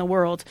anywhere else in the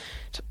world.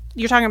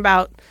 You're talking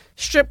about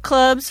strip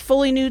clubs,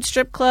 fully nude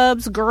strip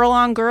clubs, girl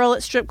on girl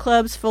at strip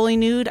clubs, fully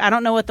nude. I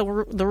don't know what the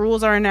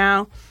rules are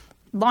now.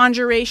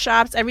 Lingerie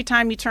shops. Every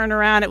time you turned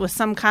around, it was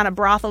some kind of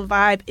brothel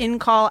vibe, in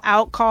call,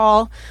 out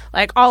call,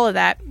 like all of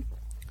that.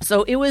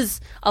 So it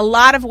was a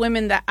lot of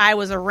women that I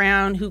was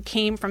around who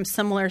came from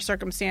similar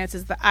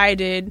circumstances that I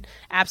did,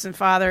 absent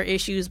father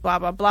issues, blah,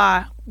 blah,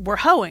 blah, were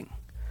hoeing.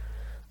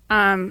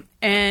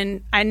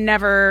 And I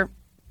never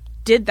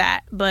did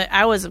that, but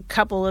I was a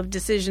couple of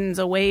decisions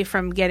away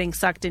from getting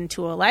sucked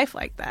into a life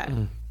like that.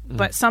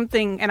 But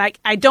something, and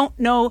I don't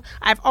know,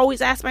 I've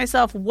always asked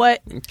myself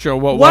what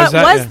was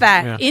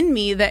that in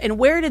me, that, and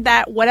where did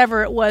that,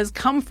 whatever it was,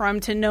 come from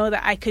to know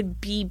that I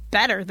could be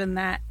better than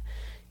that?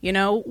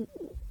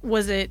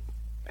 Was it,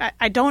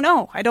 I don't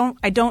know. I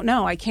don't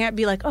know. I can't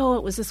be like, oh,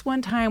 it was this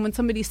one time when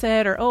somebody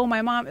said, or, oh,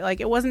 my mom,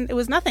 like, it was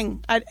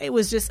nothing. It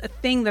was just a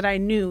thing that I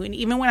knew. And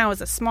even when I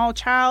was a small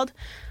child,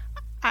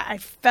 I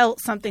felt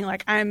something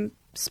like I'm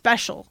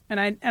special. And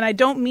I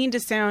don't mean to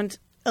sound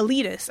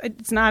elitist.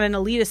 It's not an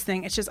elitist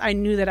thing. It's just I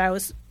knew that I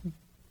was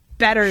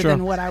better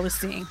than what I was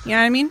seeing. You know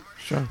what I mean?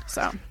 Sure.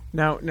 So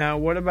now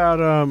what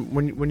about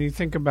when you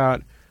think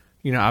about,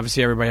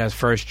 obviously everybody has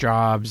first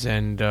jobs,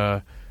 and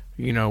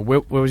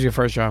what was your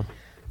first job?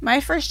 My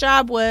first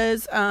job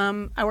was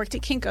I worked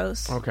at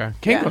Kinko's. Okay.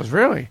 Kinko's,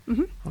 really?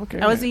 Mm-hmm. Okay.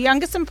 I was the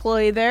youngest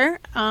employee there.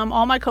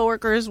 All my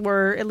coworkers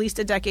were at least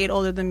a decade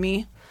older than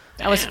me.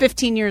 I was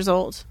 15 years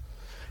old.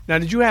 Now,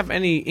 did you have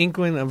any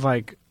inkling of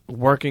like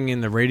working in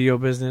the radio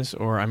business,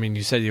 or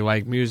you said you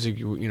like music,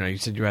 you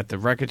said you were at the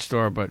record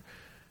store, but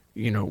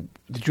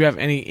did you have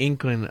any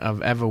inkling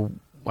of ever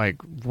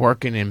like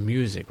working in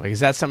music? Like,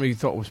 is that something you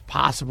thought was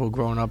possible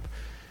growing up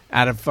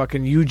out of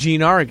fucking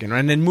Eugene, Oregon,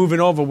 and then moving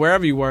over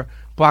wherever you were,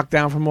 blocked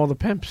down from all the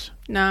pimps?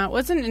 No, it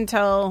wasn't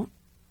until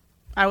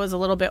I was a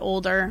little bit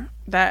older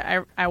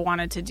that I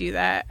wanted to do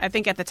that. I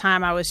think at the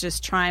time I was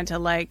just trying to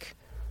like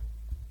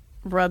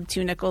rub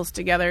two nickels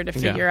together to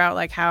figure out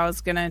like how I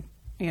was gonna,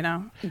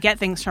 get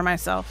things for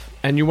myself.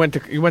 And you went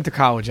to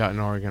college out in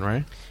Oregon,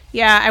 right?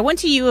 Yeah, I went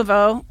to U of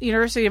O,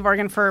 University of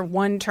Oregon, for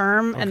one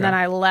term, and then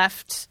I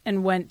left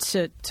and went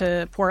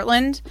to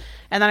Portland.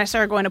 And then I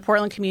started going to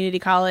Portland Community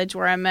College,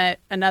 where I met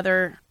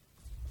another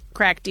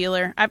crack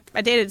dealer.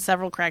 I dated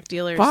several crack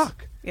dealers.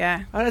 Fuck.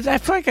 Yeah. I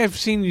feel like I've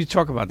seen you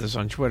talk about this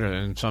on Twitter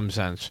in some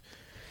sense.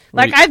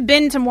 Like, I've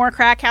been to more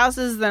crack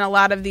houses than a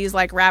lot of these,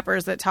 like,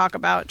 rappers that talk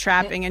about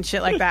trapping and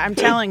shit like that. I'm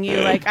telling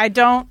you, like, I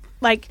don't,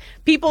 like,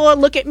 people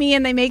look at me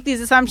and they make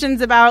these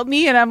assumptions about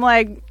me, and I'm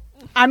like,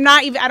 I'm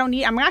not going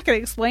to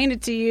explain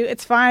it to you.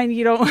 It's fine.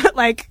 You don't,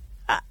 like,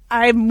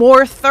 I'm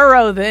more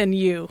thorough than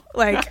you.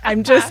 Like,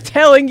 I'm just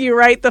telling you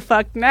right the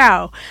fuck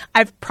now.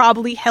 I've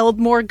probably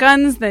held more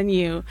guns than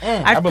you.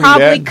 I've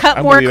probably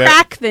cut more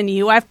crack than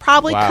you. I've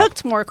probably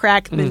cooked more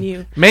crack than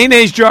you.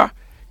 Mayonnaise jar.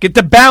 Get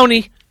the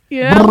bounty.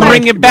 Yeah,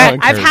 bring it back.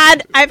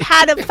 I've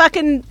had a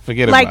fucking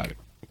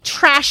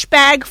trash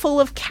bag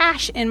full of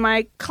cash in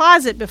my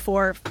closet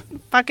before,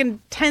 fucking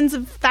tens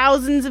of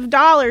thousands of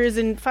dollars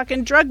in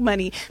fucking drug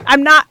money.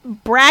 I'm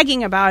not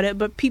bragging about it,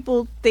 but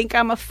people think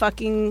I'm a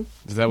fucking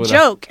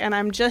joke, and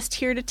I'm just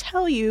here to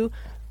tell you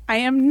I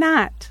am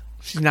not.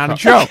 She's not a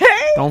joke.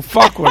 Okay? Don't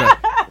fuck with her.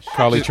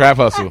 Karlie Trap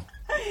Hustle.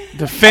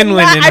 The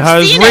Finland in her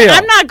is real.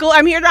 I'm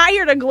not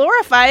here to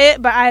glorify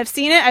it, but I have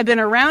seen it. I've been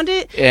around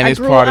it. And I it's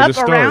grew part up of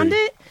the story. around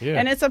it. Yeah.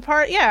 And it's a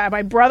part,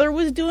 my brother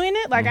was doing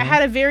it. Like, I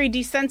had a very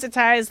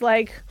desensitized,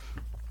 like,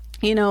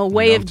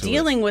 way of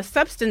dealing with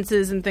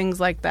substances and things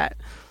like that.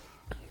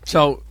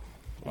 So,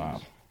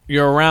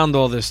 you're around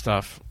all this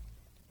stuff.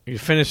 You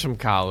finished from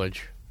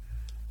college.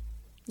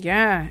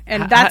 Yeah.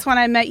 And that's when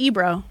I met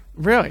Ebro.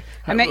 Really?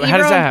 I met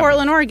Ebro in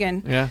Portland,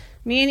 Oregon. Yeah.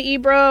 Me and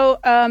Ebro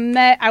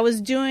met. I was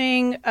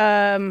doing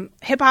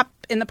Hip Hop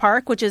in the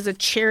Park, which is a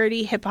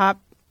charity hip hop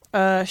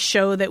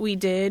show that we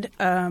did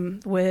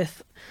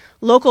with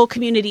local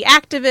community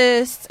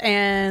activists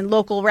and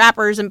local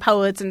rappers and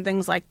poets and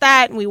things like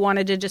that. And we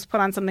wanted to just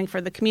put on something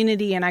for the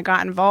community, and I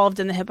got involved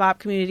in the hip hop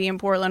community in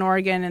Portland,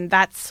 Oregon, and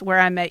that's where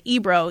I met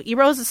Ebro.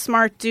 Ebro's a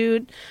smart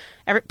dude.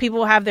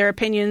 People have their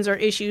opinions or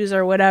issues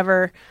or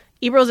whatever.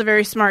 Ebro's a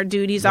very smart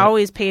dude. He's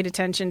always paid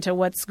attention to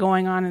what's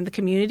going on in the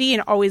community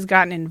and always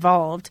gotten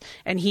involved.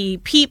 And he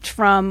peeped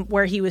from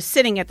where he was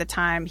sitting at the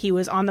time. He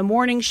was on the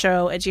morning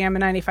show at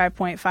Jammin'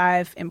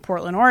 95.5 in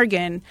Portland,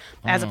 Oregon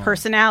as a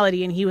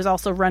personality. And he was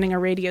also running a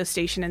radio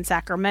station in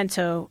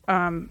Sacramento,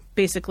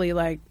 basically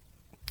like,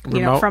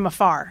 from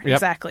afar. Yep.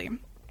 Exactly.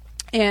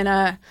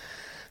 And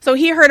so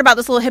he heard about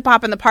this little hip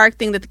hop in the park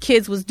thing that the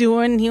kids was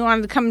doing. He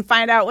wanted to come and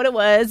find out what it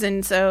was,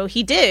 and so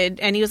he did.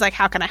 And he was like,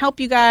 "How can I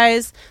help you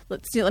guys?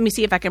 Let me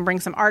see if I can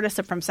bring some artists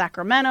up from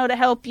Sacramento to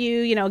help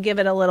you. Give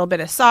it a little bit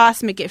of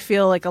sauce, make it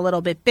feel like a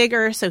little bit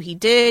bigger." So he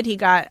did. He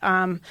got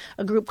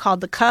a group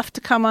called The Cuff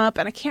to come up,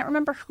 and I can't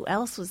remember who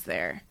else was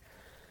there.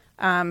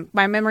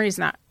 My memory is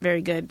not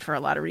very good for a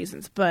lot of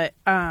reasons, but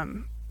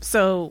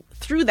so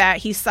through that,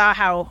 he saw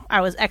how I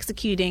was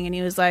executing, and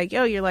he was like,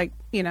 "Yo, you're like,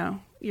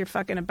 you're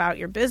fucking about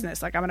your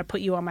business. Like, I'm going to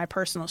put you on my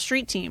personal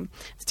street team."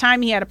 At the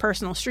time, he had a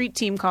personal street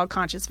team called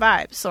Conscious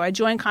Vibes. So I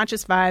joined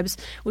Conscious Vibes.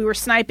 We were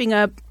sniping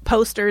up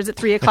posters at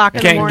 3 o'clock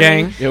in the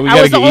morning. Gang. Yeah,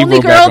 I was the only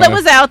girl that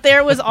was out there.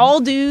 It was all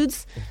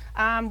dudes.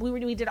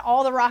 We did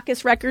all the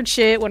Raucous record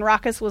shit when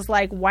Raucous was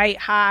like white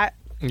hot.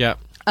 Yeah.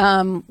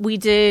 We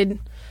did,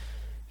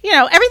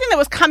 everything that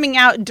was coming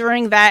out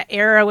during that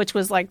era, which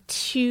was like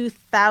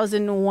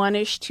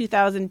 2001-ish,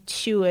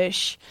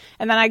 2002-ish.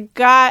 And then I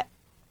got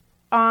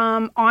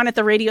on at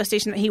the radio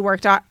station that he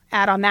worked at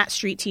on that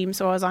street team.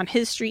 So I was on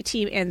his street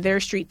team and their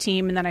street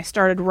team. And then I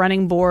started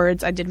running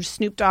boards. I did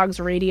Snoop Dogg's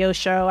radio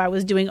show. I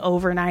was doing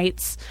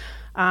overnights.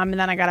 And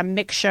then I got a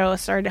mix show,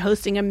 started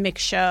hosting a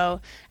mix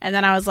show. And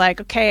then I was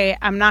like, okay,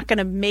 I'm not going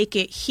to make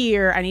it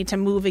here. I need to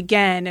move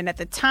again. And at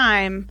the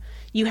time,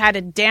 you had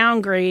to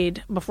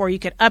downgrade before you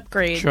could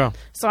upgrade. Sure.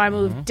 So I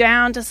moved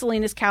down to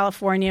Salinas,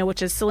 California,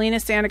 which is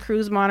Salinas, Santa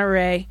Cruz,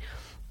 Monterey.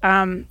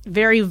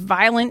 Very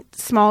violent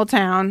small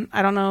town.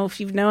 I don't know if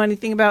you know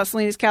anything about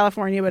Salinas,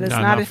 California, but it's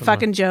not a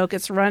fucking joke.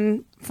 It's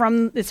run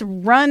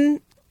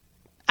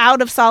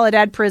out of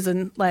Soledad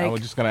prison. Like, I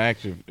was just gonna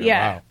ask you.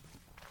 Yeah. Wow.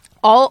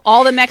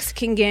 All the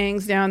Mexican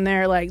gangs down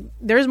there, like,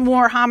 there's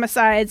more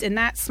homicides in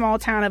that small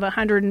town of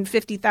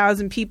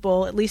 150,000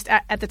 people, at least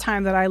at the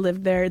time that I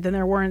lived there, than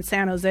there were in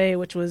San Jose,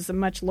 which was a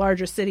much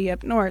larger city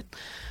up north.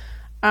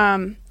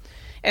 And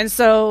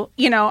so,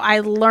 I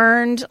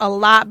learned a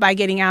lot by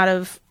getting out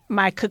of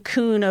my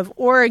cocoon of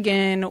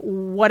Oregon,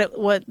 what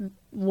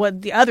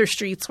the other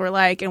streets were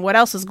like and what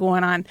else is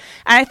going on.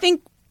 And I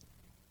think,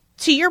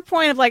 to your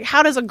point of like,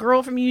 how does a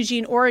girl from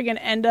Eugene, Oregon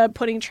end up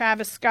putting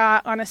Travis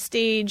Scott on a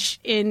stage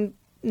in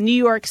New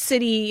York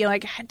City,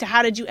 like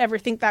how did you ever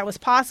think that was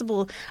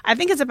possible? I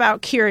think it's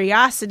about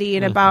curiosity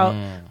and about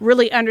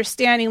really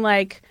understanding,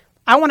 like,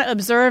 I want to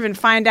observe and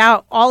find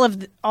out all of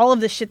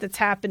the shit that's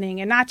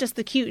happening, and not just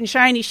the cute and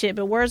shiny shit,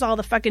 but where's all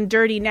the fucking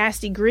dirty,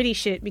 nasty, gritty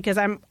shit? Because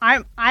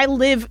I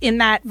live in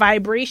that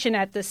vibration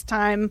at this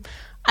time.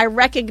 I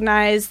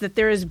recognize that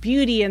there is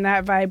beauty in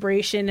that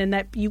vibration, and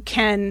that you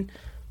can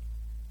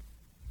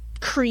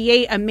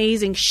create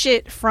amazing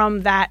shit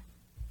from that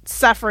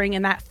suffering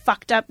and that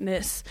fucked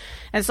upness.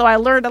 And so I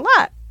learned a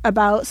lot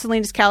about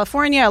Salinas,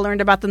 California. I learned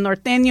about the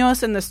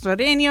norteños and the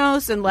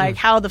sureños, and like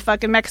how the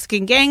fucking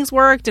Mexican gangs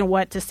worked, and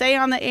what to say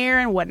on the air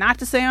and what not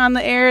to say on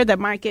the air that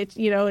might get,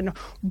 and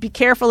be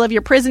careful of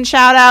your prison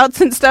shout outs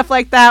and stuff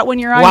like that when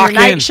you're on your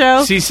night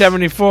show.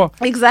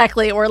 C-74.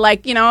 Exactly. Or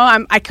like,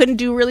 I couldn't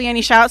do really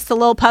any shouts to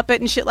Lil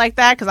Puppet and shit like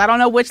that, because I don't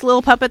know which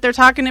Lil Puppet they're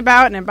talking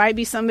about, and it might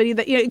be somebody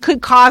that, it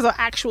could cause an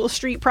actual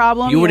street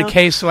problem. You were the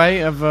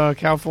K-Slay of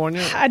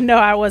California? No,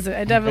 I wasn't.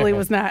 I definitely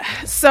was not.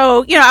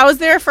 So, I was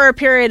there for a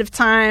period of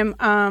time.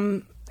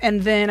 And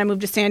then I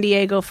moved to San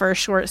Diego for a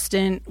short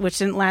stint, which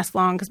didn't last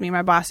long because me and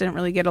my boss didn't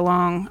really get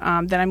along.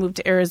 Then I moved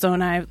to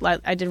Arizona.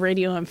 I did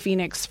radio in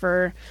Phoenix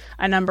for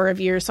a number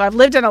of years. So I've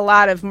lived in a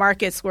lot of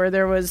markets where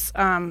there was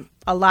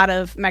a lot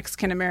of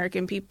Mexican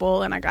American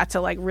people, and I got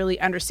to like really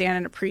understand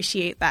and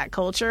appreciate that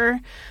culture.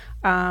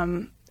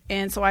 And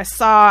so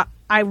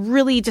I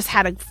really just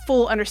had a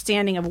full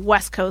understanding of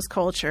West Coast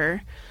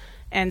culture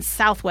and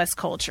Southwest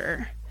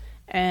culture.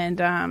 And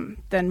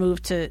then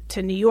moved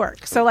to New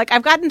York. So, like,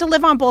 I've gotten to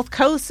live on both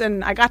coasts,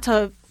 and I got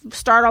to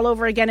start all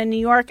over again in New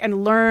York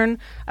and learn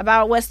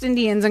about West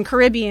Indians and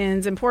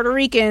Caribbeans and Puerto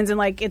Ricans, and,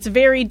 like, it's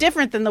very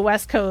different than the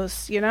West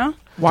Coast,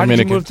 Why did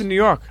you move to New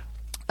York?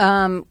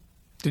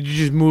 Did you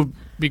just move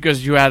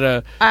because you had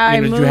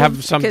did you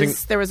have something?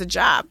 Because there was a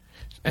job.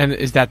 And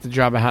is that the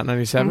job at Hot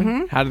 97?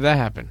 Mm-hmm. How did that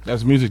happen? That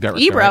was music director.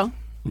 Ebro.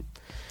 Right?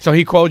 So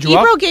he called you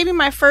up? Ebro gave me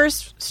my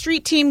first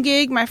street team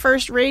gig, my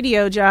first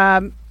radio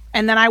job.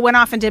 And then I went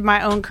off and did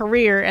my own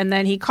career. And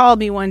then he called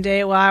me one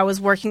day while I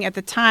was working. At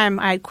the time,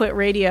 I had quit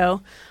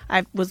radio.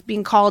 I was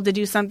being called to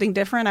do something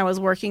different. I was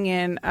working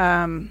in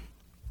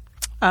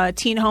a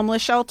teen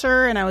homeless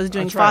shelter, and I was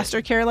doing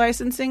foster care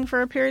licensing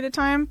for a period of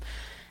time.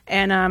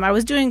 And I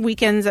was doing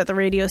weekends at the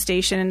radio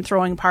station and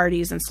throwing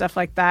parties and stuff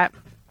like that.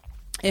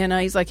 And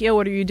he's like, yo,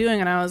 what are you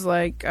doing? And I was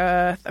like,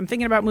 I'm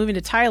thinking about moving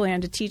to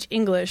Thailand to teach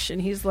English. And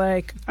he's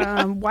like,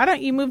 why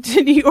don't you move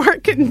to New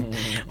York and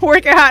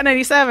work at Hot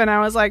 97?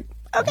 I was like,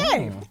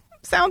 okay,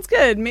 sounds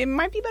good. Maybe it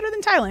might be better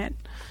than Thailand.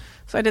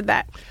 So I did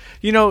that.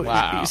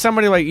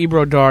 Somebody like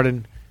Ebro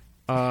Darden.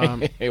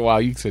 Wow,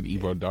 you said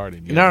Ebro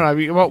Darden. No, I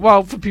mean,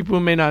 well, for people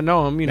who may not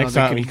know him, next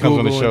time he comes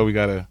on the show, we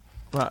gotta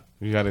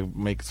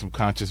make some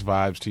conscious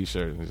vibes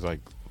T-shirt. It's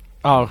like,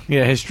 oh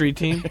yeah, his street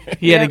team.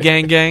 He had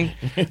a gang.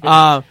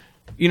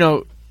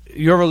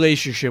 Your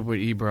relationship with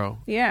Ebro,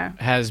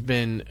 has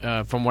been,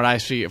 from what I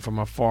see from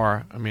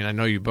afar. I mean, I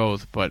know you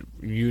both, but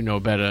you know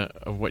better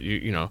of what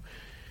you know.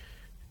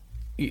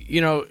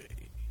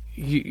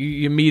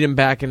 You meet him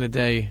back in the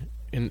day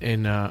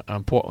in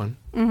Portland.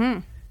 Mm-hmm.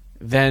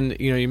 Then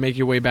you make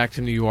your way back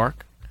to New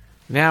York.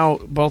 Now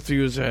both of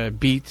you are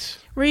Beats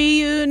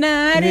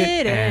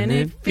reunited, and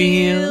it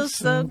feels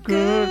so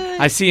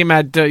good. I see him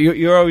at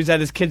you're always at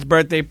his kid's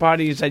birthday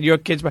party. He's at your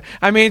kid's birthday.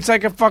 I mean, it's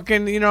like a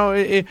fucking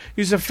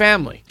he's a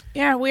family.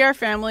 Yeah, we are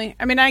family.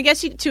 I mean, I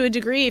guess to a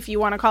degree, if you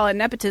want to call it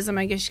nepotism,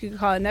 I guess you could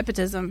call it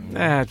nepotism.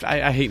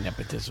 I hate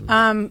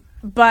nepotism.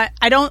 But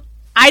I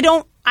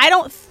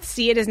don't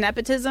see it as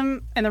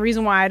nepotism, and the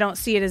reason why I don't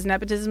see it as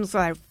nepotism is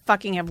because I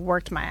fucking have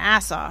worked my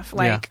ass off.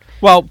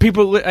 Well,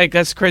 people like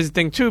that's the crazy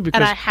thing too, because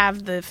and I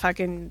have the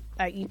fucking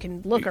you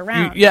can look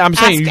around. I'm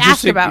saying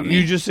ask about me.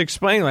 You just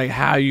explain like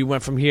how you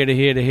went from here to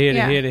here to here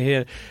to here to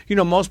here.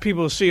 Most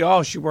people see,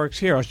 oh, she works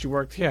here, or she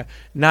worked here,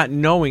 not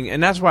knowing,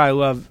 and that's why I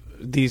love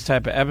these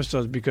type of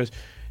episodes, because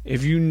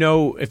if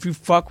you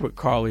fuck with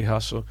Karlie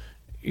Hustle,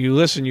 you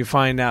listen, you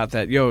find out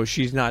that,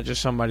 she's not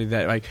just somebody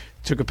that, like,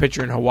 took a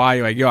picture in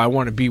Hawaii, like, I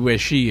want to be where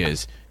she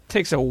is. It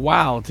takes a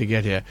while to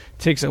get here. It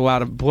takes a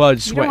lot of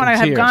blood, sweat, and tears. You don't want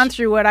to have gone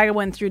through what I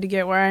went through to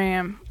get where I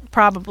am,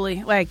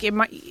 probably. Like, it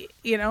might,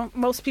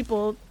 most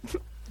people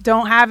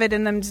don't have it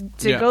in them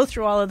to go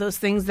through all of those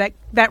things that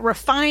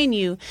refine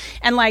you.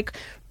 And, like,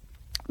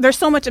 there's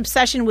so much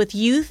obsession with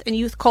youth and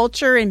youth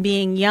culture and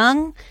being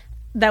young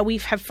that we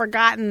have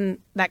forgotten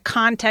that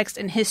context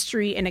and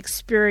history and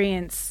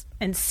experience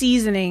and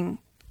seasoning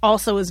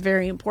also is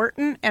very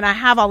important. And I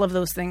have all of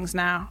those things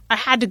now. I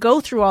had to go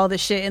through all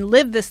this shit and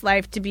live this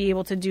life to be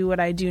able to do what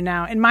I do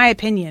now, in my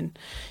opinion.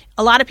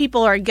 A lot of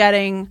people are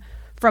getting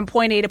from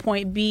point A to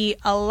point B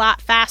a lot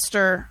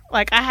faster.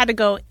 Like, I had to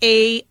go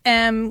A,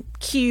 M,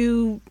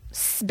 Q,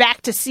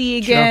 back to C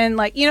again. Sure.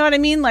 Like, you know what I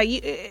mean? Like,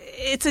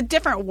 it's a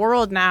different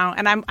world now.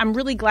 And I'm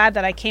really glad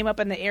that I came up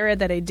in the era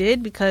that I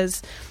did,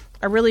 because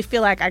I really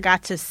feel like I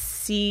got to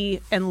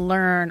see and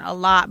learn a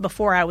lot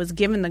before I was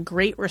given the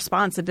great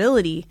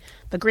responsibility,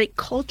 the great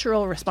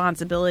cultural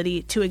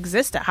responsibility to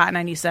exist at Hot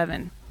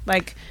 97.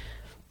 Like,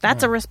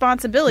 That's a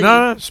responsibility.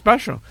 No,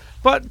 special.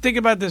 But think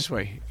about it this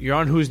way. You're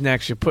on Who's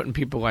Next. You're putting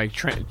people like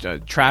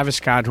Travis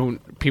Scott, who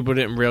people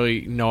didn't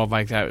really know of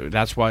like that.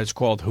 That's why it's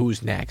called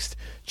Who's Next.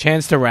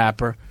 Chance the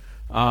Rapper,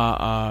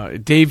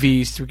 Dave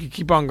East. We could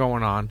keep on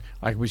going on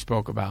like we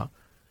spoke about.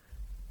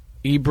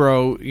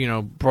 Ebro,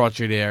 brought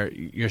you there.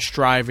 You're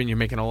striving. You're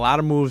making a lot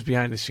of moves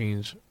behind the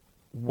scenes.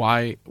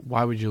 Why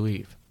would you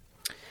leave?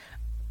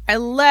 I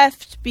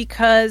left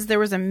because there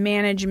was a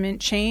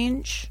management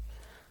change.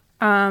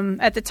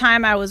 At the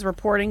time, I was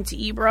reporting to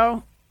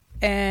Ebro,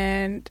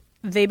 and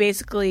they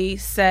basically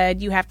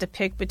said you have to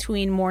pick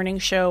between morning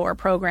show or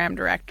program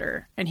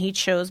director, and he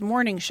chose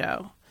morning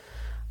show.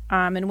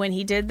 And when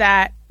he did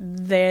that,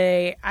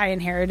 I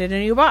inherited a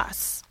new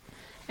boss,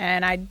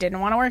 and I didn't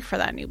want to work for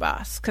that new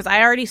boss because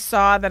I already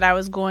saw that I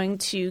was going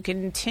to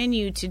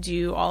continue to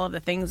do all of the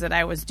things that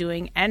I was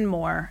doing and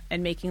more,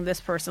 and making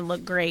this person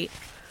look great.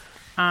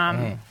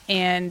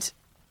 And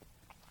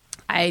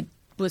I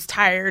was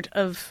tired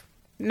of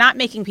not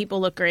making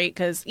people look great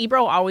because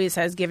Ebro always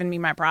has given me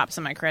my props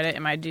and my credit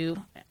and my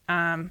due.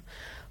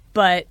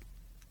 But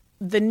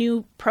the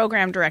new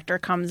program director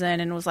comes in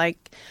and was like,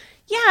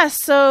 yeah,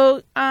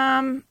 so,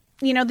 the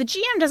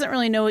GM doesn't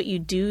really know what you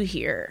do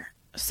here.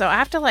 So I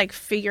have to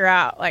figure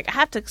out, I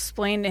have to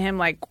explain to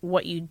him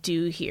what you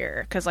do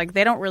here because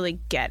they don't really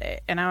get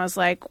it. And I was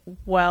like,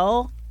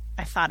 well,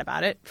 I thought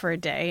about it for a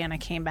day and I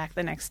came back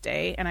the next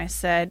day and I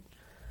said,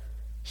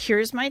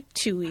 here's my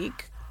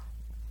 2-week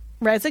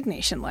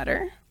resignation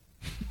letter.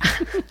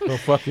 Go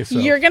fuck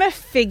yourself. You're going to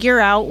figure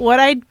out what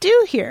I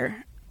do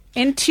here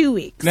in 2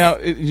 weeks. Now,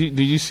 did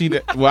you see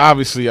that? Well,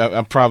 obviously,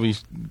 you probably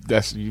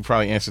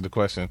answered the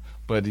question,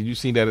 but did you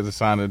see that as a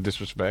sign of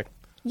disrespect?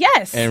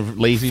 Yes. And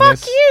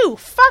laziness?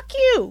 Fuck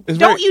you.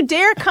 Don't you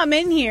dare come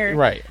in here.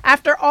 Right.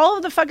 After all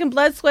of the fucking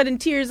blood, sweat, and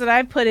tears that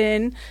I've put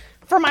in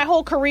for my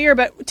whole career,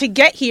 but to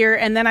get here,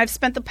 and then I've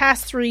spent the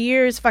past 3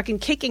 years fucking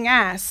kicking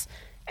ass,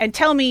 and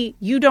tell me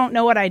you don't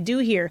know what I do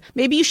here.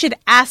 Maybe you should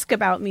ask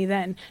about me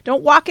then.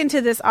 Don't walk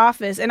into this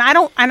office, and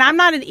I'm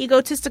not an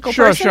egotistical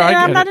person, and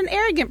I'm not an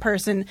arrogant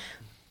person.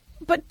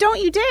 But don't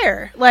you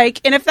dare.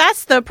 And if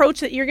that's the approach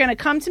that you're going to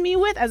come to me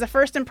with as a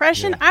first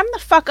impression, I'm the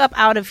fuck up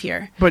out of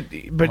here. But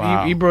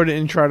wow. Ebro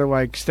didn't try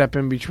to step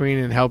in between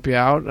and help you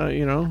out,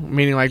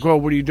 meaning well,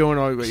 what are you doing?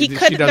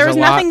 There was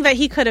nothing that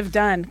he could have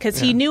done because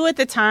he knew at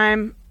the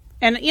time,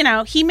 and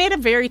he made a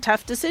very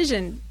tough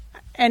decision.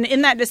 And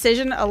in that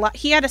decision,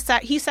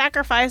 he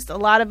sacrificed a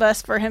lot of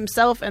us for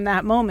himself in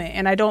that moment.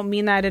 And I don't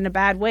mean that in a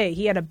bad way.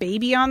 He had a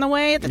baby on the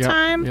way at the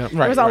time. Yep.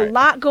 There was a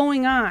lot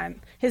going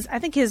on. I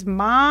think his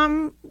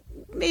mom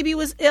maybe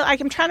was ill.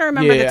 I'm trying to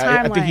remember the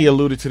timeline. I think he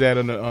alluded to that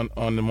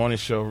on the morning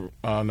show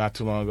not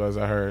too long ago, as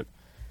I heard.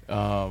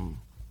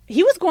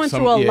 He was going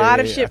through a lot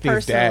of shit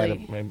personally.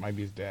 His dad, might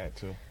be his dad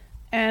too.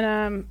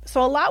 And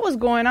so a lot was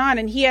going on,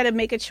 and he had to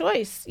make a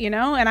choice, and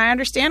I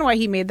understand why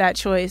he made that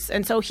choice.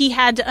 And so he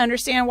had to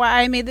understand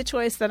why I made the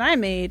choice that I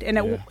made,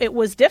 and it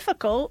was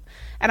difficult.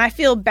 And I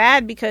feel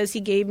bad because he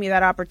gave me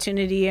that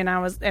opportunity, and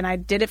I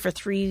did it for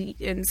 3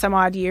 and some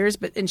odd years,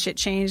 and shit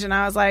changed, and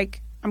I was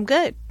like, I'm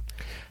good.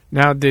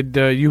 Now, did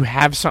you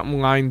have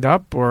something lined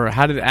up, or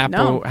how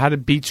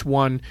did Beats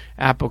One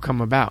Apple come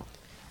about?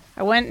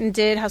 I went and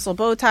did Hustle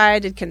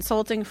Bowtie, did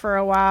consulting for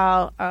a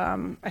while.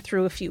 I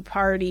threw a few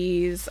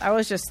parties. I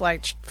was just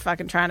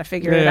fucking trying to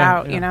figure it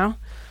out,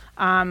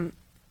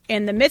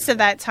 In the midst of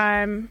that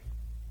time,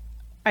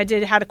 I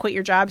did How to Quit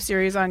Your Job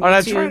series on YouTube. Oh,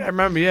 that's right. I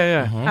remember.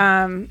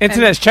 Yeah.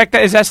 Internet, check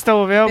that. Is that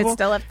still available? It's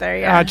still up there,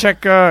 yeah.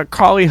 Check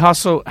Karlie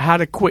Hustle, How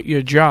to Quit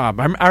Your Job.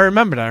 I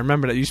remember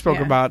that. You spoke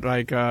about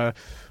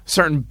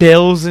certain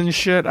bills and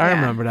shit. I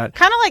remember that.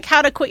 Kind of like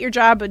How to Quit Your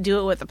Job, but do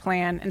it with a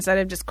plan instead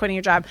of just quitting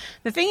your job.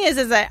 The thing is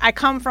that I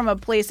come from a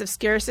place of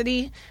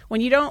scarcity.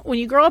 When you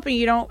grow up and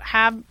you don't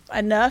have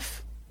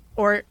enough,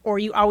 or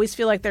you always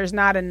feel like there's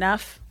not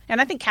enough. And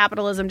I think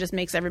capitalism just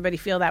makes everybody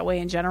feel that way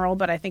in general,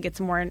 but I think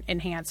it's more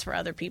enhanced for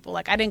other people.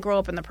 I didn't grow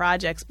up in the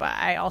projects, but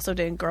I also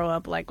didn't grow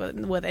up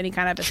with any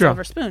kind of a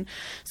silver spoon.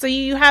 So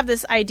you have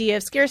this idea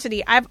of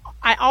scarcity. I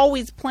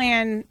always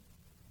plan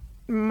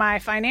my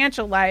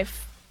financial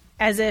life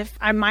as if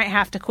I might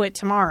have to quit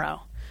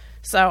tomorrow.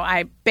 So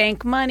I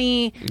bank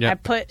money, I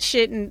put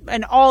shit in,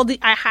 and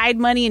I hide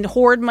money and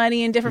hoard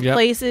money in different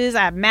places.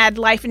 I have mad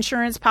life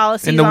insurance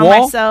policies on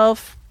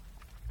myself.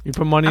 You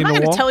put money in the wall?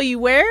 I'm not going to tell you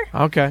where.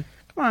 Okay.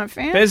 Come on,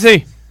 fam.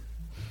 Busy.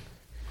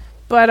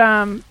 But,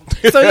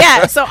 so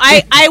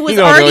I was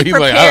already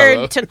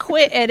prepared to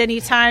quit at any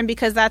time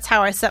because that's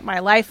how I set my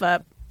life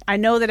up. I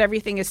know that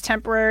everything is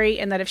temporary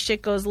and that if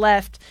shit goes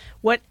left,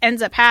 what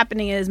ends up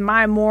happening is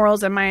my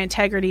morals and my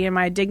integrity and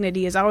my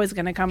dignity is always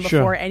going to come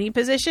before any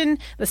position.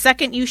 The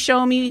second you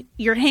show me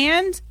your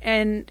hand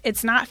and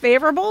it's not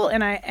favorable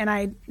and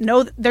I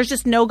know there's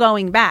just no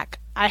going back,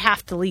 I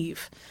have to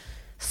leave.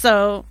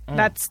 So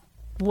that's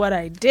what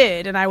I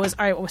did. And I was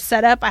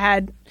set up. I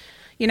had,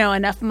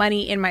 enough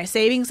money in my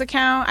savings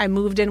account. I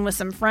moved in with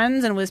some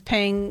friends and was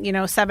paying,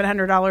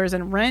 $700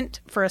 in rent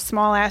for a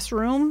small ass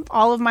room.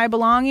 All of my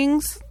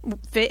belongings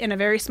fit in a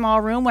very small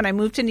room. When I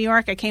moved to New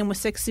York, I came with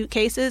 6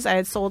 suitcases. I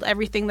had sold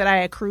everything that I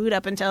accrued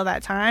up until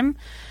that time.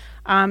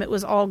 It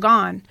was all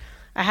gone.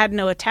 I had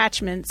no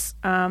attachments.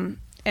 And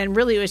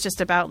really it was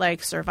just about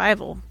like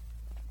survival.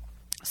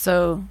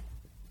 So,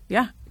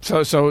 yeah.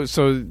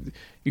 So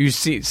you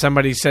see,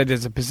 somebody said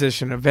there's a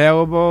position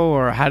available,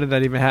 or how did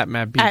that even happen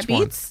at Beats? At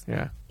Beats?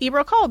 Yeah.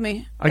 Ebro called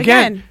me.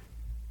 Again?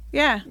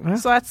 Yeah. Huh?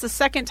 So that's the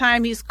second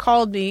time he's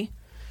called me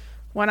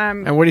when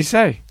I'm... And what did he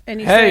say? And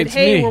he said,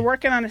 hey, me. we're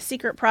working on a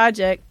secret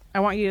project.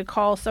 I want you to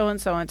call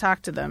so-and-so and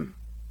talk to them.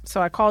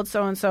 So I called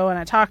so-and-so and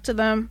I talked to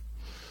them.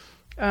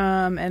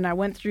 And I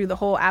went through the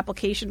whole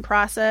application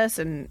process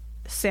and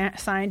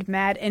signed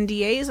mad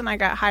NDAs, and I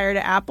got hired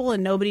at Apple,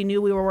 and nobody knew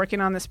we were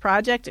working on this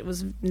project. It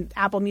was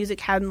Apple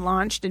Music hadn't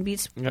launched, and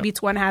Beats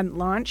One hadn't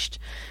launched.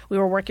 We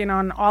were working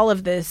on all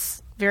of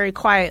this very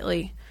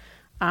quietly.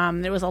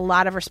 There was a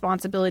lot of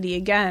responsibility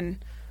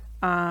again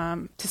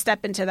to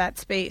step into that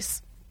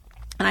space.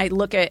 And I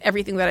look at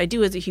everything that I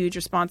do as a huge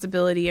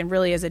responsibility and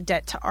really as a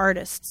debt to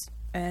artists.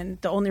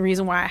 And the only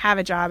reason why I have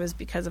a job is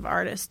because of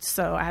artists.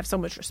 So I have so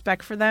much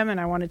respect for them,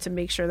 and I wanted to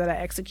make sure that I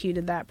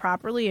executed that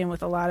properly and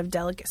with a lot of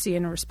delicacy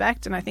and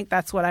respect. And I think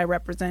that's what I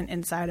represent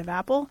inside of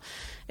Apple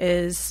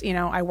is,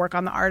 I work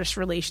on the artist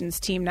relations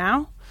team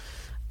now.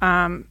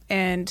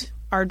 And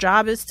our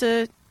job is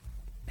to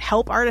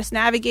help artists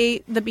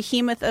navigate the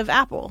behemoth of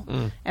Apple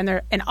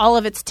and all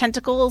of its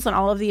tentacles and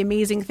all of the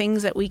amazing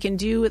things that we can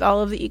do with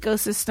all of the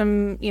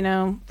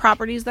ecosystem,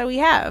 properties that we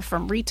have,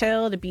 from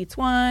retail to Beats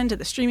One to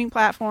the streaming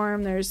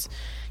platform. There's,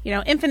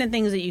 infinite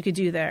things that you could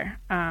do there.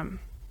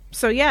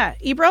 So yeah,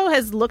 Ebro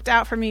has looked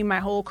out for me my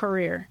whole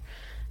career,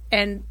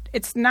 and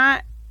it's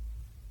not.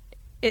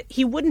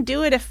 He wouldn't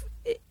do it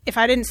if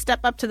I didn't step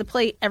up to the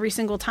plate every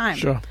single time.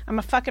 Sure. I'm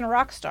a fucking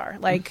rock star,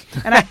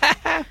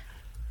 and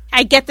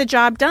I get the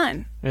job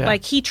done. Yeah.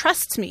 Like, he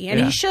trusts me, and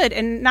he should.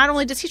 And not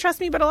only does he trust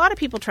me, but a lot of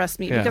people trust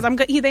me because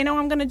they know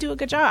I'm going to do a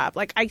good job.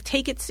 Like, I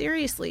take it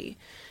seriously.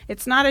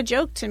 It's not a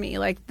joke to me.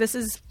 Like, this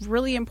is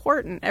really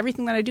important.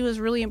 Everything that I do is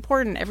really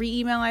important. Every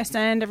email I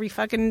send, every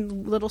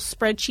fucking little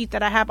spreadsheet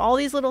that I have, all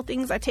these little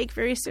things I take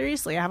very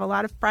seriously. I have a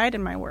lot of pride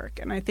in my work,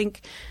 and I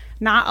think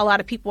not a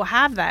lot of people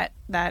have that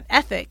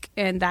ethic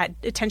and that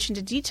attention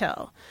to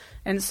detail.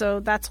 And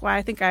so that's why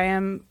I think I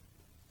am,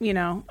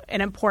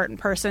 an important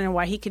person, and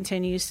why he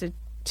continues to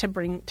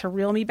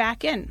reel me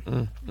back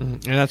in.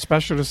 And that's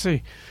special to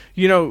see.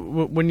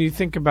 When you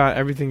think about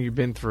everything you've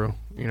been through,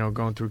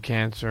 going through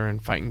cancer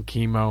and fighting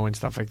chemo and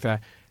stuff like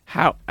that,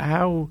 how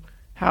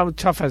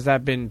tough has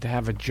that been to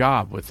have a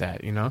job with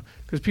that?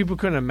 Because people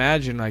couldn't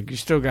imagine, like, you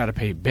still got to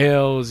pay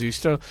bills, you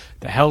still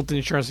the health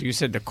insurance, you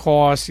said the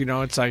cost.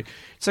 It's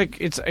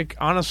like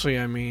honestly,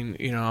 I mean,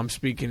 I'm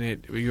speaking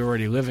it, you're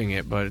already living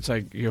it, but it's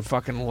like your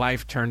fucking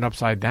life turned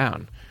upside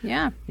down.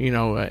 Yeah.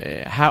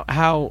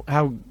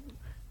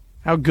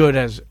 How good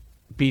has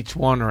Beats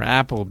One or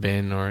Apple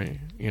been, or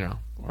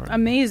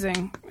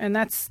amazing? And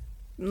that's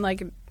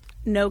like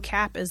no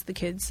cap, as the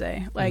kids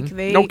say. Like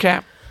no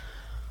cap.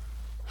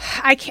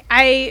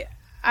 I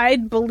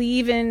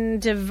believe in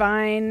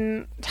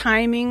divine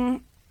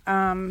timing,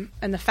 and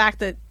the fact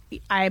that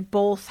I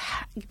both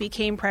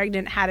became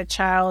pregnant, had a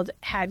child,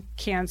 had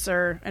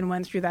cancer, and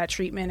went through that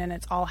treatment, and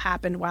it's all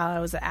happened while I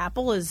was at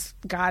Apple is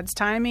God's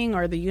timing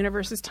or the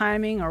universe's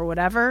timing or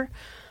whatever.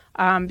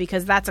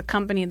 Because that's a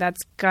company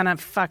that's gonna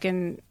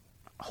fucking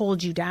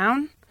hold you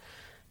down,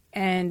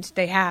 and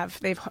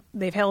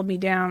they've held me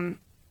down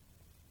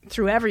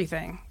through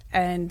everything,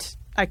 and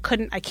I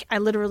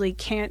literally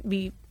can't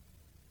be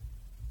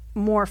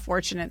more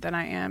fortunate than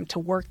I am to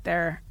work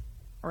there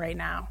right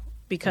now,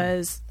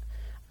 because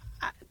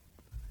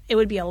it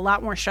would be a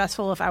lot more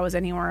stressful if I was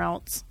anywhere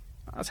else.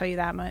 I'll tell you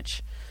that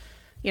much.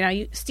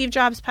 Steve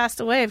Jobs passed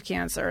away of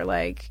cancer.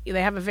 Like,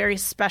 they have a very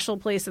special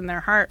place in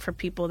their heart for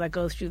people that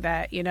go through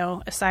that,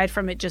 aside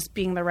from it just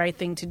being the right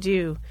thing to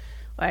do.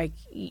 Like,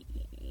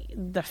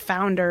 the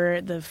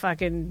founder,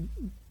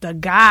 the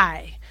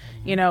guy,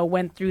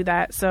 went through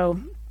that. So,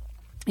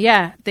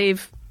 yeah,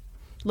 they've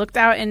looked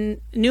out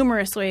in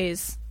numerous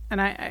ways, and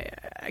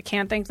I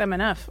can't thank them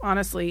enough,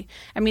 honestly.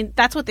 I mean,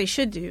 that's what they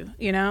should do,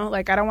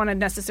 Like, I don't want to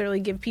necessarily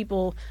give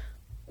people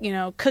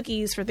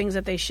cookies for things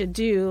that they should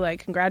do,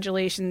 like,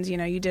 congratulations,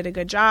 you did a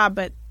good job,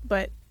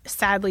 but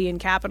sadly, in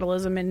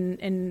capitalism and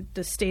in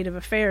the state of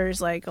affairs,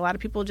 like, a lot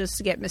of people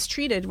just get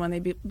mistreated when they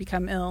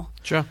become ill.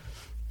 Sure.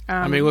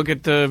 I mean, look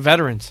at the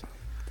veterans.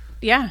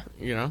 Yeah.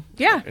 Yeah,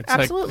 it's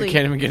absolutely. Like, they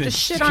can't even get just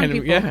shit on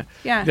people.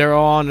 Yeah. They're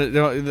all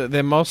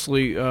they're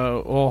mostly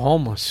all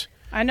homeless.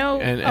 I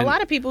know a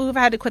lot of people who've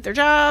had to quit their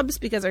jobs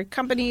because their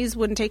companies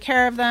wouldn't take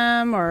care of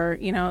them, or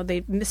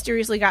they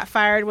mysteriously got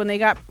fired when they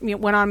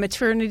went on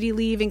maternity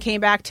leave and came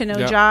back to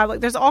no job.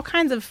 Like, there's all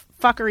kinds of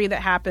fuckery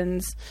that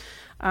happens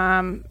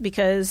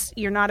because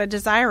you're not a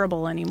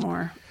desirable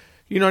anymore.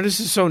 This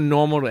is so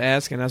normal to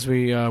ask, and as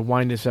we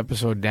wind this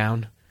episode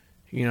down,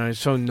 it's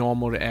so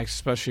normal to ask,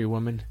 especially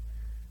women.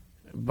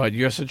 but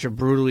you're such a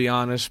brutally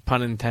honest,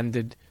 pun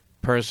intended,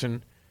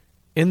 person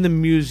in the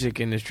music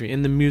industry,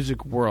 in the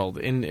music world,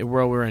 in the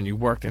world we're in. You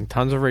worked in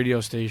tons of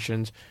radio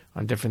stations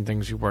on different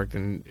things. You worked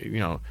in,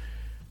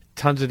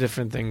 tons of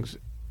different things.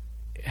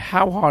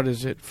 How hard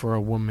is it for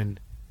a woman,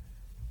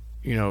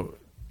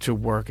 to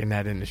work in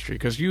that industry?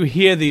 Because you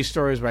hear these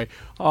stories like,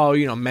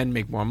 men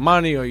make more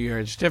money, or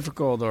it's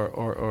difficult,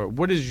 or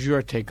what is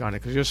your take on it?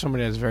 Because you're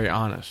somebody that's very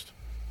honest.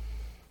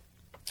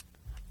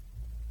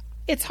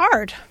 It's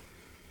hard.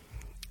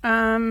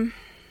 Yeah,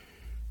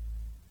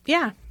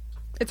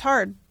 it's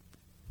hard.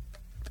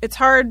 It's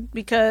hard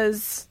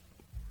because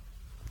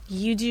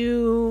you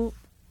do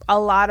a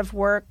lot of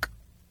work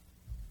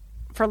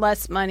for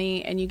less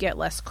money and you get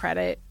less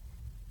credit.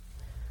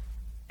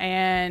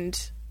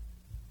 And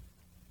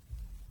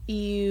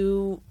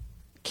you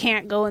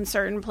can't go in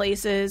certain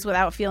places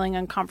without feeling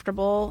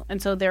uncomfortable.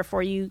 And so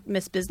therefore you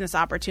miss business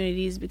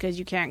opportunities because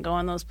you can't go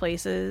in those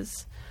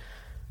places.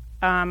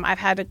 I've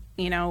had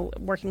to,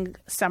 working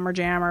Summer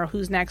Jam or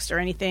Who's Next or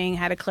anything,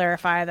 had to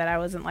clarify that I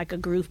wasn't like a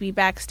groupie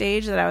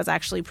backstage, that I was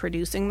actually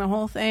producing the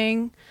whole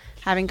thing.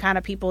 Having kind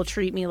of people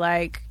treat me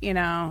like,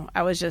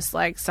 I was just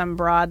like some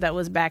broad that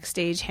was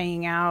backstage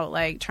hanging out,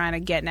 like trying to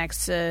get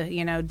next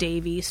to,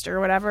 Dave East or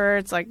whatever.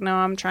 It's like, no,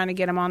 I'm trying to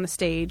get him on the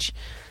stage,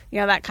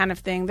 that kind of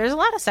thing. There's a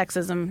lot of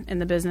sexism in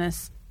the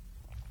business.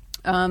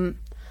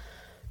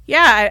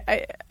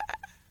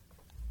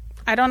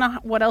 I don't know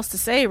what else to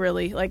say,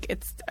 really. Like,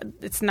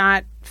 it's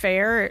not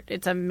fair.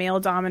 It's a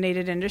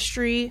male-dominated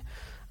industry.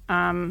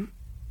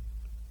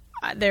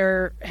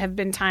 There have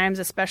been times,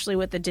 especially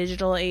with the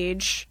digital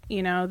age,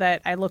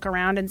 that I look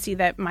around and see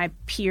that my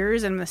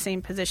peers in the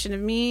same position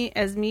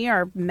as me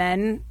are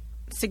men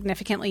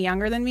significantly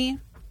younger than me,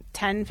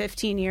 10,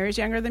 15 years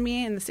younger than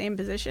me in the same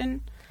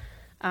position.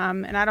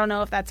 And I don't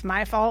know if that's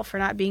my fault for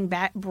not being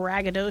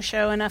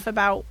braggadocio enough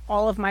about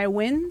all of my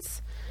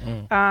wins.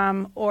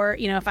 Or,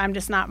 if I'm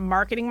just not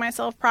marketing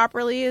myself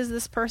properly as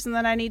this person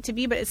that I need to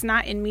be, but it's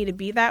not in me to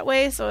be that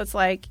way. So it's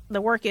like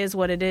the work is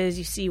what it is.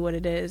 You see what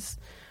it is.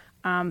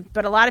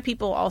 But a lot of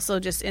people also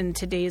just in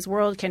today's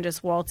world can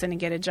just waltz in and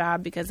get a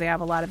job because they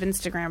have a lot of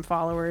Instagram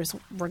followers,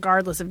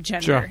 regardless of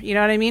gender. Sure. You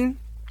know what I mean?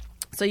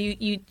 So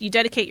you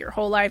dedicate your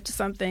whole life to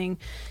something,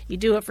 you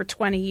do it for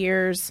 20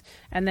 years,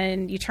 and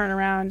then you turn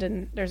around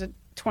and there's a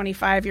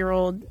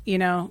 25-year-old,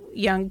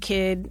 young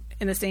kid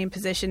in the same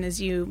position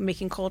as you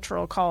making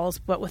cultural calls,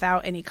 but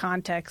without any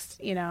context,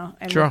 And,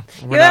 sure.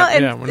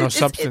 We're no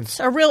substance. It's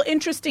a real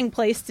interesting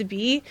place to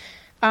be.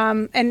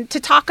 And to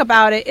talk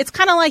about it, it's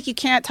kind of like you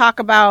can't talk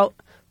about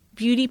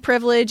beauty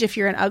privilege if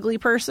you're an ugly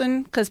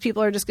person because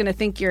people are just going to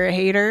think you're a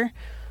hater,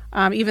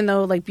 even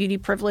though like beauty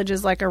privilege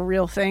is like a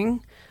real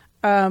thing.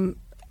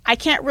 I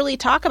can't really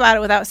talk about it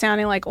without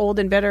sounding like old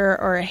and bitter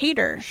or a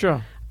hater.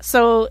 Sure.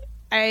 So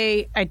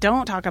I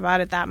don't talk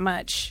about it that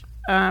much.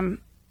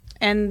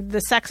 And the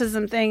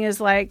sexism thing is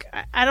like,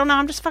 I don't know.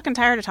 I'm just fucking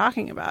tired of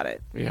talking about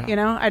it.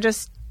 Yeah. I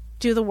just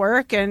do the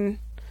work and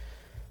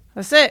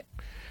that's it.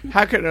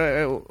 How could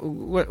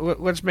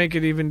let's make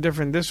it even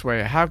different this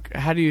way? How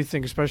do you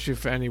think, especially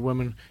for any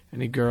women,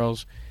 any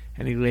girls,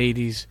 any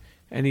ladies,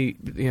 any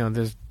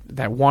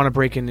that want to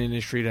break in the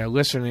industry, that are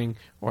listening,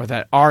 or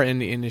that are in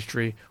the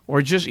industry,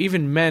 or just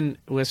even men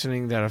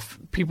listening that are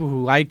people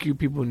who like you,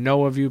 people who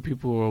know of you,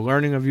 people who are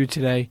learning of you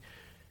today?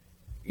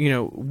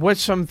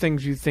 What's some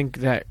things you think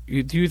that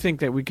do you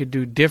think that we could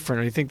do different,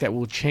 or do you think that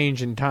will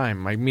change in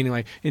time? Like meaning,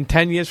 like in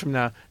 10 years from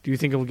now, do you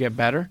think it will get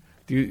better?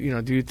 Do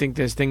you think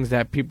there's things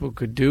that people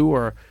could do,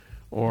 or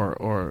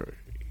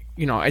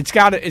it's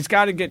got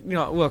to get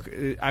look,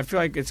 I feel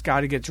like it's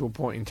got to get to a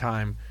point in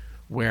time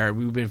where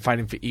we've been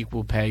fighting for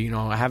equal pay.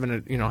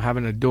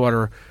 Having a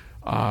daughter,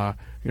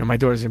 my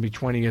daughter's gonna be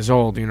 20 years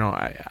old.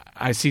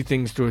 I see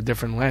things through a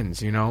different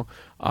lens.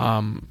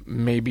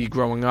 Maybe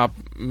growing up,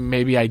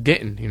 maybe I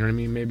didn't. You know what I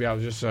mean? Maybe I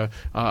was just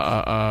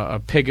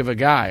a pig of a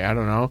guy. I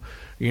don't know.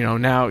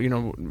 Now,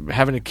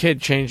 having a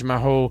kid changed my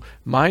whole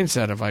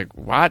mindset of like,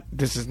 what?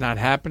 This is not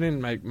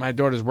happening. My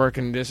daughter's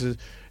working. This is,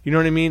 you know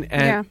what I mean?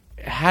 And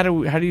how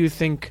do you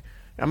think?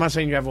 I'm not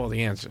saying you have all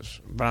the answers,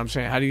 but I'm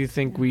saying, how do you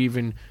think we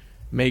even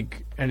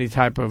make any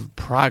type of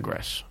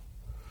progress?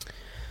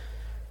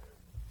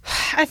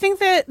 I think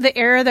that the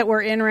era that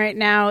we're in right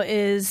now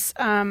is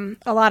a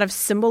lot of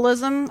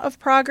symbolism of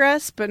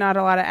progress, but not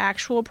a lot of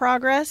actual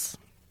progress.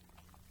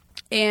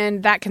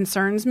 And that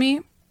concerns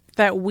me,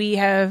 that we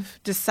have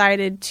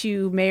decided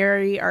to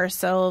marry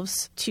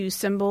ourselves to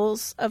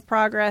symbols of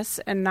progress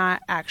and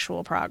not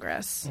actual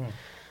progress.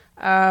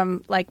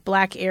 Like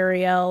Black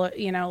Ariel,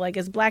 like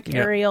is Black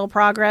Ariel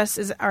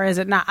progress or is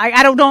it not?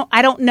 I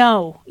don't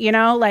know,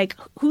 like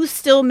who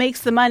still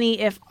makes the money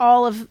if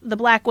all of the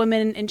Black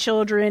women and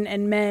children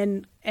and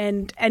men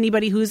and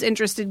anybody who's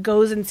interested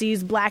goes and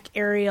sees Black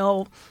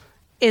Ariel?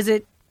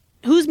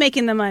 Who's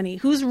making the money?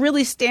 Who's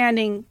really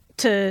standing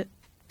to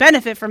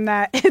benefit from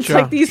that? It's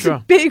like these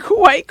big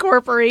white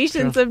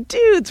corporations of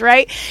dudes,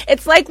 right?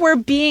 It's like we're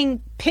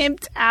being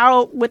pimped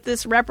out with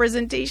this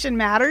representation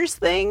matters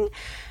thing.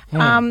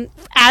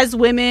 As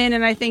women,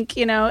 and I think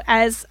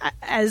as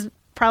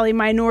probably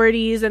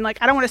minorities, and like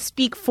I don't want to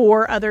speak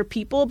for other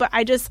people, but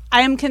I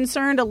am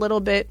concerned a little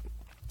bit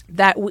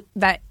that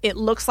it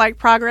looks like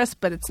progress,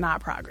 but it's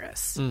not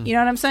progress. You know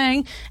what I'm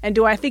saying? And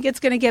do I think it's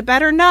going to get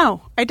better?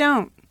 No, I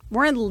don't.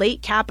 We're in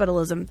late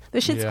capitalism.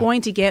 This shit's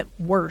going to get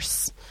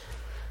worse.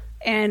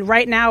 And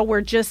right now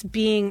we're just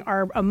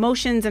our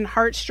emotions and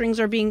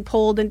heartstrings are being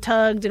pulled and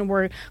tugged, and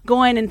we're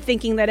going and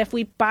thinking that if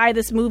we buy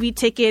this movie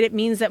ticket, it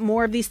means that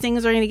more of these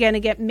things are going to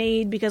get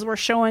made because we're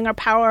showing our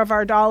power of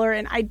our dollar.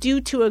 And I do,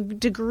 to a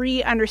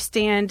degree,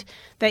 understand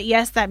that,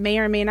 yes, that may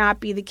or may not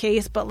be the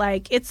case, but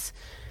like, it's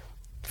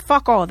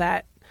fuck all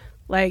that.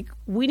 Like,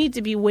 we need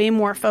to be way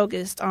more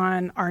focused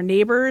on our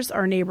neighbors,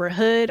 our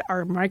neighborhood,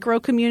 our micro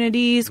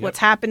communities, what's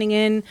happening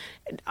in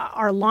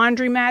our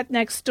laundromat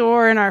next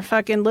door and our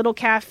fucking little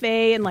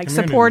cafe, and like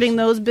supporting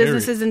those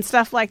businesses and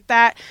stuff like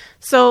that.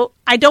 So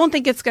I don't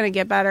think it's going to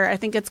get better. I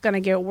think it's going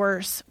to get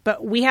worse.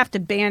 But we have to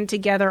band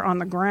together on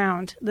the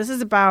ground. This is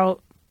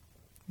about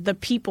the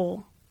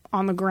people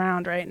on the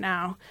ground right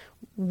now.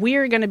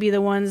 We're going to be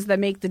the ones that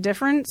make the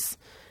difference.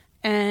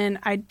 And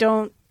I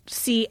don't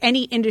see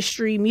any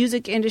industry,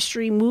 music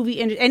industry,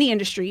 any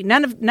industry,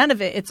 none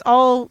of it. It's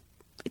all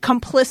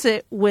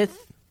complicit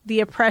with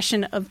the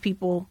oppression of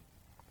people,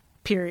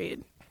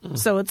 period.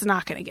 So it's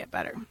not going to get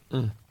better.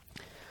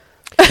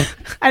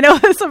 I know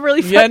that's a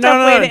really fucked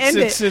up way to end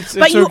it.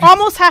 But you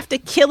almost have to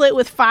kill it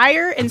with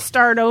fire and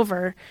start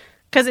over,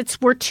 because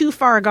we're too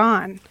far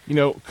gone. You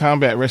know,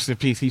 Combat, rest in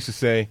peace, he used to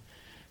say,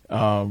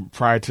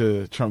 prior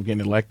to Trump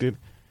getting elected,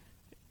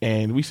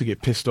 and we used to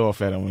get pissed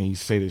off at him when he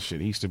say this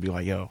shit. He used to be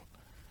like, yo,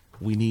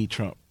 we need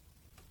Trump.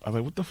 I was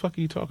like, what the fuck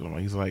are you talking about?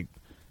 He's like,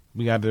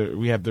 we have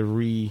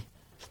to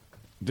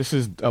this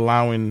is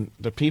allowing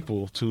the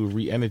people to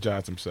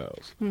re-energize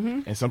themselves.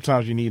 And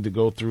sometimes you need to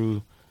go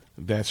through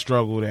that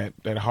struggle,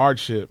 that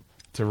hardship,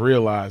 to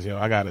realize, yo,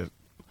 I gotta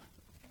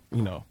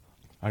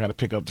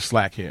pick up the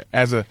slack here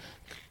as a,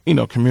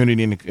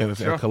 community and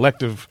as a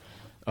collective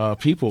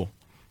people.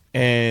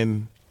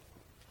 And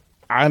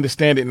I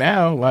understand it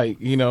now, like,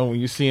 when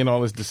you're seeing all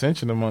this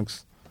dissension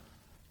amongst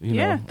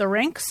the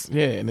ranks.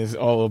 Yeah, and it's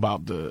all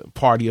about the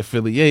party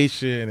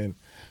affiliation, and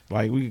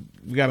like we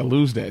got to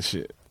lose that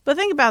shit. But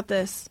think about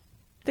this.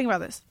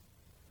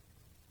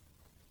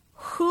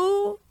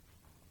 Who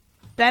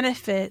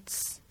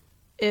benefits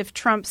if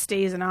Trump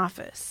stays in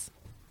office?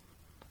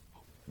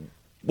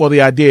 Well,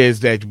 the idea is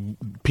that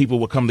people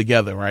will come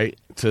together, right?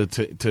 To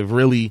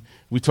really,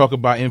 we talk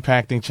about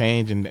impacting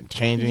change and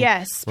changing.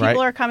 Yes, people right?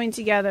 are coming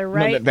together,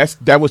 right? No,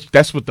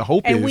 that's what the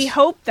hope is. And we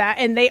hope that,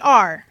 and they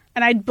are.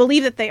 And I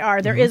believe that they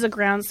are. There is a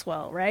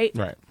groundswell, right?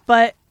 Right.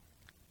 But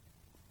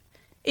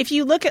if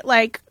you look at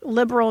like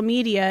liberal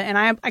media, and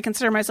I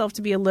consider myself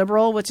to be a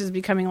liberal, which is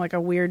becoming like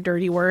a weird,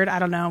 dirty word. I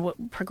don't know,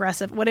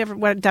 progressive, whatever,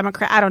 what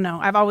Democrat. I don't know.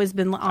 I've always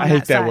been on that side. I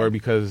hate that word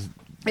because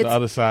the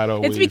other side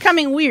always. It's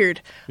becoming weird.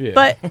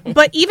 Yeah.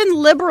 But even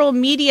liberal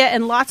media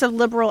and lots of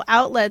liberal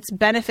outlets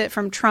benefit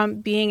from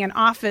Trump being in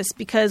office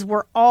because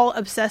we're all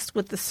obsessed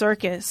with the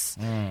circus.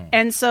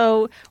 And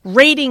so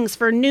ratings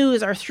for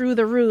news are through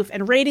the roof,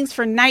 and ratings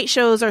for night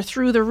shows are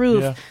through the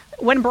roof. Yeah.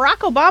 When Barack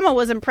Obama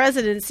was in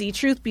presidency,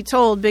 truth be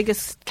told,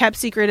 biggest kept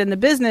secret in the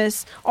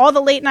business, all the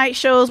late night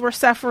shows were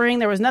suffering.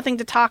 There was nothing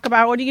to talk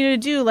about. What are you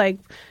going to do? Like,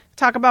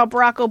 talk about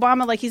Barack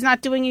Obama like he's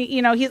not doing,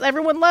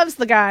 everyone loves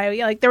the guy.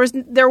 Like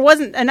there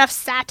wasn't enough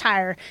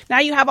satire. Now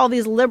you have all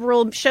these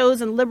liberal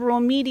shows and liberal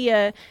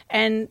media,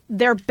 and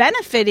they're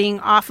benefiting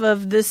off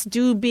of this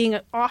dude being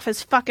off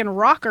his fucking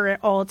rocker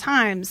at all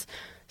times.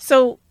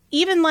 So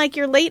even like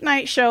your late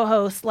night show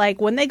hosts,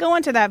 like when they go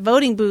into that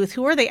voting booth,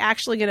 who are they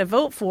actually going to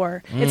vote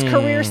for? It's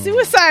career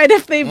suicide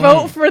if they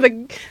vote for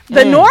the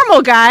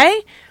normal guy.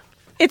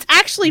 It's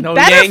actually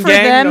better for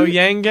them. No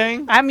Yang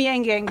Gang? I'm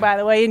Yang Gang, by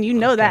the way, and you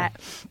know that.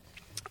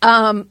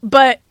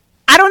 But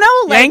I don't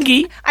know, like,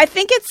 Yankee. I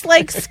think it's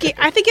like,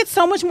 I think it's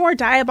so much more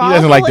diabolical. He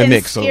doesn't like the and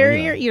Knicks, so,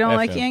 scarier. You don't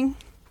like Yang?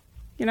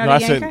 You're not no, a I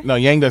Yang said guy? no.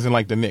 Yang doesn't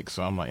like the Knicks,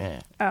 so I'm like,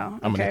 Oh, I'm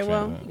a okay. Knicks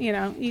Well,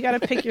 fan. you got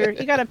to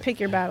pick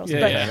your battles. Yeah,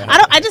 but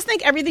yeah. I just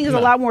think everything is a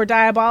lot more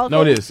diabolical.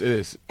 No, it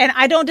is. And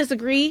I don't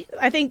disagree.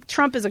 I think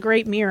Trump is a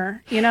great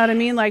mirror. You know what I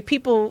mean? Like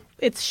people,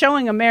 it's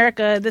showing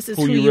America this is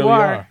who you really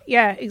are.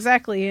 Yeah,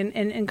 exactly.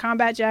 And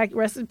Combat Jack,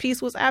 rest in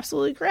peace, was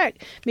absolutely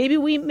correct. Maybe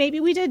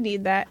we did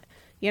need that.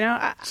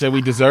 Said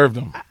we deserved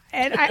them.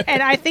 And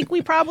I think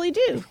we probably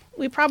do.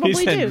 We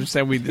probably do. You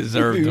said we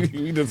deserved them.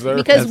 We deserve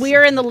Because we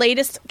are in the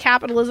latest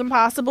capitalism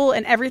possible,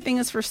 and everything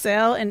is for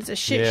sale, and it's a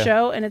shit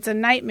show, and it's a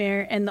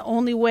nightmare. And the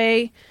only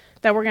way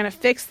that we're going to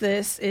fix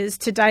this is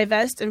to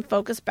divest and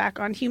focus back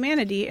on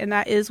humanity. And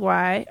that is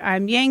why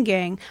I'm Yang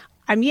Gang.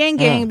 I'm Yang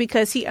Gang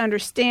because he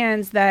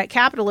understands that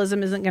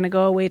capitalism isn't going to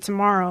go away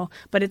tomorrow,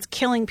 but it's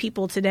killing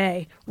people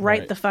today,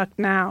 right the fuck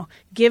now.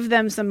 Give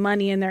them some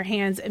money in their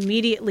hands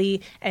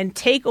immediately and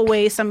take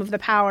away some of the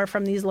power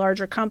from these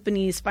larger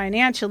companies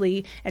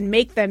financially and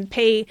make them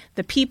pay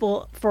the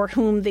people for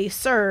whom they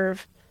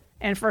serve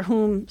and for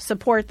whom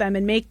support them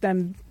and make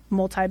them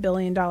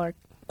multi-billion-dollar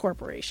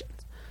corporations.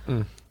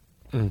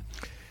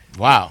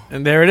 Wow.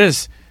 And there it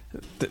is.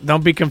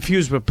 Don't be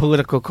confused with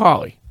political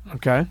Karlie,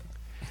 okay?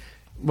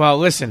 Well,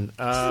 listen.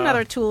 This is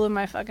another tool in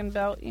my fucking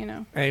belt,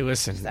 Hey,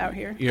 listen. Just out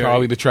here.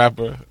 Carlie the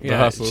Trapper. Yeah, the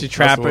hustle. she's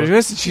Trapper. Hustler.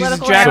 Listen, she's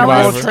Political a jack of all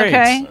analyst, trades.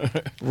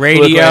 okay?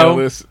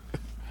 Radio.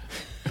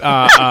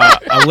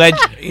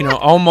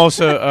 Almost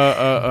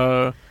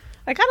a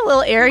I got a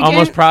little arrogant.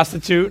 almost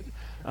prostitute.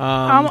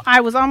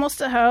 I was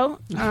almost a hoe.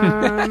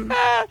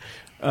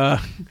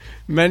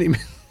 Many.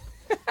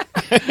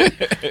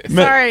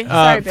 Sorry,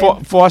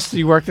 babe. Foster.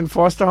 You worked in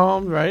foster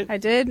homes, right? I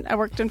did. I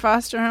worked in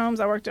foster homes.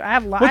 I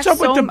have lots. What's up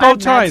with the bow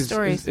ties?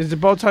 Is the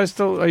bow tie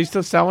still? Are you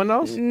still selling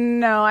those?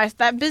 No,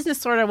 that business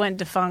sort of went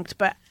defunct.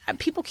 But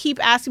people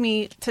keep asking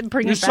me to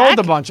bring you it back. You sold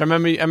a bunch. I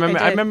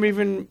remember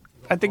even.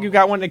 I think you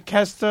got one that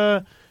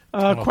Questlove.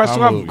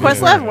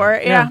 Questlove wore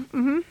it. Yeah.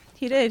 Mm-hmm.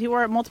 He did. He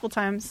wore it multiple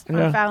times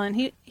on Fallon.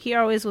 He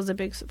always was a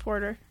big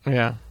supporter.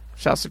 Yeah.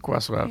 Shouts to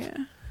Questlove. Yeah.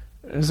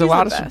 There's a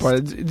lot of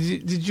support.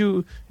 Did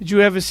you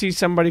ever see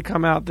somebody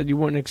come out that you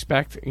wouldn't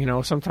expect?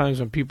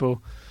 Sometimes when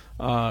people,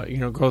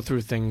 go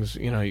through things,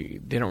 they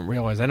don't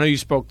realize. I know you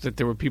spoke that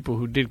there were people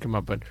who did come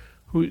up, but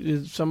who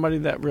is somebody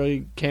that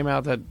really came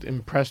out that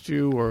impressed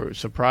you or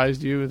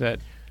surprised you that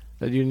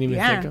you didn't even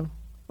think of?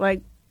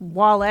 Like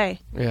Wale.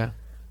 Yeah.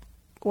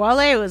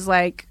 Wale was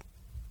like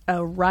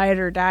a ride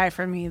or die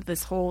for me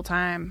this whole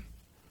time,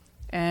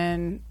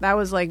 and that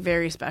was like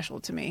very special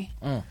to me.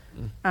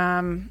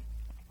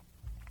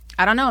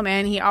 I don't know,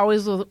 man. He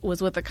always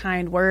was with a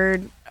kind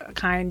word, a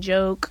kind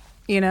joke.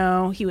 He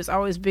was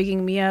always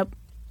bigging me up,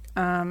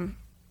 and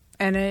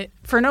it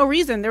for no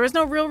reason. There was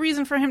no real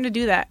reason for him to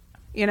do that,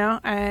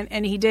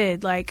 and he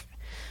did.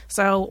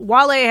 So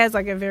Wale has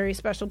like a very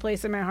special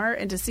place in my heart,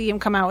 and to see him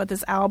come out with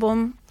this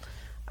album,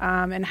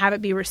 and have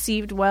it be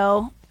received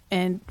well,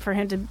 and for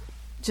him to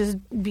just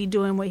be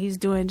doing what he's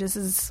doing just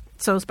is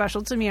so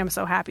special to me. I'm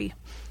so happy.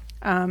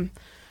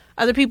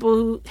 Other people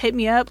who hit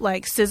me up,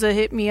 like SZA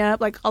hit me up,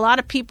 like a lot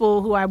of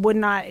people who I would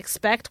not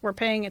expect were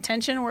paying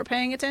attention.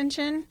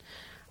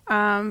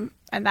 And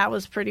that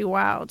was pretty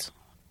wild.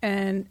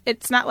 And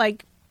it's not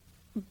like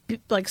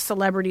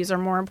celebrities are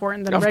more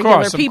important than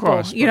regular people.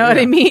 Course, you know what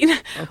I mean?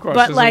 Of course.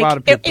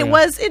 But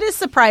it is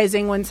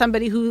surprising when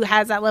somebody who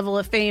has that level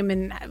of fame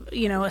and,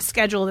 a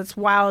schedule that's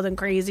wild and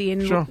crazy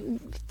and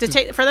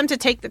for them to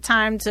take the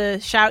time to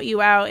shout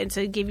you out and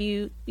to give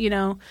you,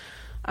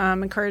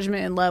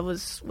 encouragement and love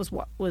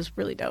was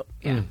really dope.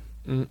 Yeah.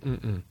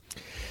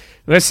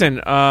 Listen,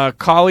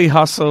 Karlie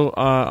Hustle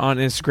on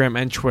Instagram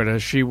and Twitter.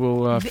 She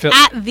will at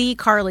the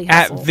Karlie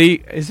Hustle.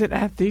 Is it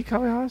at the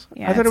Karlie Hustle?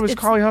 Yeah, I thought it was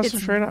Karlie Hustle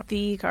straight up.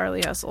 The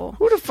Karlie Hustle.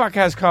 Who the fuck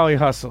has Karlie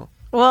Hustle?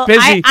 Well,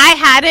 Busy. I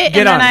had it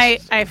Get and then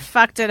I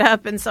fucked it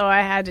up, and so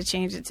I had to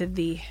change it to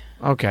the.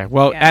 Okay,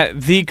 well,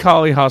 at the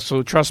Karlie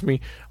Hustle, trust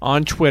me,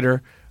 on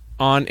Twitter.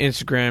 On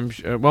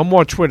Instagram,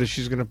 more Twitter.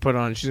 She's gonna put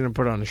on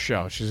the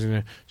show. She's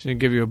gonna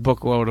give you a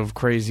bookload of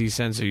crazy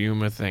sense of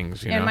humor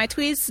things. And my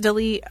tweets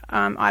delete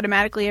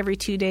automatically every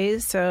 2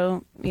 days,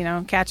 so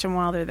catch them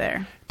while they're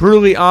there.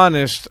 Brutally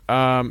Honest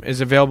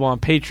is available on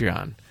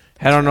Patreon.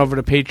 Head on over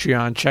to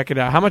Patreon, check it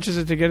out. How much is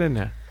it to get in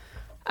there?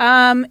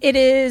 It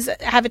is. I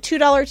have a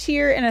 $2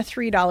 tier and a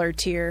 $3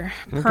 tier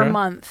per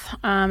month,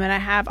 and I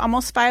have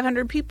almost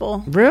 500 people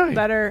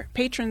that are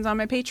patrons on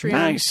my Patreon.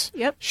 Nice.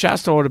 Yep.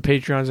 Shouts to all the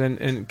Patreons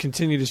and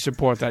continue to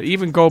support that.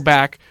 Even go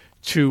back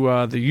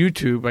to the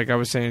YouTube, like I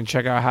was saying,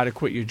 check out How to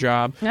Quit Your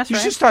Job. That's you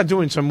should start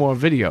doing some more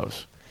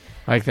videos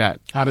like that.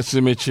 How to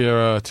submit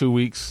your 2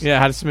 weeks. Yeah,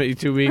 how to submit your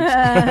 2 weeks.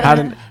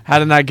 how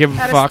to not give a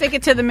fuck. How to stick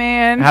it to the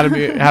man. How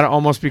to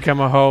almost become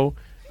a hoe.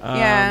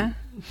 Yeah.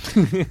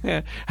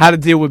 How to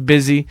deal with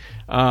busy,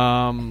 a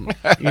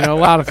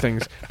lot of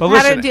things. But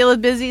how to deal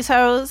with busy's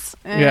hoes.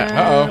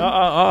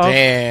 Yeah.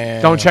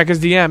 Damn. Don't check his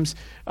DMs.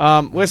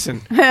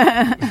 Listen.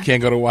 You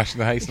can't go to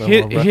Washington Heights no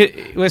more, bro.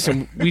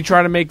 Listen, we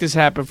try to make this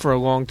happen for a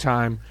long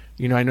time.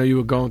 I know you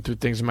were going through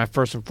things, and my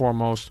first and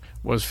foremost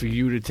was for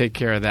you to take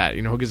care of that.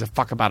 Who gives a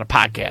fuck about a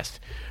podcast?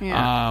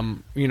 Yeah.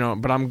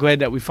 But I'm glad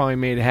that we finally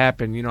made it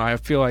happen. I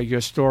feel like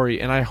your story,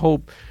 and I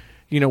hope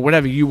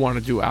whatever you want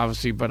to do,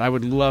 obviously, but I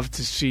would love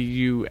to see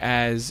you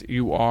as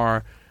you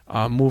are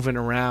moving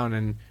around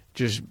and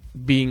just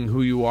being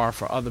who you are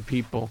for other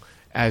people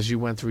as you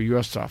went through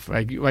your stuff.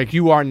 Like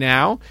you are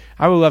now,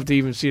 I would love to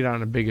even see it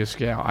on a bigger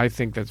scale. I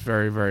think that's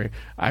very, very,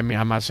 I'm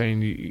not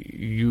saying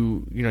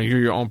you're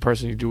your own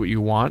person, you do what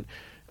you want,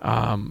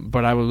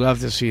 but I would love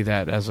to see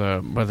that as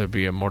whether it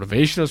be a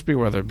motivational speaker,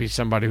 whether it be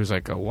somebody who's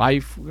like a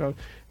life,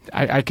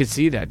 I could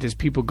see that. There's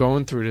people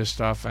going through this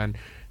stuff, and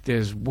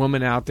there's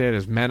women out there,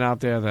 there's men out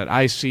there that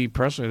I see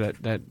personally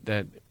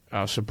that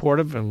are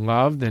supportive and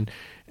loved,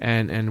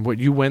 and what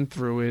you went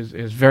through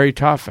is very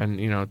tough. And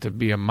to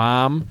be a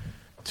mom,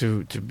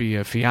 to be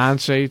a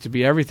fiance, to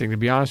be everything. To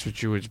be honest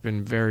with you, it's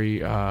been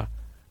very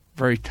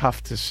very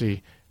tough to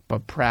see,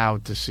 but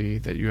proud to see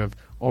that you have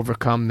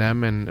overcome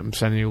them. And I'm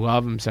sending you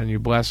love. I'm sending you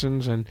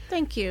blessings. And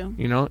thank you.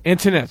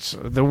 Internet's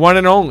the one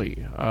and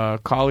only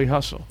Karlie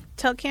Hustle.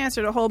 Tell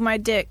cancer to hold my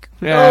dick.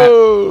 Yeah,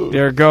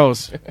 there it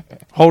goes.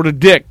 Hold a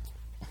dick.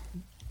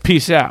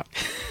 Peace out.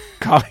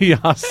 Karlie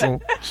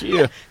Hustle.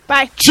 Cheer.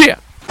 Bye. Cheer.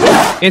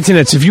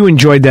 Internets, if you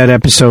enjoyed that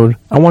episode,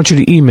 I want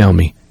you to email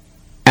me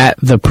at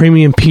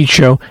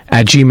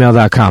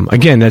thepremiumpeatshow@gmail.com.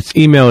 Again, that's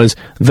email is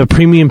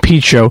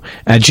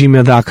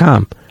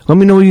thepremiumpeatshow@gmail.com. Let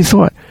me know what you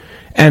thought.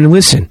 And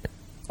listen,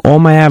 all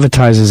my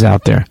advertisers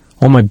out there,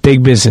 all my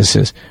big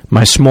businesses,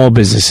 my small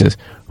businesses,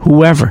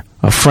 whoever,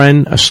 a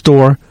friend, a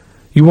store,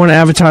 you want to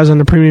advertise on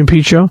The Premium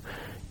Pete Show?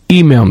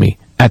 Email me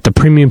at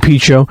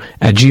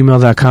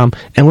thepremiumpeatshow@gmail.com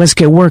and let's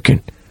get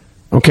working.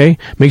 Okay?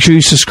 Make sure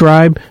you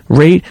subscribe,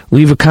 rate,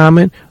 leave a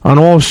comment on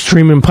all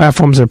streaming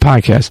platforms of the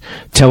podcast.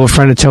 Tell a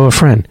friend to tell a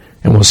friend.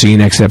 And we'll see you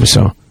next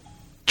episode.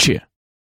 Cheers.